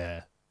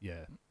 yeah.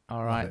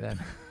 All right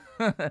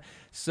then.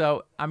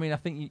 So, I mean, I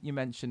think you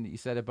mentioned that you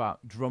said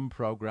about drum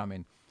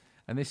programming,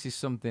 and this is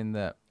something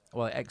that,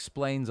 well, it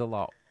explains a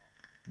lot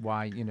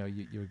why,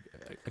 you're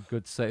a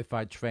good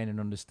certified trainer and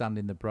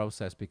understanding the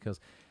process, because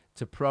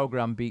to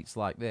program beats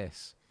like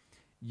this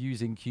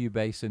using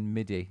Cubase and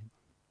MIDI,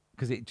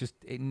 because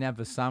it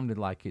never sounded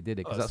like it, did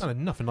it? It Because sounded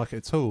nothing like it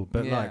at all,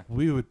 but Yeah. like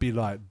we would be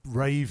like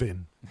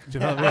raving. Do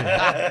you know what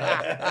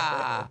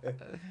I mean?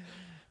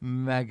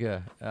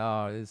 Mega.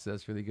 Oh,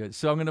 that's really good.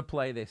 So I'm going to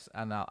play this,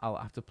 and I'll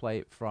have to play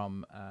it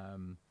from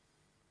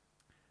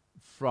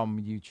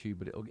YouTube,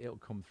 but it'll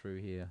come through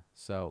here.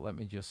 So let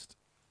me just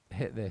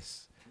hit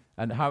this.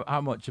 And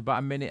how much? About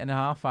a minute and a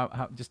half?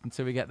 How, just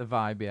until we get the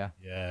vibe, yeah?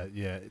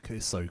 Yeah,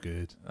 it's so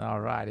good.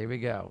 All right, here we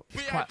go.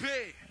 VIP.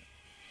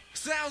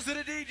 Sounds of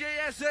the DJ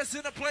SS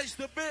in a place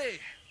to be.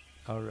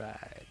 All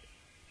right.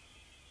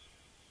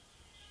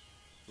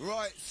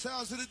 Right,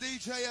 sounds of the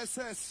DJ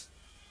SS.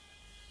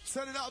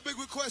 Sending out a big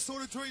request to all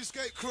the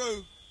Dreamscape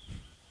crew.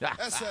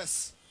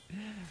 SS.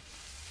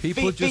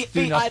 People just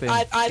do nothing.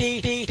 DJ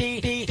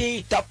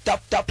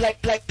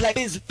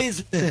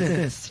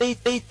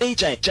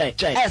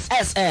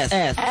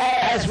SSS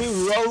as we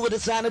roll with the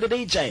sound of the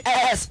DJ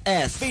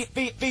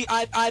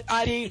SS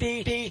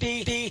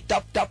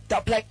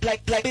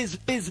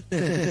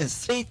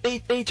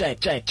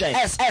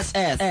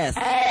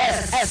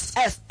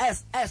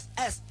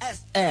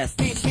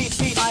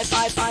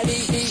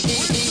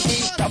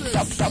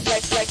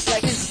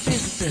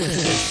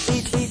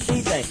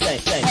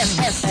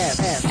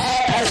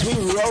as we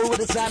roll with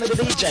the sound of the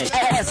DJ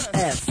SS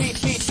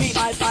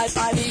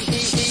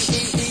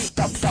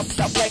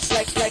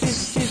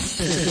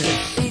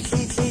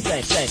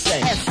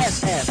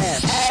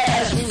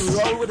as we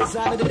roll with the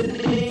sound of the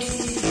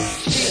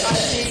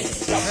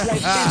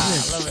I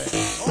love it.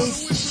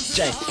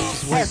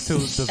 Just wait till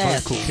the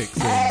vocal kicks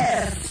in.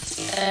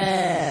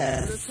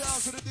 The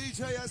sounds of the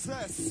DJ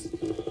SS.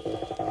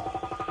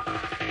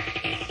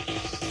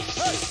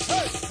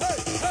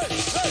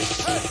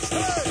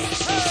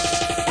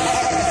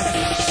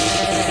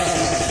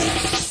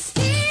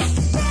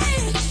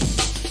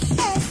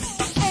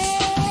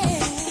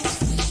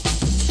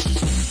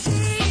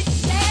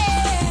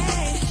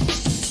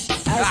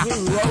 as we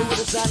roll with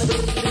the sound of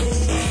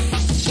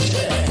the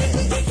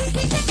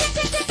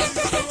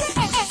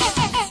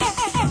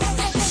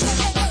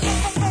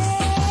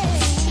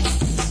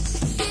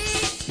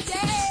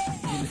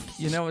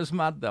You know what's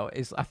mad though?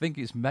 I think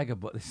it's mega,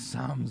 but this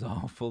sounds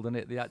awful, doesn't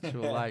it? The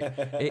actual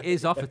it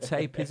is off a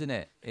tape, isn't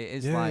it? It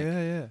is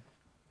Yeah.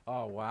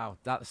 oh wow,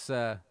 that's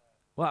well,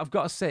 I've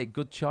got to say,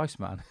 good choice,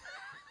 man.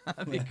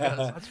 Because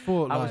I just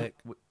thought I was- like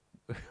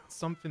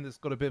something that's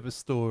got a bit of a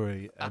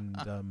story, and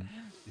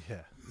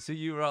yeah. so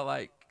you were all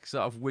like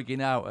sort of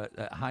wigging out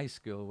at high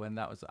school when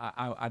that was.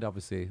 I'd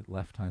obviously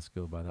left high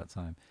school by that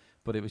time,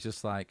 but it was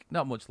just like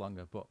not much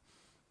longer,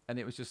 and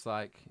it was just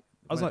like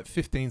I was like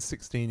 15,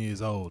 16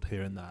 years old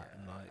hearing that,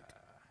 and like,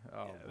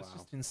 oh it was wow.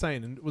 just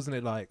insane. And wasn't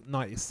it like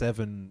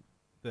 97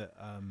 that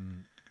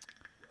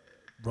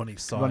Ronnie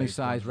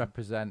Size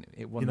represent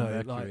it won the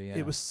Mercury. like Yeah.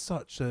 it was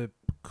such a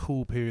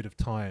cool period of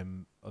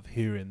time of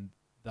hearing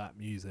that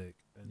music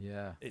and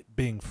Yeah. it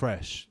being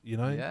fresh,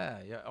 Yeah.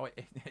 Oh,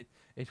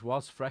 it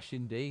was fresh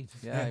indeed.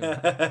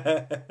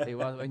 Yeah, it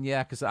was. And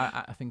yeah, because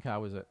I think I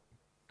was at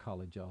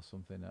college or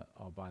something,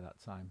 or by that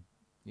time,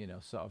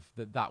 sort of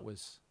that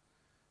was.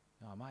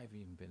 No, I might have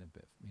even been a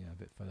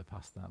bit further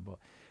past that, but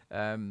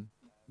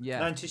yeah.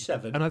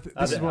 97. And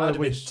this is where I I'd have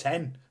been wish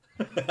 10.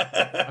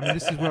 I mean,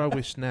 this is where I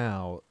wish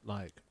now,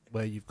 like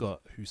where you've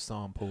got who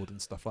sampled and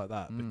stuff like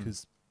that,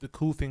 because the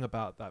cool thing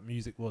about that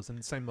music was, and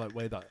the same like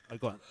way that I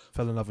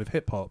fell in love with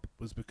hip hop,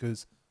 was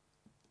because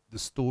the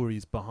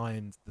stories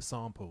behind the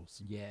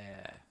samples.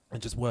 Yeah. And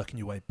just working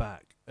your way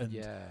back, and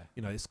Yeah.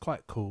 it's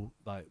quite cool,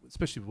 like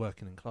especially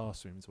working in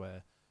classrooms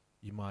where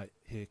you might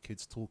hear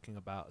kids talking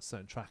about a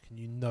certain track, and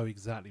you know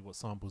exactly what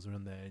samples are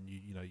in there, and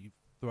you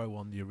throw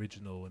on the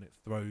original and it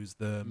throws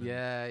them. And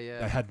Yeah, yeah.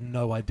 they had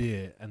no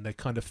idea, and they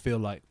kind of feel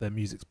like their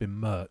music's been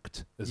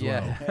murked as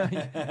well.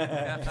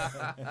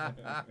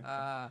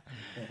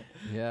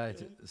 Yeah,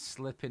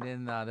 slipping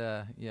in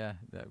that.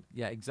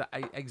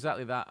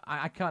 Exactly that.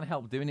 I can't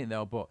help doing it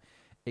though, but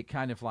it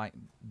kind of like.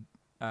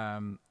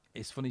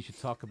 It's funny you should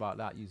talk about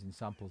that using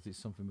samples. It's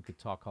something we could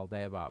talk all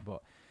day about.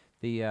 But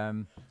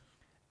the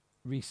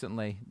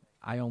recently,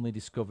 I only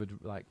discovered,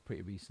 like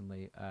pretty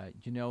recently. Do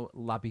you know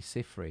Labi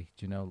Sifri?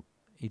 Do you know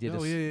he did?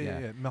 Oh yeah.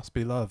 It Must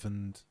Be Love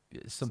and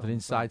something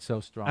inside so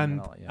strong.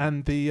 And all that,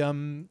 and the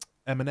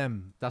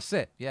Eminem. That's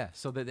it. Yeah.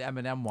 So the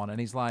Eminem one, and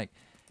he's like,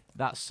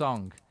 that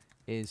song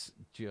is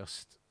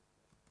just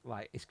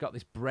like it's got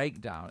this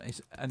breakdown.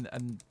 It's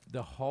and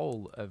the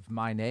whole of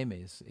My Name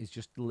is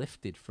just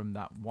lifted from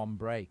that one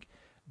break.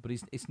 But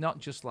it's not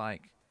just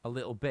like a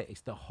little bit;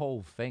 it's the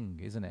whole thing,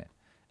 isn't it?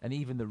 And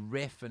even the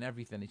riff and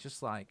everything. It's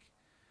just like,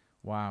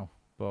 wow.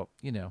 But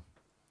yeah,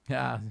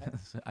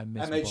 I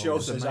miss. MHO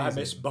says I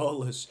miss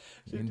bowlers.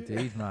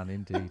 Indeed, man,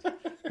 indeed.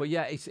 But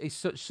yeah,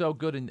 it's so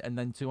good, and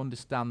then to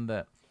understand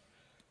that,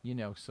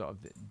 sort of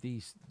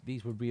these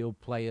were real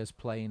players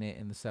playing it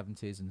in the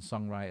 70s and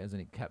songwriters, and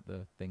it kept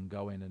the thing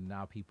going, and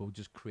now people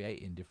just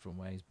create in different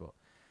ways. But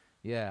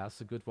yeah,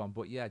 that's a good one.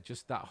 But yeah,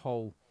 just that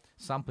whole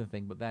sampling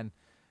thing. But then,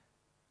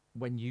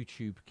 when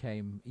YouTube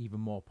became even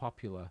more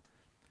popular,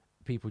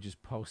 people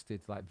just posted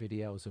like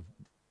videos of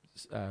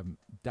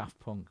Daft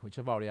Punk, which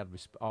I've already had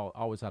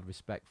always had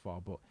respect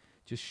for, but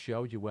just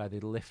showed you where they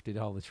lifted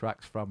all the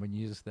tracks from, and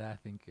you're just there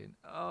thinking,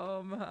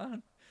 "Oh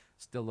man,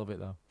 still love it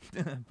though."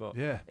 But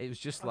yeah, it was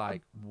just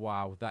like,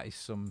 wow, that is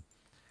some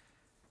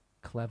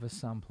clever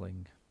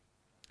sampling.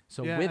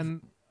 So yeah,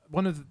 and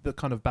one of the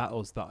kind of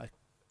battles that I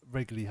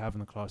regularly have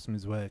in the classroom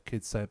is where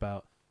kids say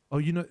about,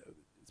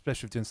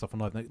 especially if doing stuff on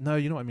live, like, no,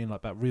 you know what I mean, like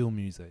about real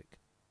music,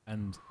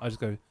 and I just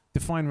go,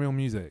 define real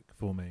music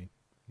for me.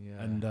 Yeah.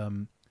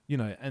 And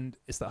and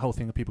it's that whole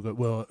thing that people go,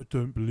 well, I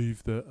don't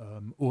believe that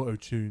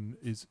auto-tune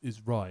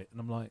is right, and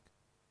I'm like,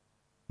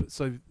 but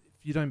so if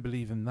you don't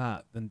believe in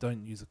that, then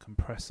don't use a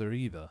compressor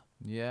either.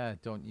 Yeah,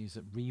 don't use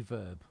a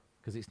reverb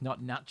because it's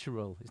not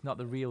natural. It's not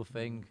the real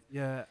thing.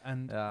 Yeah,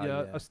 and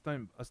I just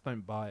don't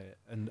buy it.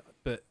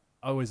 But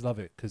I always love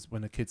it because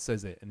when a kid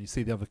says it and you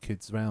see the other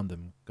kids around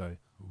them go,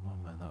 "Oh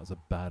man, that was a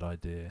bad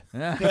idea."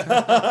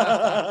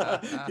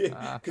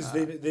 Because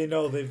they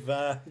know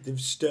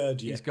they've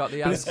stirred you. He's got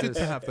the But answers. it's good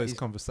to have those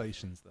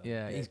conversations though.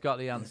 Yeah, he's got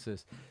the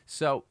answers.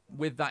 So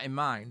with that in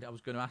mind, I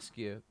was going to ask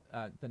you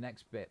the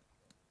next bit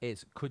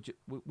is,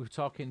 we were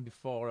talking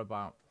before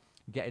about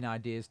getting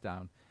ideas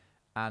down,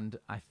 and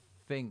I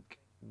think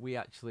we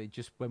actually,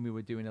 just when we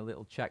were doing a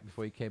little check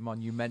before you came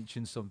on, you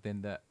mentioned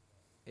something that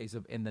is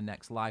in the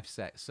next live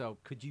set. So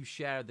could you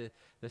share the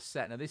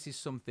set? Now this is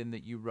something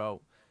that you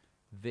wrote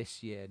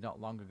this year,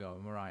 not long ago.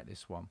 Am I right?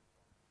 This one.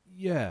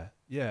 Yeah.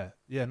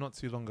 Not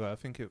too long ago. I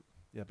think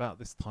about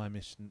this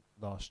time-ish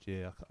last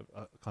year.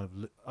 I kind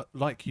of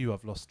like you.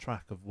 I've lost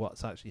track of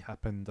what's actually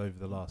happened over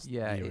the last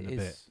year and a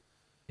bit.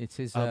 It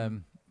is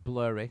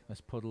blurry,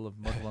 as Puddle of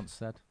Mud once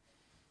said.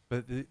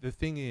 But the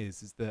thing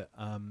is that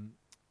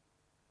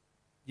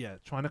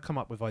trying to come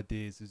up with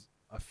ideas is,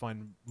 I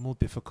find, more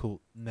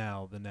difficult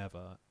now than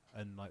ever,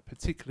 and like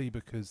particularly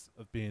because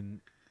of being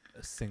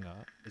a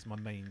singer is my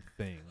main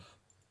thing.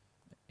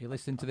 You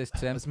listen to this,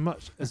 Tim? As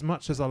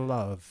much as I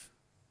love,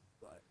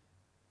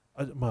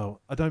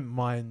 I don't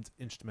mind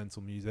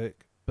instrumental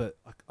music, but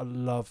I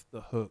love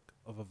the hook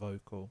of a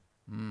vocal.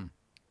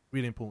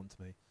 Really important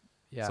to me.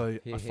 Yeah. So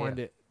I find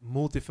it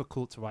more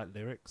difficult to write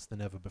lyrics than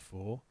ever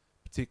before,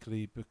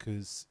 particularly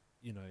because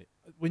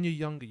when you're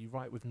younger, you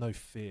write with no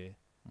fear.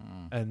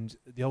 And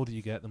the older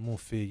you get, the more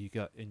fear you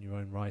get in your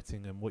own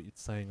writing and what you're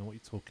saying and what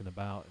you're talking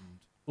about and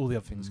all the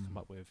other things you come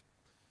up with.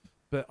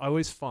 But I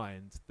always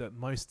find that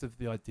most of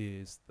the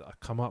ideas that I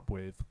come up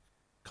with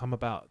come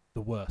about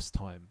the worst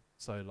time.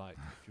 So like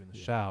if you're in the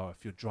shower,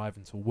 if you're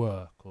driving to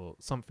work or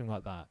something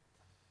like that.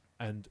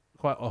 And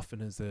quite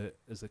often as a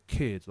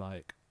kid,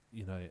 like,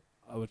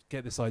 I would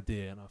get this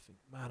idea and I think,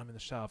 man, I'm in the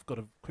shower, I've got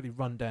to quickly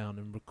run down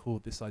and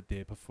record this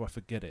idea before I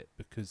forget it,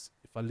 because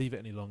if I leave it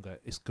any longer,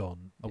 it's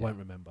gone. I won't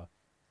remember.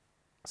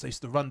 So I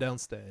used to run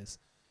downstairs,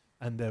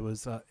 and there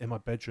was in my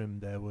bedroom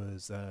there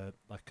was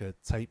like a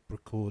tape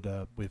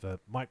recorder with a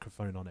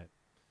microphone on it,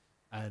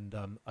 and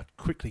I'd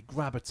quickly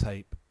grab a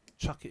tape,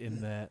 chuck it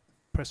in there,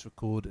 press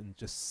record, and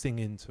just sing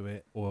into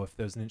it. Or if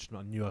there was an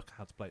instrument I knew I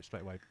had to play it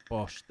straight away,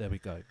 bosh, there we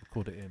go,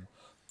 record it in.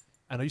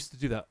 And I used to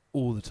do that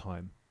all the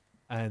time,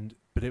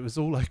 but it was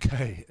all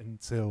okay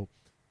until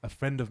a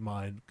friend of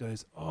mine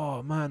goes,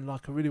 "Oh man,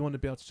 like I really want to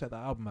be able to check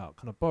that album out.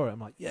 Can I borrow it?" I'm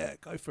like, "Yeah,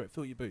 go for it.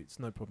 Fill your boots,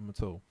 no problem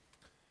at all."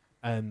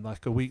 And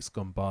like a week's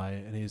gone by,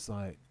 and he's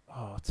like,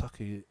 "Oh,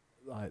 Tucky,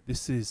 like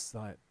this is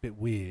like a bit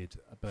weird,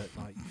 but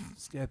like you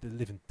scared the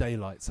living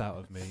daylights out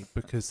of me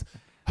because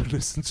I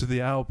listened to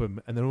the album,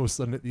 and then all of a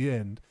sudden at the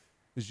end,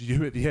 there's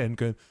you at the end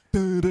going,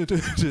 do you know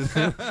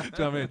what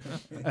I mean?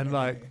 And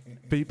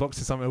like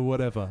beatboxing something or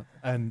whatever.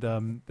 And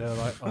they're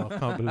like, oh, I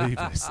can't believe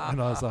this.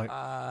 And I was like,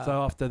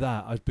 so after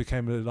that, I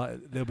became a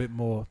little bit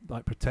more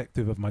like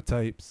protective of my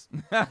tapes.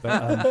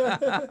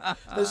 But,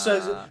 it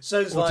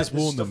sounds like just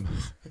warn them.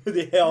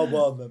 Yeah, I'll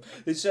warn them.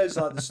 It sounds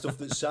like the stuff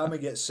that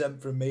Simon gets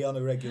sent from me on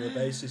a regular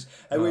basis.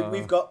 And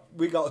we got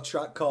a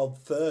track called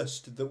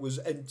Thirst that was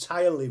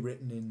entirely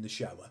written in the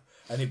shower.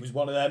 And it was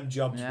one of them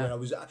jobs where I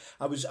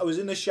was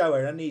in the shower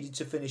and I needed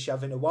to finish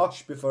having a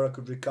wash before I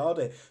could record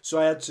it.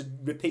 So I had to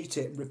repeat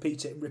it and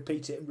repeat it and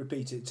repeat it and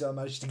repeat it until I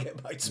managed to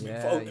get back to my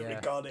phone and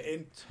record it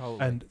in. Totally.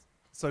 And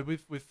so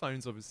with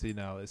phones, obviously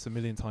now it's a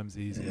million times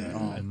easier,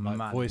 and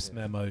like voice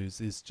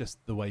memos is just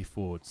the way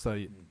forward. So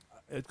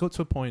it got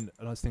to a point,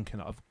 and I was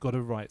thinking I've got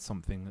to write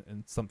something,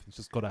 and something's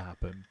just got to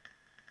happen.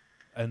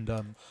 And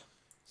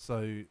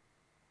so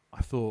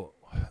I thought,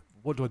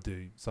 what do I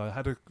do? So I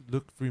had a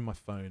look through my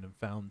phone and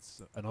found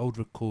an old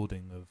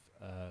recording of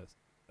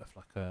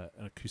like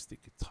an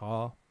acoustic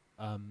guitar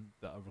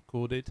that I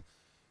recorded.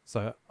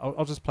 So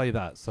I'll just play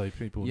that so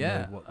people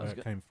know where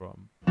it came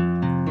from.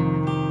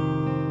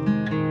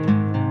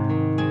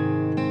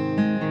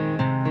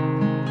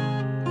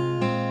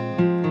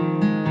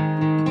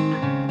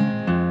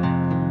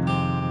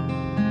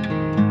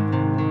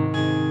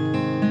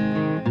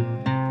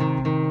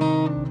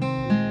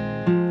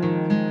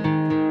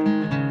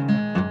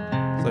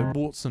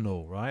 And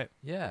all right.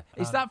 Yeah.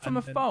 Is that from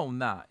a phone?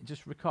 That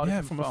just recorded?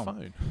 Yeah, from a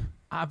phone.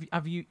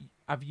 Have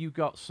you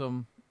got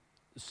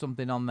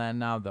something on there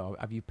now though?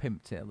 Have you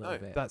pimped it a little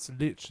bit? That's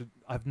literally.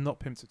 I've not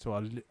pimped it at all.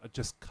 I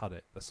just cut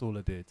it. That's all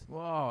I did.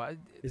 Whoa!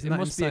 Isn't that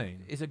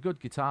insane? It's a good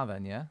guitar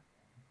then, yeah.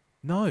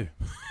 No.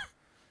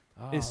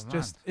 Oh, it's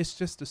just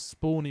a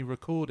spawny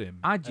recording.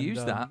 I'd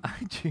use that.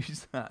 I'd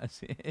use that as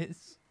it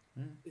is.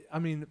 I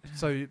mean,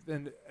 so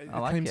then it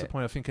came to the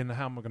point of thinking,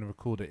 how am I going to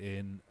record it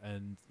in,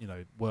 and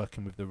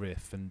working with the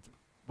riff. And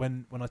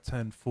when I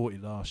turned 40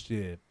 last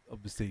year,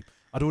 obviously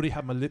I'd already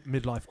had my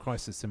midlife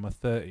crisis in my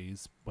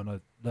 30s when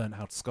I learned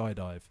how to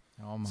skydive.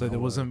 So there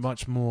wasn't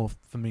much more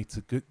for me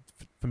to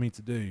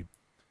do,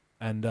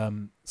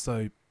 and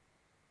so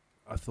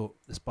I thought,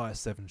 let's buy a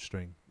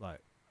 7-string. Like,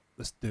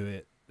 let's do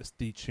it. Let's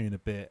detune a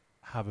bit,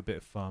 have a bit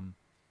of fun,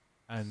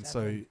 and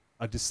so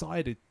I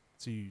decided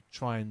to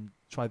try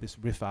this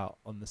riff out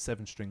on the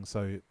 7-string,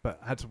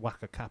 but I had to whack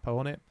a capo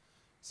on it.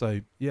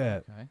 So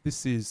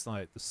this is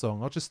like the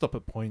song. I'll just stop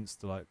at points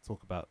to like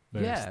talk about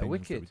various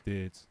things that we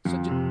did.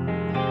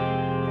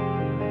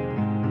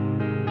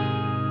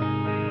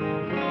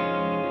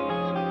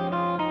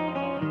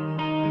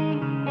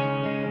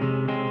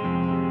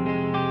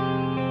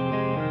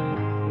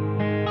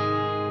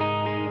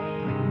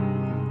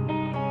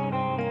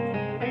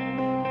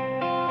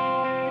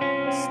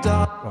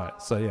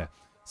 Right,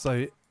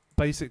 so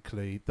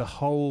basically the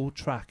whole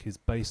track is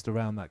based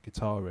around that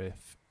guitar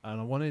riff, and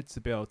I wanted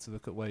to be able to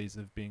look at ways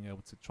of being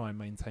able to try and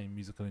maintain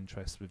musical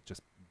interest with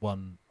just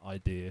one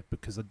idea,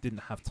 because I didn't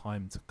have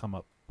time to come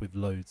up with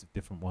loads of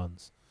different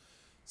ones.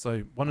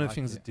 So one of the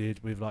things I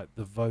did with like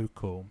the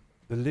vocal,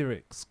 the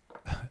lyrics,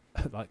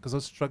 like, because I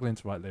was struggling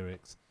to write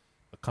lyrics,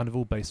 are kind of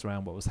all based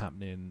around what was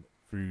happening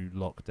through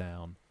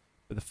lockdown.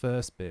 But the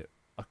first bit,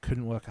 I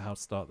couldn't work out how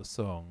to start the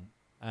song,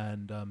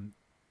 and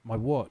my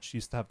watch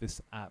used to have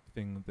this app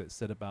thing that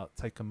said about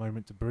take a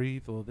moment to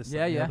breathe, or this.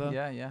 Yeah, I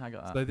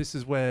got that. So this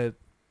is where,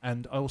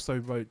 and I also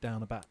wrote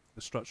down about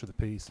the structure of the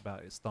piece,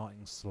 about it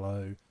starting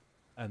slow,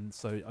 and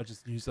so I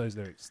just used those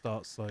lyrics: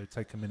 start slow,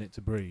 take a minute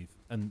to breathe,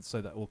 and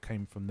so that all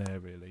came from there,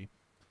 really.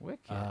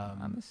 Wicked,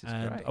 man, this is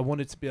and great. I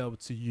wanted to be able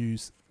to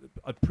use.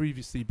 I'd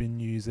previously been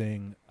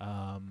using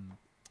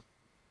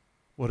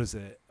what is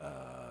it?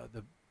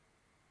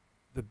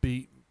 The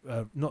beat.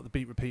 Not the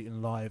beat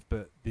repeating live,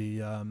 but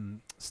the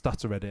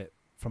stutter edit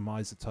from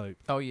Isotope.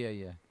 Oh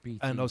yeah.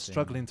 And I was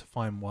struggling to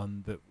find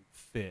one that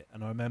fit.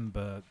 And I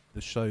remember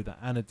the show that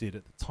Anna did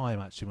at the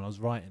time, actually, when I was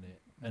writing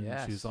it. And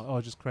she was like,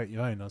 "Oh, just create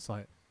your own." I was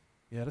like,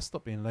 "Yeah, let's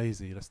stop being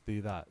lazy. Let's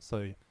do that."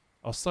 So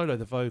I'll solo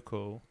the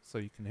vocal so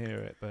you can hear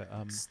it. But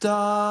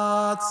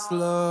start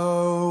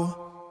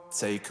slow,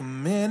 take a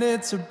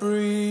minute to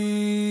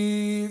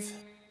breathe.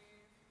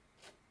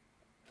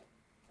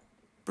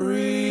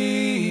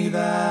 Breathe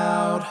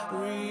out,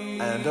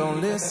 and don't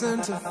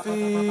listen to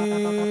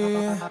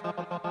fear.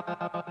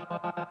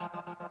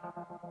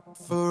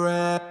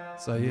 Forever.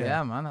 So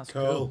yeah, man, that's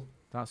cool.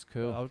 That's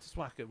cool. I'll just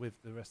whack it with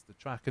the rest of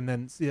the track, and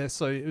then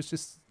so it was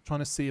just trying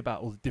to see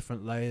about all the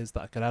different layers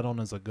that I could add on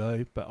as I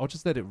go. But I'll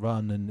just let it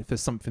run, and if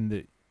there's something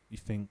that you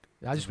think,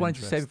 I just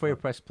wanted to say before you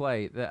press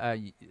play that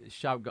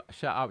shout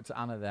out to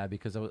Anna there,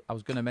 because I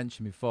was going to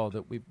mention before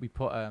that we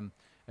put a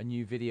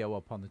new video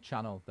up on the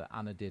channel that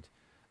Anna did.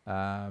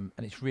 And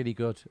it's really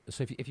good.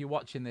 So if you're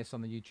watching this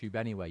on the YouTube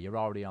anyway, you're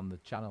already on the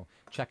channel.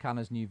 Check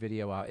Anna's new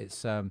video out.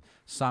 It's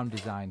sound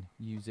design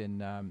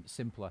using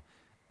Simpler,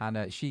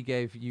 and she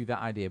gave you that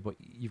idea. But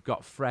you've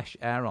got Fresh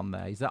Air on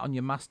there. Is that on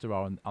your master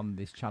or on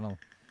this channel?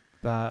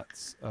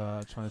 That's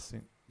trying to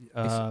think.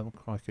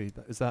 Crikey,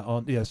 is that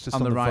on? Yeah, it's just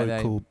On on the right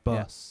vocal there,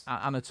 yeah. bus.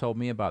 Anna told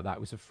me about that. It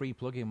was a free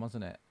plugin,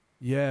 wasn't it?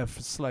 Yeah,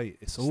 for Slate,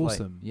 it's Slate.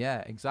 awesome.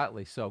 Yeah,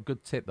 exactly. So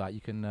good tip that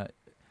you can. I'll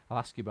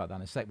ask you about that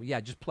in a sec. But yeah,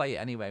 just play it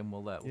anyway, and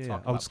we'll talk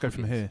about I'll just go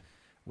from here.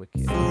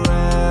 Wicked.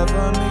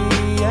 Forever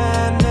me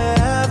and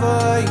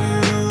never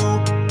you.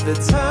 The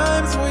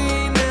times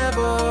we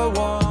never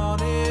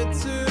wanted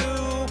to.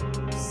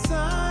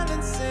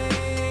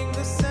 Silencing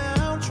the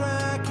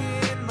soundtrack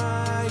in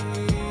my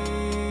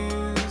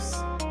ears.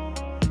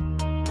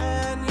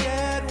 And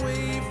yet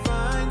we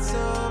find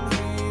some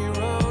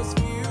heroes,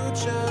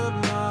 future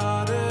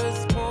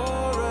martyrs.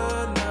 Pour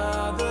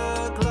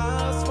another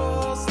glass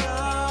for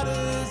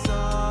starters.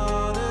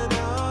 On and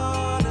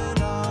on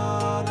and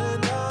on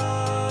and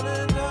on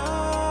and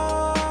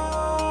on.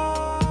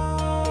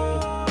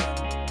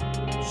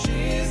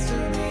 Cheers to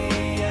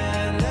me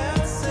and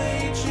let's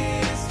say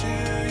cheers to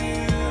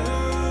you.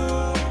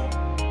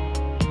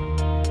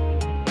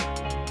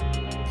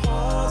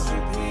 Pause,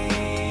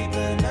 repeat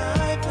the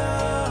night, the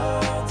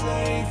whole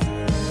day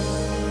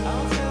through.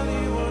 I'll tell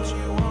you what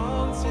you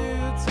want to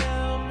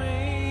tell me.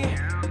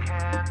 You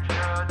can't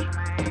judge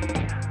me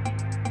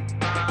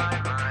by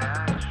my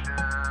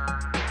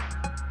actions.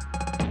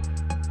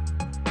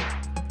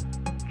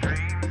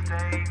 Dreams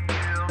take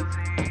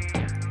guilty,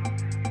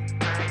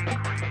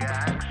 fake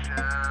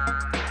reaction.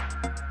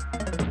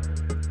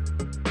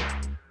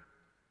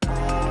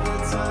 All the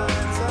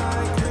times I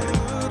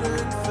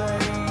couldn't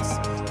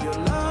face your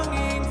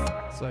longing.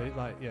 So,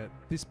 like, yeah,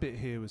 this bit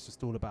here was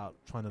just all about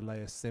trying to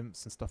layer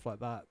synths and stuff like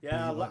that.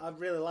 Yeah, But, I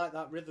really like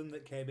that rhythm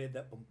that came in.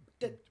 That bum,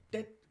 dit,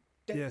 dit,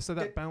 dit, yeah, so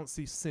that dit.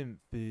 bouncy synth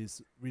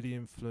is really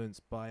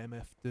influenced by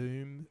MF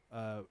Doom.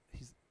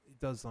 He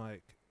does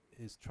like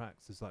his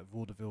tracks is like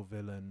Vaudeville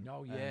Villain.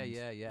 Oh yeah, and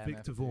yeah, yeah.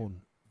 Victor MF.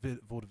 Vaughan,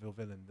 Vaudeville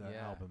Villain, the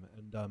Yeah. album,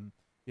 and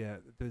yeah,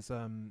 there's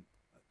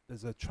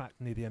a track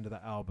near the end of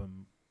that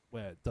album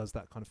where it does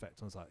that kind of effect.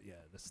 And I was like, yeah,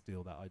 let's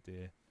steal that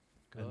idea.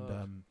 Good.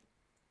 And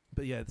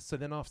but yeah, so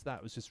then after that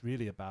it was just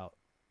really about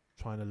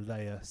trying to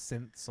layer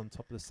synths on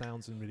top of the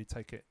sounds and really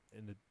take it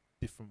in a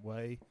different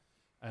way.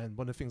 And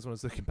one of the things when I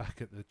was looking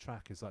back at the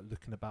track is like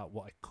looking about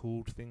what I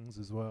called things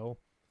as well.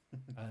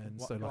 And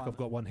What- so go like on. I've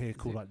got one here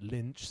called it- like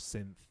Lynch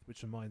synth,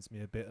 which reminds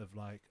me a bit of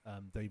like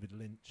David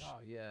Lynch Oh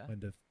yeah.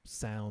 kind of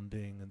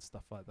sounding and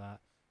stuff like that.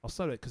 I'll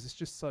solo it because it's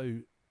just so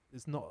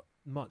there's not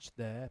much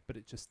there, but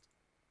it just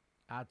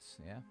Ads.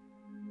 Yeah.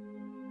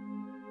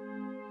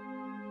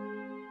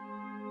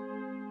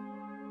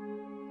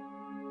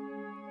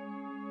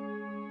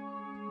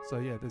 so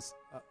yeah. There's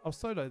I'll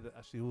solo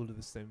actually all of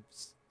the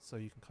synths so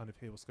you can kind of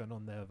hear what's going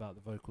on there about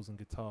the vocals and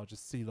guitar.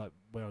 Just see like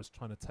where I was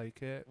trying to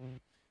take it.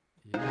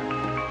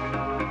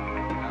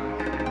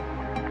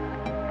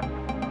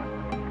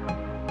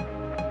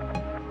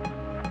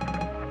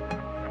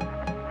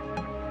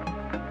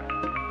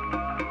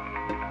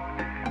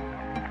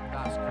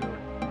 That's cool.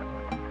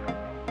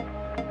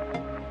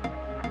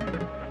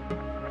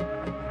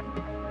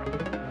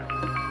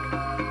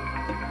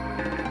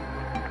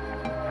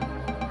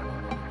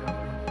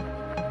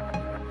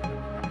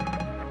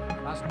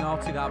 That's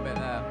naughty, that bit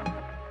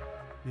there.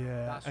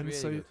 Yeah, That's and really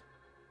so good.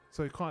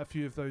 so quite a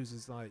few of those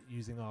is like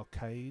using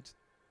arcade.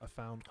 I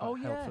found quite Oh,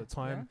 helpful yeah, at the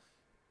time.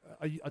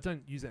 I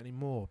don't use it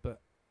anymore,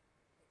 but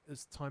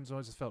there's times where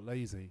I just felt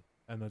lazy,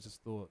 and I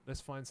just thought,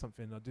 let's find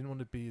something. I didn't want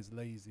to be as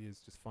lazy as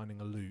just finding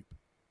a loop.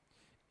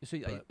 So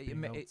but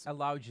being able it to-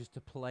 allowed you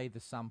to play the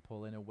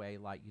sample in a way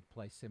like you'd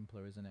play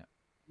simpler, isn't it?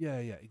 Yeah,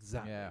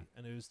 exactly. Yeah.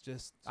 And it was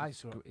just It's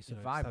sort of, it's you a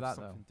know, vibe, just have that,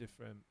 though. something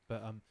different.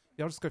 But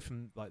yeah, I'll just go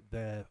from like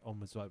there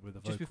onwards, like with the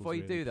Just vocals. before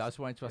you really, do that, I just- just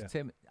wanted to ask yeah.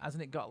 Tim,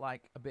 hasn't it got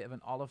like a bit of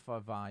an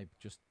Oliver vibe?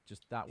 Just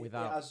that It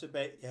without, has a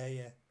bit,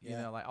 yeah. you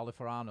know, like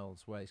Oliver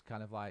Arnold's, where it's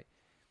kind of like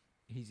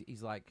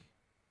he's like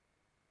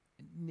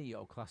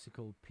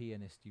neoclassical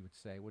pianist, you would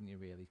say, wouldn't you?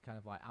 Really, kind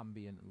of like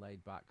ambient,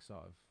 laid back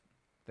sort of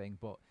thing.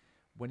 But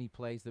when he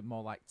plays the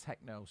more like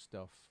techno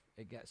stuff,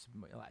 it gets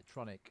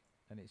electronic,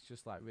 and it's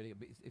just like really,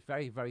 it's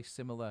very very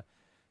similar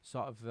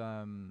sort of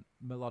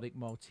melodic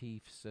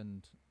motifs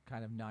and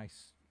kind of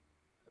nice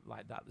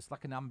like that. It's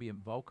like an ambient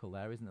vocal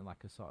there, isn't it?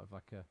 Like a sort of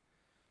like a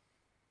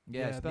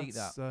it's that's neat,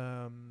 that.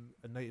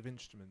 a Native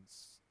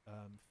Instruments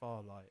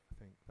Farlight, I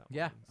think that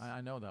Yeah, one is.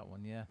 I know that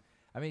one. Yeah,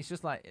 I mean it's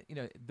just like, you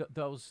know,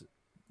 those,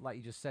 like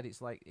you just said,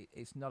 it's like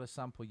it's not a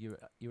sample.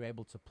 You're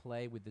able to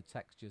play with the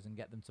textures and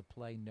get them to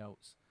play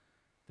notes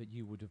that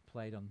you would have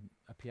played on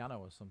a piano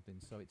or something.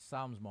 So it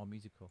sounds more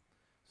musical.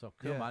 So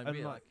cool, Yeah, man. I and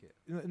really like- like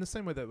it. In the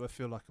same way that I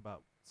feel like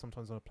about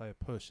sometimes when I play a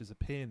push as a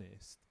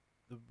pianist,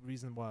 the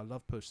reason why I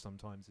love push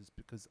sometimes is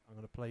because I'm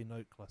going to play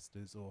note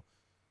clusters or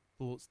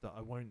thoughts that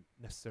I won't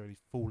necessarily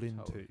fall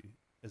into Totally.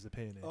 as a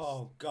pianist.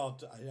 Oh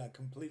God, I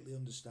completely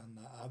understand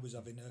that. I was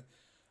having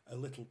a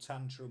little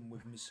tantrum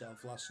with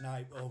myself last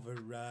night over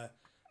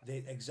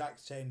the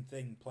exact same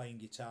thing, playing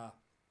guitar,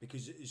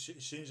 because as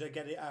soon as I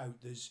get it out,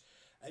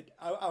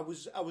 I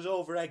was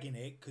over egging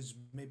it because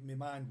my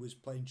mind was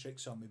playing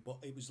tricks on me, but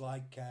it was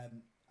like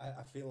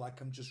I feel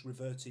like I'm just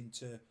reverting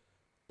to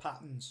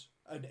patterns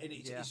and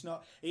it's Yeah. it's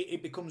not.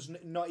 It becomes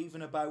not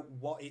even about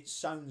what it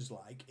sounds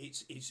like.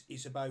 It's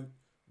about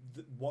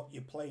what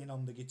you're playing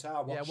on the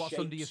guitar. What what's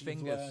under your shapes you've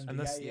fingers. learned. And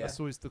Yeah. that's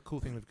always the cool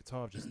thing with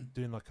guitar, just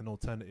doing like an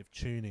alternative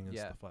tuning and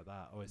Yeah. stuff like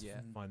that. I always Yeah.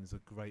 find is a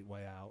great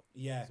way out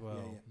Yeah, as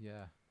well.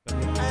 yeah. Yeah.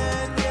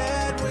 And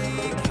yet we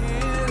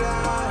kill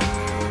our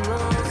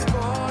heroes,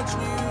 forge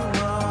new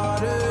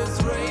martyrs,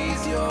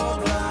 raise your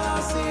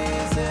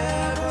glasses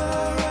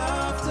ever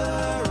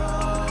after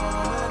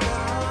on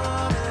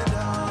and on and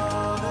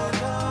on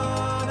and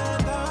on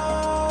and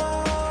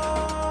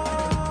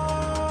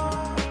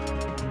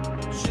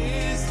on.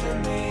 Cheers to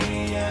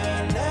me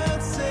and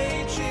let's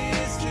say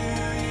cheers to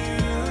you.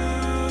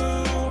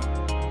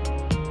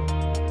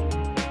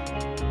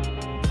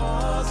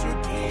 Pause,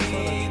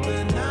 repeat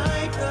the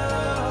night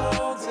the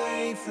whole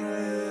day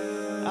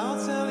through.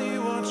 I'll tell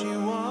you what you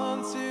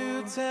want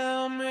to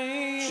tell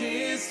me.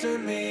 Cheers to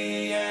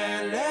me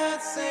and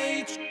let's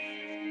say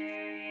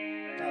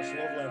That's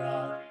lovely.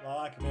 That I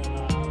like a bit of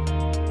that.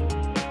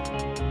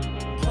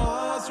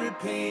 pause,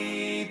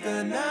 repeat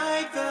the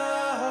night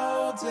the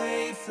whole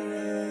day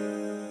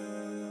through.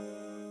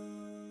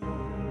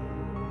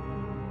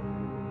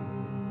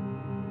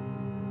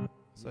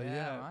 So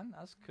yeah, yeah, man,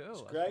 that's cool. It's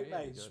That's great,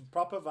 really mate. Some good.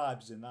 proper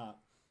vibes in that.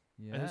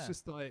 Yeah. and it's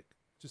just like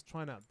just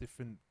trying out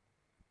different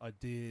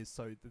ideas.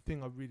 So the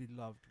thing I really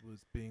loved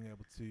was being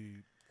able to,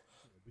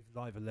 with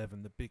Live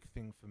 11, the big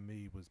thing for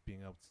me was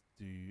being able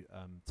to do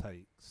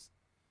takes,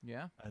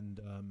 yeah. and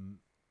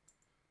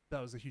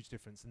that was a huge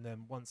difference. And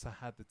then once I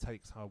had the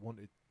takes how I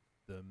wanted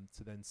them,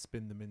 to then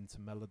spin them into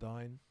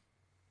Melodyne,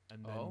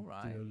 and then Oh,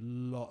 right. do a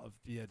lot of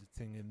the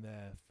editing in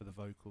there for the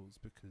vocals,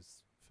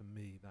 because for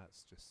me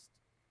that's just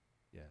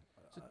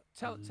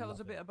So I tell us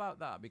love a bit it. about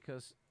that,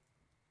 because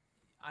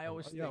I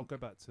always yeah, I'll think, go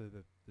back to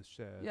the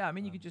share. yeah, I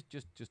mean, you could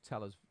just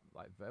tell us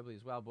like verbally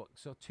as well. But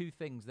so two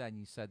things then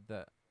you said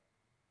that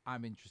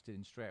I'm interested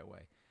in straight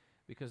away,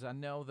 because I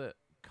know that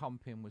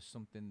comping was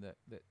something that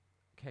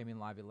came in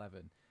Live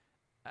 11,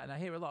 and I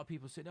hear a lot of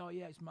people saying, "Oh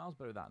yeah, it's miles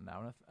better than that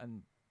now."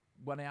 And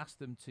when I ask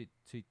them to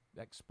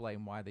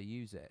explain why they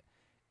use it,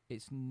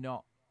 it's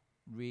not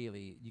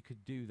really. You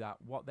could do that.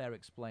 What they're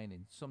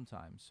explaining,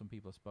 sometimes some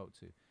people I spoke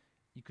to,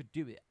 you could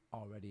do it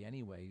already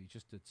anyway. It's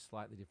just a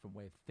slightly different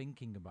way of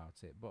thinking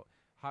about it. But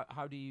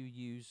how do you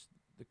use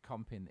the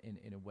comping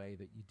in a way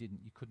that you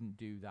couldn't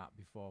do that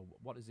before?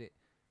 What does it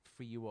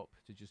free you up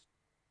to just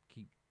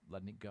keep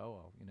letting it go,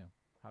 or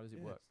how does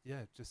it work?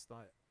 Yeah, just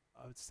like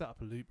I would set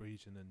up a loop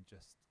region and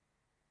just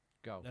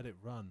Go. let it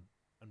run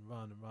and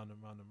run and run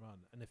and run and run.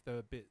 And if there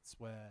were bits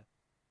where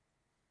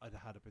I'd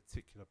had a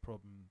particular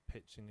problem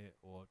pitching it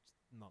or just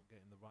not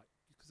getting the right,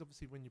 because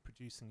obviously when you're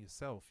producing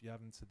yourself, you're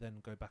having to then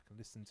go back and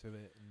listen to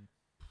it, and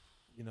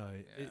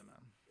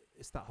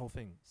it's that whole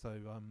thing. So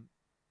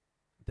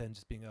then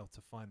just being able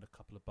to find a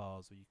couple of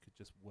bars where you could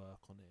just work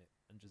on it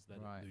and just let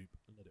it loop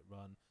and let it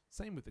run.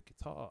 Same with the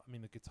guitar. I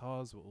mean, the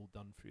guitars were all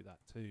done through that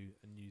too,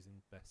 and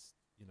using best,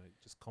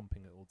 just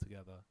comping it all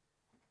together.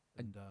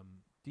 And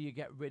do you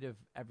get rid of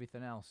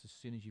everything else as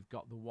soon as you've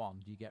got the one?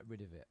 Do you get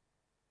rid of it?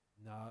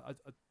 no, I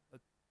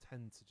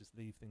tend to just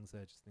leave things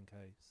there just in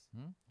case.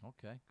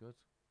 Okay, good.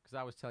 Because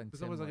I was telling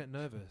Because Tim, otherwise I like-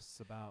 get nervous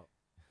about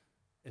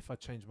if I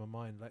change my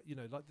mind. Like,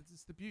 like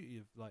it's the beauty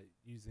of like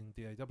using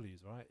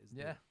DAWs, right? Is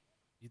Yeah. that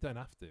you don't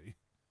have to.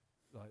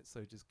 Like,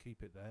 so just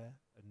keep it there.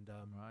 And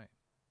Right.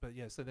 but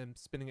yeah, so then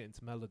spinning it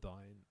into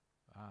Melodyne.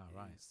 Ah,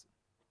 right. is-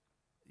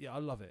 yeah, I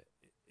love it.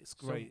 It's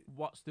great So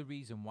what's the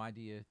reason? Why'd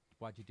you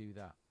do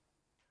that?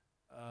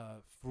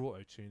 for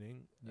auto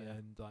tuning Yeah.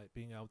 and like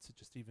being able to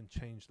just even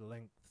change the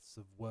lengths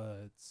of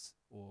words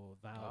or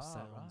vowel Ah,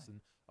 sounds, right.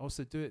 and I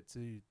also do it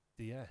to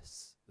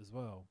DS as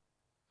well.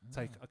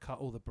 I cut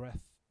all the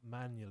breath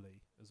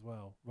manually as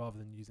well, rather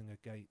than using a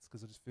gate,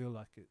 because I just feel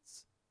like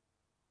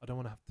I don't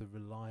want to have to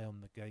rely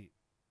on the gate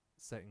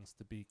settings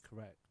to be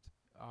correct.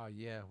 Oh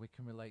yeah, we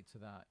can relate to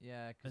that.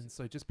 Yeah, And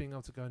so just being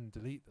able to go and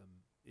delete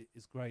them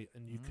is great,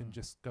 and you can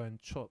just go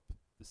and chop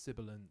the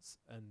sibilants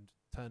and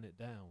turn it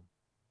down.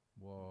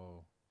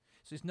 whoa.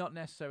 So it's not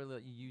necessarily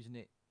that you're using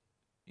it.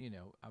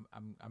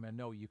 I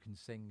know you can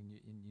sing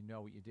and you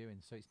know what you're doing.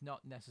 So it's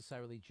not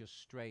necessarily just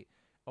straight.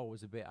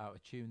 Always a bit out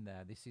of tune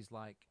there. This is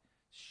like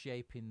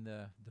shaping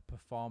the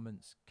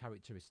performance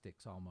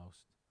characteristics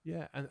almost.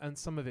 Yeah, and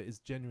some of it is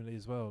genuinely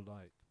as well,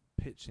 like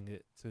pitching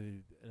it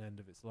to an end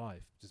of its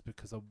life, just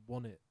because I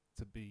want it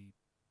to be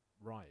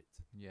right.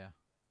 Yeah.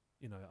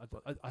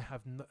 I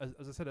have no,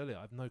 as I said earlier,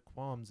 I have no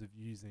qualms of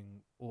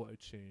using auto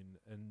tune,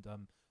 and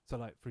so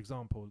like for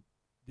example,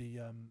 the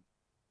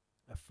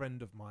a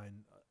friend of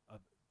mine,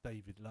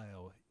 David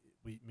Lyle,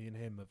 me and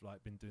him have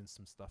like been doing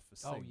some stuff for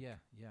Sync. Oh yeah,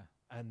 yeah.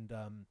 And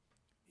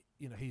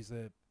he's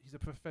a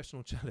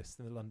professional cellist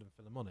in the London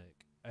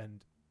Philharmonic,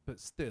 but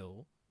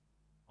still,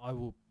 I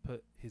will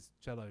put his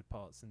cello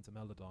parts into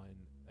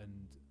Melodyne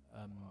and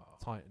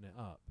tighten it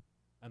up,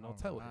 and I'll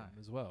tell him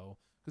as well,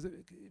 because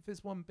if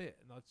there's one bit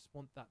and I just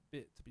want that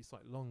bit to be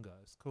slightly longer,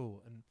 it's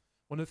cool. And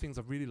one of the things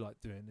I really like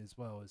doing as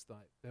well is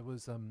like there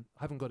was I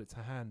haven't got it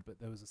to hand, but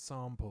there was a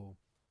sample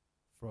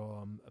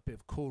from a bit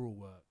of choral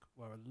work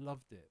where I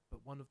loved it,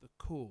 but one of the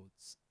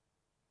chords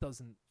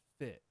doesn't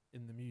fit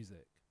in the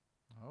music.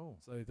 Oh.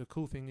 So the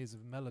cool thing is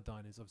with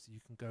Melodyne is obviously you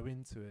can go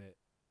into it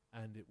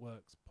and it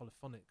works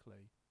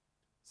polyphonically.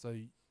 So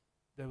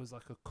there was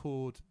like a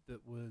chord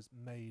that was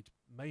made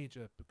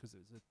major because it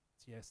was a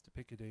TS to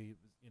Picardy. It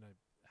was, you know,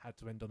 had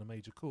to end on a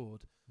major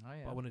chord. Oh,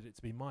 yeah. But I wanted it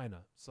to be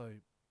minor. So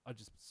I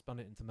just spun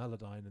it into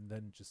Melodyne and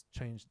then just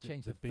changed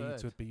Changed the the B to a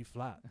third. B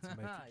flat to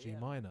make it G Yeah.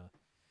 minor.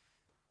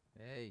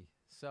 Hey.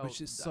 So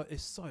Which is so,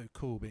 it's so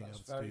cool being That's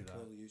able to very do that.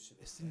 cool use of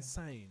it. It's yeah.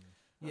 insane.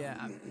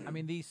 yeah, I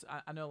mean these.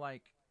 I know,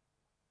 like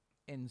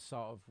in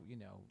sort of, you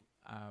know,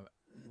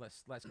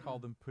 let's call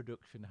them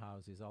production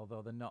houses,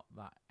 although they're not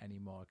that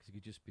anymore because it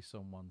could just be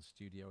someone's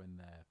studio in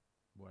there,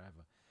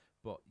 wherever.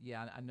 But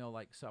yeah, I know,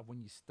 like, sort of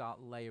when you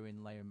start layering,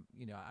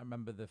 you know, I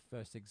remember the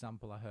first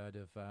example I heard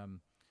of.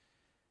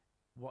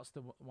 What's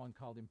the one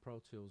called in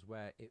Pro Tools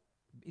where it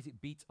is it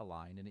beat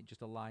align and it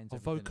just aligns Oh,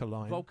 everything?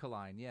 Vocaline.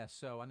 Vocaline, yeah.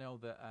 So I know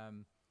that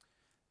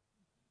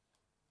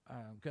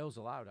Girls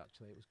Aloud,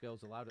 actually, it was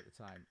Girls Aloud at the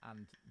time,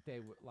 and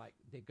they were like,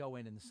 they go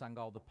in and sang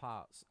all the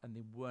parts, and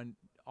they weren't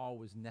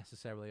always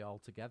necessarily all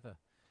together,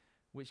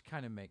 which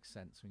kind of makes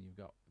sense when you've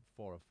got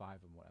 4 or 5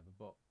 and whatever.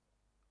 But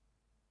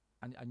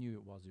I knew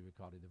it was who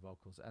recorded the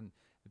vocals, and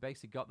they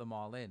basically got them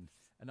all in,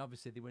 and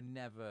obviously they were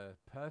never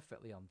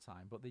perfectly on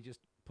time, but they just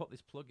put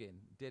this plug in,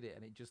 did it,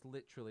 and it just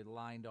literally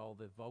lined all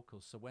the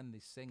vocals, so when they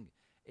sing,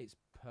 it's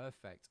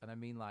perfect. And I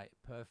mean, like,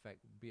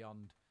 perfect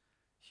beyond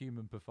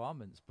human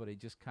performance, but it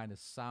just kind of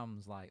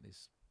sounds like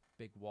this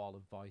big wall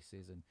of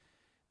voices and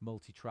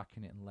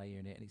multi-tracking it and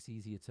layering it, and it's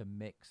easier to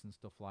mix and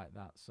stuff like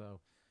that.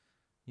 So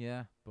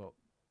yeah, but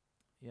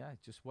yeah,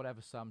 just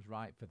whatever sounds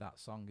right for that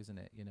song, isn't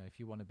it? You know, if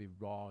you want to be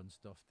raw and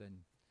stuff,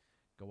 then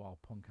go all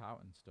punk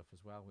out and stuff as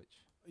well,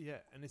 which Yeah,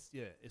 and it's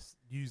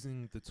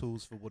using the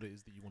tools for what it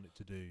is that you want it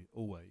to do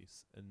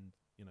always, and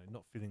you know,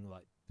 not feeling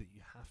like that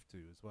you have to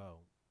as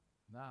well.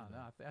 no, You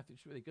know. I think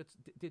it's really good.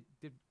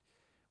 Did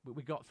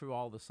we got through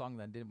all the song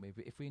then, didn't we?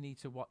 But if we need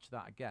to watch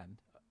that again,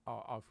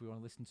 or if we want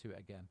to listen to it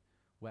again,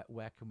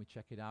 where can we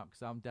check it out?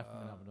 Because I'm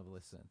definitely gonna have another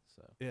listen.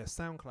 So Yeah,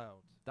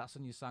 SoundCloud. that's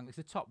on your sound. It's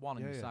the top one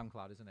on Yeah, your yeah.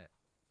 SoundCloud, isn't it?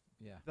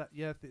 Yeah. That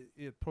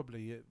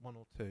probably 1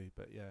 or 2,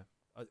 but yeah.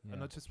 And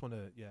Yeah. I just want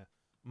to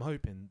I'm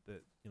hoping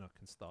that I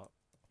can start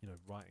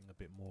writing a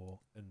bit more.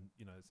 And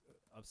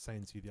I was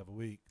saying to you the other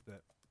week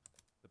that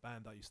the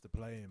band I used to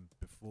play in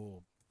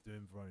before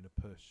doing Verona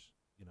Push,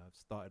 I've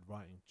started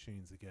writing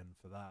tunes again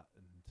for that,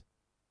 and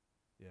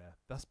yeah,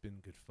 that's been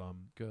good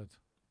fun. Good.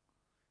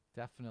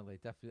 Definitely.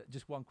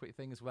 Just one quick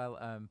thing as well.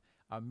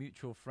 Our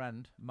mutual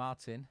friend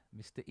Martin,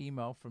 Mr.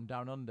 Emo from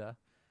Down Under,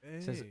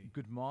 says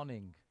good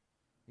morning.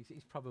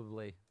 He's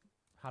probably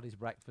had his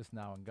breakfast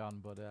now and gone,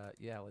 but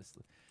yeah,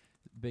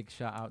 big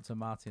shout out to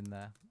Martin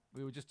there.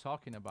 We were just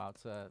talking about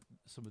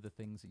some of the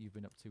things that you've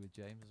been up to with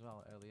James as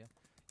well earlier.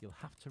 You'll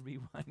have to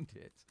rewind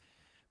it.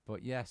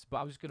 But yes,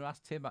 I was just going to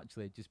ask Tim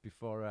actually just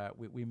before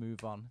we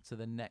move on to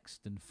the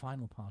next and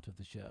final part of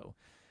the show.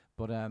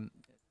 But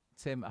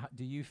Tim,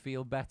 do you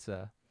feel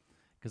better?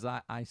 Because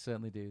I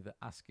certainly do, that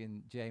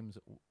asking James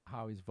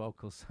how his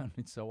vocals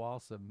sounded so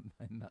awesome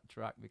in that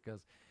track,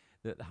 because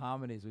the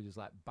harmonies were just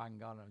like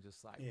bang on. I'm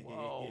just like,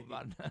 whoa,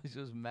 man, it's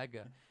just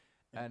mega.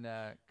 And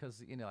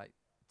because, like,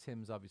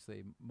 Tim's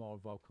obviously more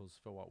vocals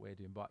for what we're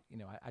doing, but,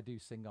 I do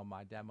sing on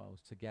my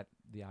demos to get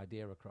the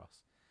idea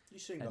across. You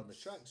sing on the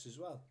tracks as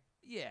well.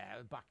 Yeah,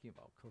 backing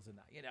vocals and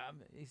that.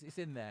 It's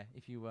in there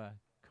if you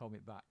comb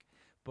it back.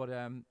 But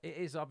it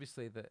is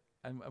obviously that,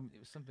 and it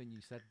was something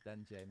you said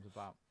then, James,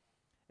 about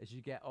as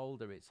you get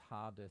older, it's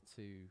harder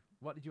to.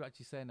 What did you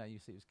actually say now? You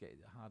said it was getting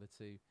harder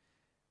to.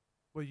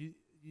 Well, you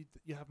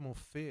have more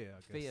fear,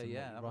 I guess. Fear, in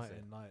yeah, that was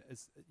writing. it. Like,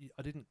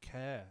 I didn't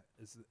care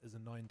as a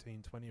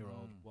 19,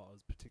 20-year-old what I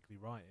was particularly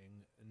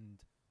writing, and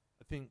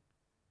I think,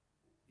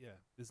 yeah,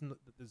 there's not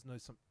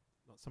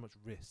so much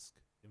risk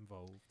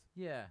involved.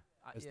 Yeah,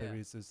 as there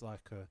is as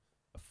like a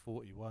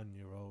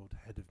 41-year-old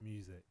head of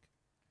music.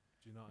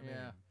 Do you know what I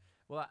mean?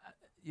 Well,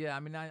 I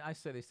mean, I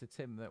say this to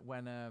Tim, that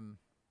when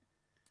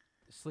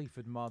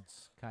Sleaford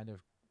mods kind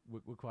of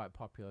were quite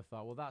popular, I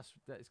thought, well, that's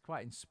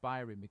quite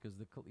inspiring, because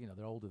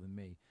they're older than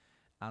me,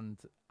 and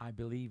I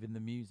believe in the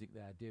music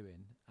they're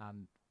doing,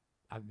 and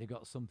they've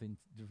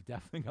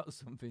definitely got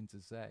something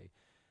to say,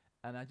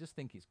 and I just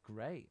think it's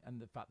great, and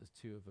the fact there's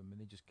 2 of them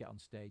and they just get on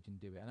stage and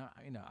do it,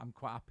 and I'm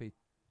quite happy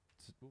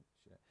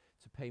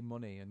to pay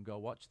money and go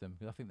watch them,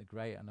 because I think they're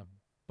great, and I've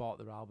bought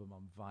their album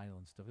on vinyl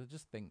and stuff. I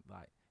just think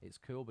like it's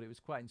cool, but it was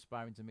quite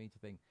inspiring to me to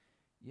think,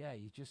 yeah,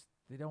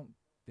 they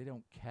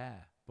don't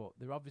care, but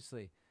they're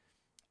obviously,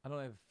 I don't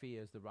know if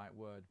fear is the right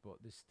word,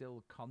 but they're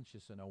still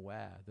conscious and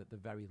aware that they're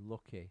very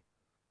lucky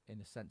in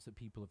the sense that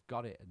people have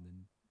got it,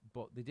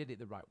 but they did it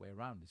the right way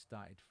around. They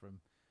started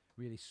from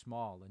really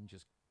small and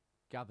just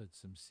gathered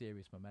some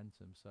serious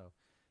momentum. So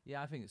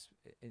yeah, I think it's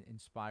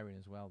inspiring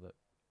as well that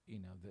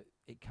that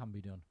it can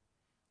be done,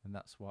 and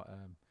that's what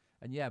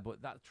and yeah,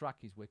 but that track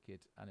is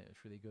wicked, and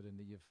it's really good, and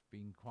you've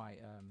been quite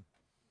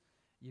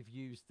you've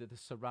used the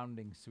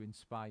surroundings to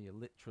inspire you,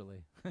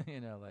 literally.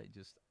 Like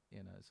just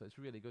you know. So it's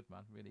really good,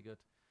 man. Really good.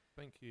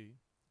 Thank you.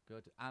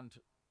 Good. And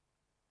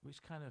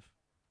which kind of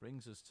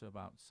brings us to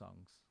about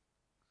songs.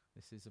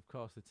 This is, of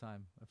course, the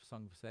time of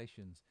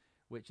Songversations,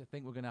 which I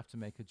think we're going to have to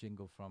make a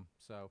jingle from.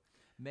 So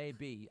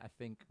maybe I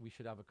think we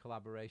should have a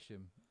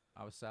collaboration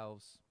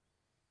ourselves,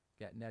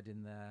 get Ned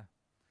in there,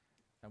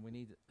 and we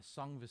need a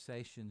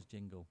Songversations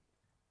jingle.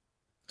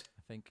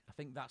 I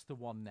think that's the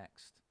one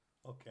next.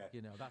 Okay.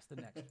 You know, that's the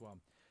next one.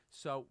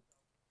 So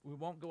we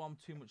won't go on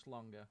too much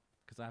longer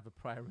because I have a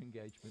prior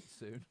engagement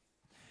soon.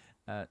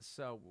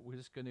 So we're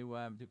just going to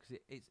do, because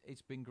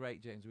it's been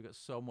great, James. We've got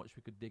so much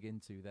we could dig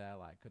into there.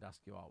 Like, could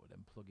ask you out with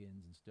them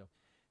plugins and stuff.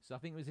 So I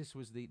think this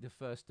was the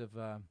first of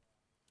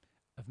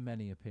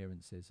many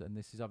appearances, and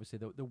this is obviously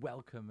the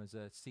welcome as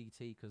a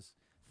CT, because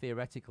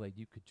theoretically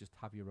you could just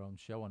have your own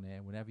show on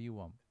here whenever you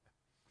want.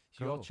 It's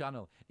your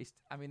channel.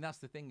 I mean, that's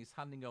the thing. It's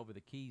handing over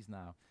the keys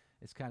now.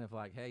 It's kind of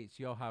like, hey, it's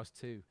your house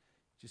too.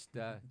 Just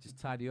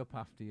tidy up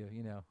after you.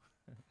 You know,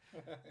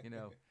 you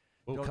know.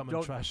 We'll come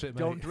and trash it, mate.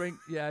 Don't drink.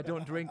 Yeah,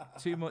 don't drink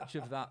too much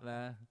of that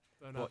there.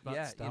 Don't have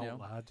that stout,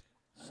 lad.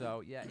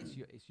 So yeah,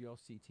 it's your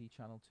CT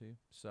channel too.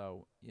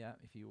 So yeah,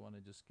 if you want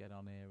to just get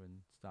on here and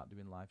start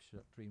doing live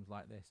streams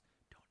like this,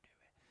 don't do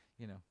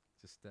it. You know,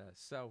 just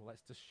so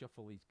let's just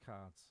shuffle these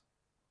cards.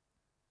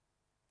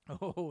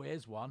 Oh,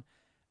 here's one,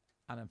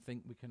 and I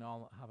think we can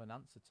all have an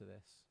answer to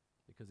this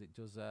because it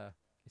does.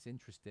 It's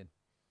interesting.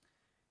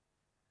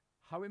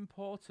 How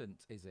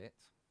important is it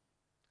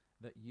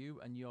that you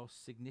and your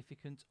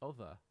significant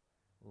other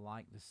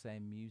like the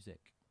same music?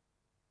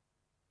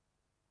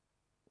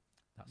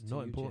 That's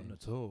not important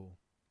James. at all.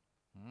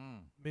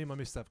 Me and my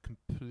missus have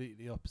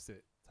completely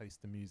opposite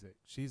taste in music.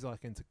 She's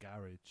like into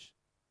garage.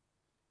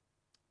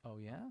 Oh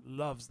yeah,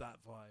 loves that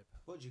vibe.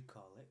 What do you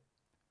call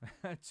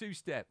it?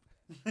 Two-step.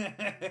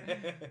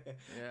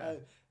 Yeah.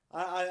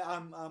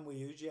 I'm with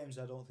you, James.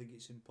 I don't think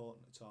it's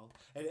important at all.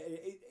 And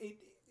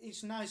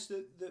it's nice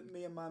that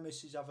me and my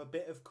missus have a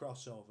bit of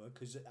crossover,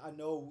 because I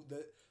know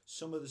that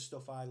some of the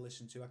stuff I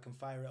listen to, I can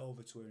fire it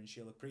over to her and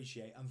she'll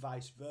appreciate, and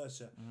vice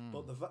versa.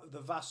 But the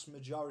vast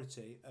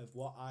majority of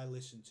what I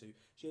listen to,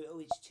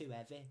 it's too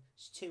heavy.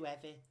 It's too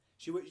heavy.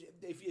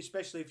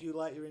 Especially if you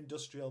like your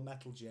industrial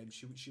metal,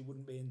 James, she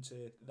wouldn't be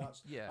into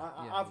that.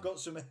 I've got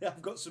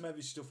some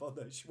heavy stuff on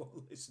there. She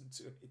won't listen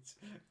to it.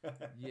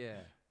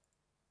 Yeah.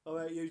 How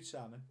about you,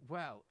 Simon?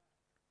 Well,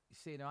 you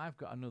see, now I've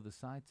got another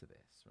side to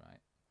this, right?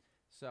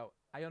 So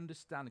I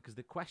understand, because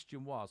the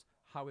question was,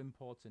 how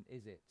important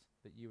is it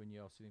that you and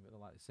your significant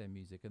other like the same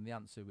music? And the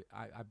answer,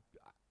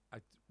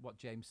 what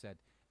James said,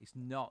 it's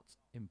not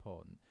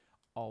important.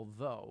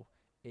 Although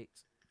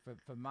it's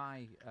for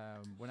my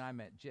when I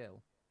met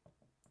Jill,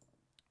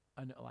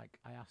 and like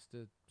I asked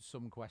her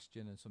some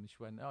question and something,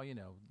 she went, oh, you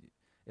know,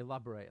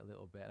 elaborate a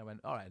little bit. And I went,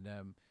 all right,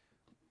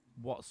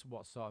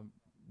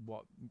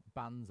 what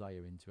bands are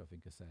you into? I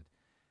think I said,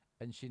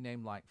 and she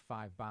named like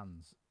 5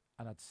 bands,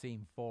 and I'd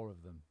seen 4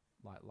 of them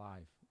like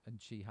live, and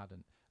she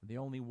hadn't. And the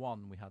only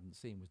one we hadn't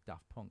seen was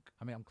Daft Punk.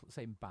 I mean, I'm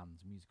saying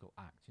bands, musical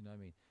act, you know what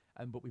I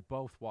mean? But we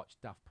both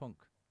watched Daft Punk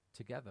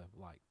together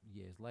like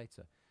years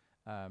later,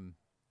 and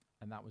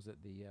that was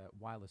at the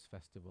Wireless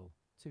Festival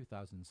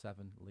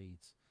 2007,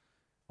 Leeds.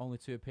 Only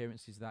 2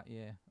 appearances that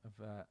year of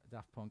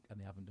Daft Punk, and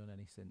they haven't done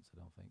any since, I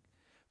don't think.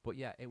 But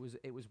yeah, it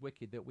was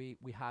wicked that we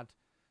had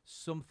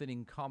something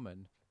in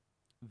common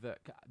that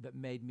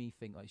made me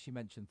think. Like, she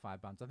mentioned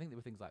 5 bands. I think there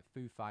were things like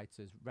Foo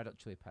Fighters, Red Hot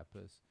Chili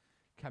Peppers,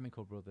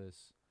 Chemical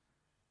Brothers,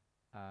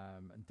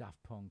 and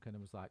Daft Punk, and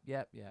it was like,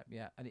 yeah.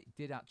 And it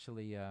did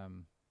actually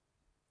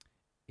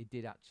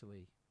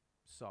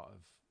sort of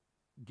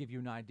give you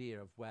an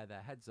idea of where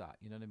their heads at.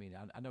 You know what I mean?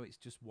 I know it's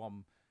just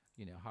one.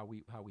 You know how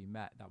we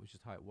met. That was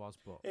just how it was.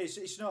 But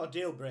it's not a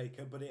deal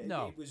breaker. But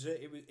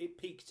it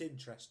piqued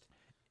interest.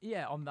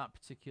 Yeah, on that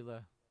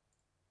particular.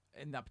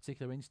 In that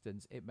particular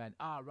instance, it meant,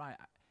 right,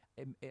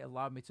 it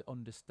allowed me to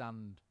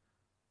understand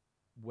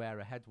where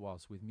a head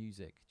was with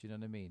music. Do you know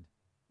what I mean?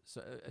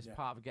 So as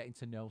part of a getting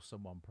to know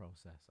someone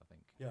process, I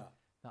think. Yeah.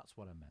 That's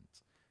what I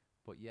meant.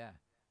 But yeah,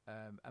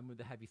 and with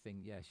the heavy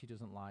thing, yeah, she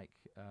doesn't like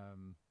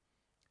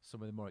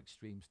some of the more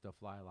extreme stuff.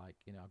 Like,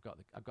 you know,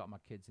 I've got my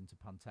kids into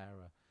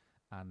Pantera,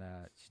 and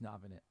she's not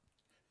having it.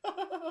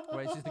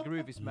 Whereas it's the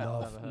grooviest metal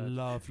I've ever heard.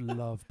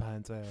 Love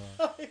Pantera.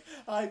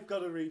 I've got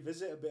to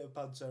revisit a bit of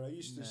Pantera. I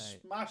used to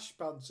smash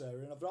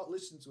Pantera, and I've not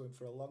listened to him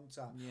for a long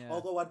time. Yeah.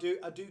 Although I do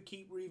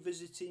keep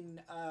revisiting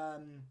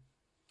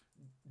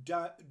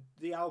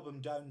the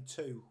album Down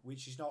 2,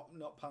 which is not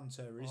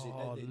Pantera, is it?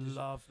 Oh, I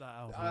love that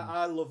album.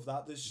 I love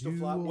that. There's stuff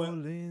New like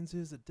Orleans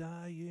is a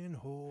dying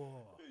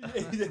whore.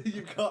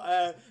 You've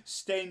got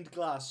Stained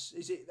Glass.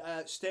 Is it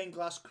Stained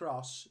Glass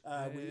Cross?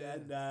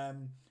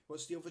 And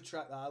what's the other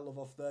track that I love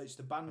off there? It's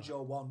the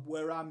banjo one,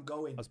 Where I'm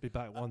Going. Let's be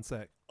back one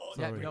sec.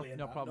 Sorry.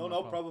 No problem.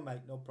 No problem, mate.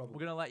 No problem. We're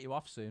going to let you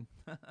off soon.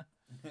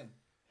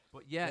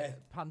 But yeah,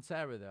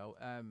 Pantera though.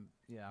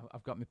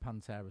 I've got my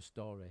Pantera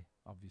story,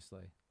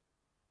 obviously.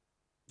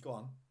 Go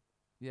on.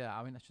 Yeah,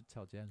 I mean, I should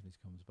tell James when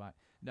he comes back.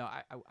 No,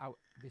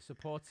 they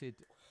supported.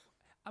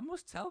 I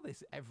must tell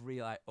this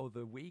every like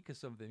other week or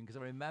something, because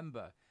I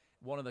remember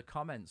one of the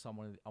comments on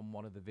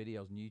one of the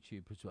videos on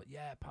YouTube was like,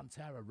 "Yeah,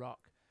 Pantera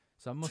rock."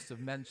 So I must have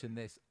mentioned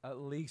this at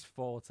least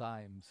 4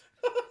 times.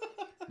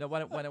 No,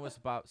 when I was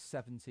about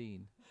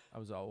 17, I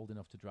was old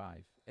enough to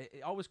drive.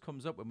 It always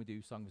comes up when we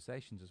do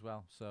Songversations as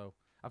well. So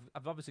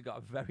I've obviously got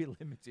a very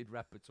limited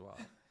repertoire.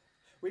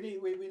 We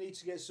need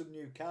to get some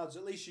new cards.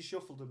 At least you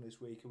shuffled them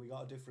this week, and we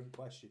got a different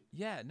question.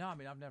 Yeah, no, I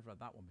mean I've never had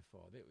that one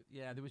before.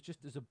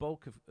 There's a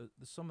bulk of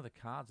some of the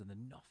cards, and they're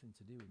nothing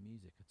to do with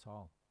music at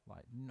all.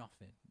 Like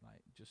nothing,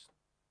 like just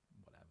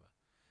whatever.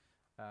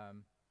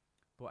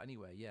 But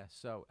anyway, yeah.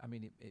 So I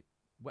mean,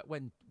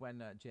 when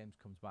James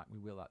comes back, we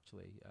will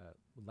actually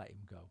let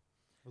him go.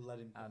 We'll let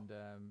him go. And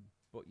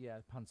but yeah,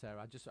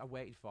 Pantera. I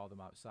waited for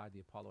them outside the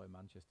Apollo in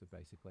Manchester.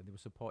 Basically, they were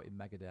supporting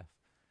Megadeth,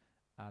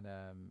 and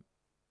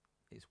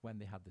it's when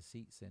they had the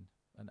seats in.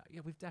 And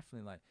yeah, we've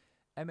definitely like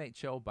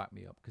MHO backed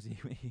me up because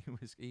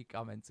he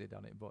commented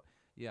on it. But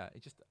yeah,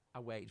 I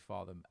waited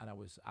for them, and I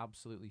was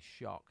absolutely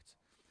shocked.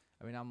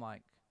 I mean, I'm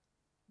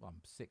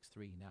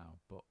 6'3" now,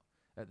 but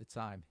at the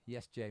time,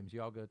 yes, James,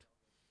 you're good.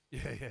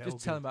 Yeah.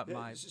 Just tell him about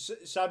mine.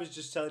 Simon's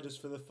just telling us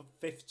for the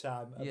 5th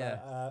time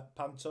about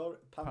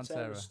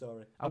Pantera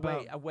story. I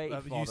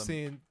waited for them. You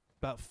seeing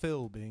about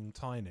Phil being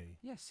tiny?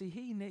 Yeah, see,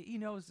 he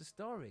knows the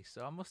story,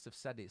 so I must have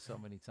said it so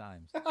many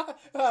times.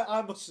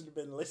 I mustn't have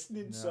been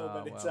listening so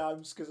many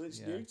times because it's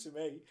new to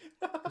me.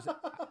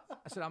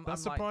 I said, that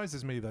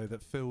surprises me though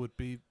that Phil would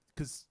be,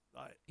 because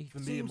for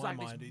me in my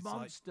mind, this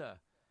monster.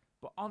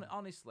 But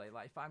honestly,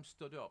 like if I'm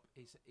stood up,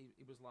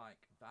 it was like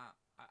that.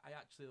 I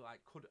actually I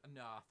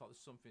thought there's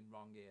something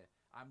wrong here.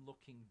 I'm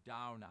looking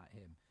down at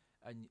him,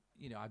 and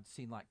I'd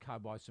seen like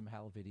Cowboys from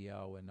Hell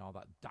video and all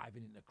that,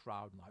 diving in the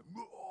crowd and like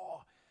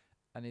roar.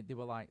 And they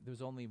were like, there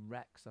was only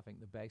Rex, I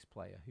think, the bass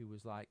player, who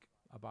was like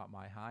about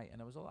my height,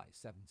 and I was all like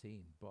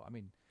 17. But I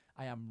mean,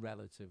 I am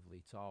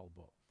relatively tall,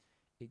 but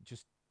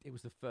it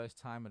was the first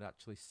time I'd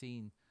actually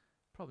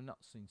probably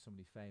not seen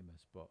somebody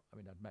famous, but I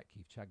mean, I'd met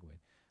Keith Chegwin,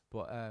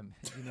 but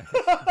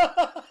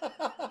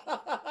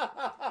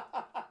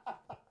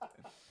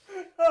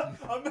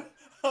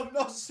I'm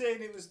not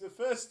saying it was the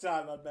first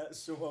time I'd met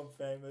someone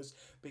famous,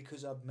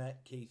 because I've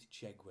met Keith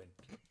Chegwin.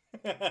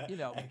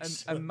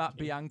 and Matt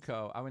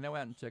Bianco. I mean, I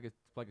went and Cheggers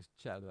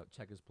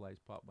Plays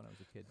Pop when I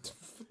was a kid.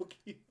 But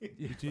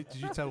Did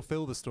you tell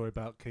Phil the story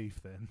about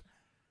Keith then?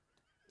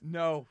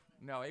 No,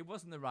 it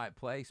wasn't the right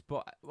place.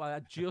 But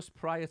just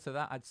prior to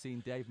that, I'd seen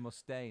Dave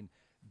Mustaine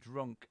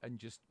drunk and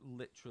just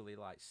literally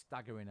like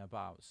staggering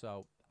about.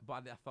 So,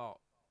 but I thought,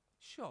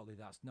 surely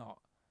that's not.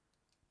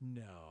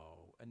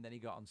 No. And then he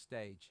got on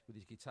stage with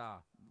his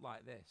guitar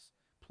like this,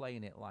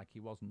 playing it like he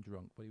wasn't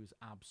drunk, but he was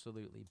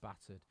absolutely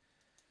battered.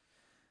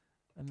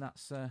 And that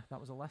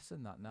was a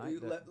lesson that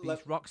night.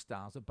 These rock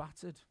stars are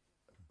battered.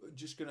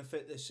 Just going to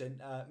fit this in.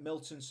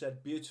 Milton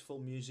said, "Beautiful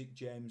music,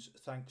 James.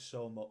 Thanks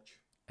so much."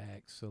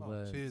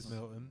 Excellent. Oh, cheers,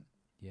 Milton.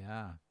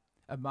 Yeah.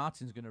 And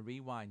Martin's going to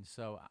rewind,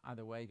 so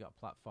either way, you got a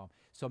platform.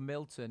 So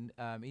Milton,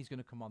 he's going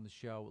to come on the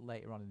show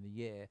later on in the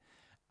year,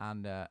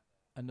 and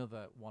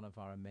another one of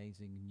our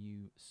amazing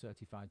new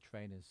certified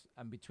trainers.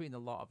 And between a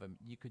lot of them,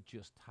 you could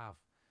just have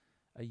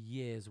a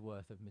year's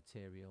worth of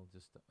material.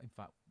 In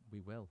fact, we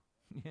will.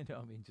 You know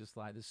what I mean? Just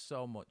like there's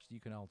so much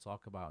you can all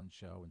talk about and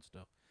show and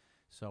stuff.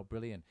 So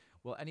brilliant.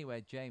 Well,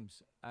 anyway,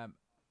 James,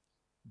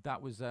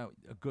 that was a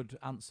good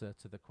answer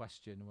to the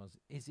question was,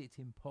 is it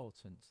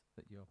important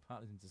that you're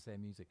partnering to say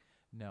music?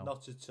 No.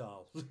 Not at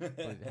all. But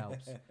it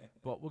helps.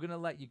 But we're going to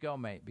let you go,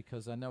 mate,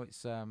 because I know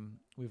it's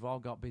we've all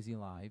got busy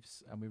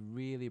lives, and we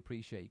really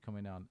appreciate you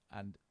coming on.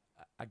 And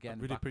again,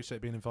 I really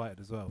appreciate being invited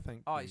as well.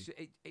 Thank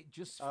you. It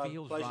just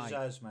feels right. Pleasure's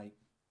ours, mate.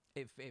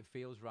 It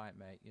feels right,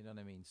 mate. You know what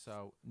I mean?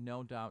 So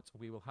no doubt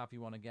we will have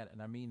you on again,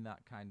 and I mean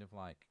that kind of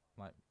like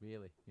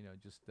really,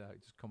 just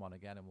come on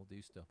again and we'll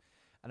do stuff.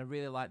 And I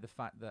really like the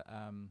fact that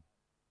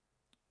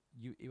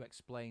you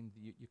explained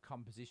your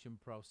composition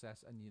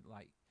process, and you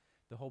like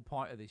the whole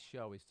point of this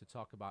show is to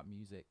talk about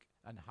music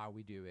and how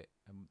we do it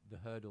and the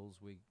hurdles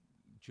we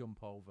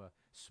jump over,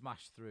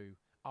 smash through,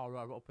 or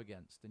are up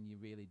against. And you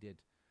really did.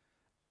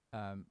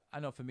 I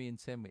know for me and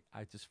Tim,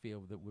 I just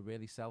feel that we're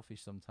really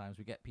selfish sometimes.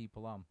 We get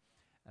people on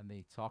and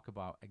they talk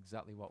about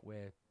exactly what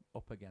we're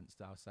up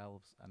against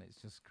ourselves, and it's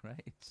just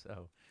great.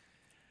 So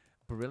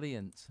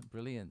brilliant.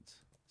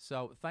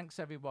 So thanks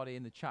everybody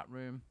in the chat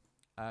room.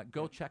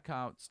 Go check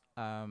out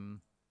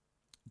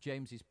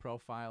James's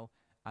profile,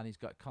 and he's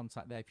got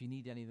contact there. If you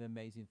need any of the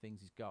amazing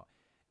things he's got,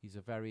 he's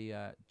a very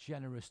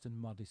generous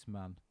and modest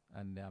man,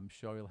 and I'm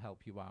sure he'll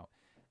help you out.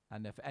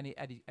 And if any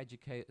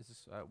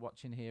educators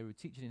watching here who are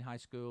teaching in high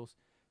schools,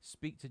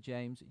 speak to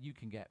James. You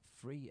can get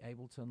free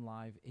Ableton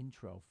Live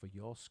intro for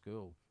your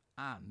school.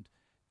 And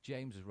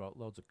James has wrote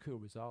loads of cool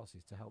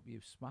resources to help you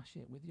smash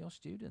it with your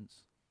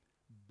students.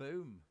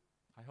 Boom.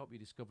 I hope you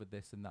discovered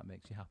this and that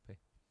makes you happy.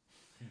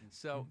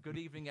 So good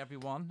evening,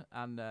 everyone.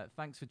 And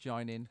thanks for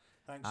joining.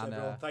 Thanks,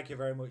 everyone. Thank you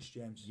very much,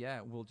 James.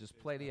 Yeah, we'll just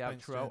play the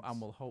outro, and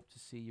we'll hope to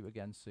see you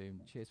again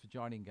soon. Cheers for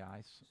joining,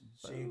 guys.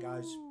 See you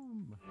guys.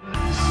 Boom.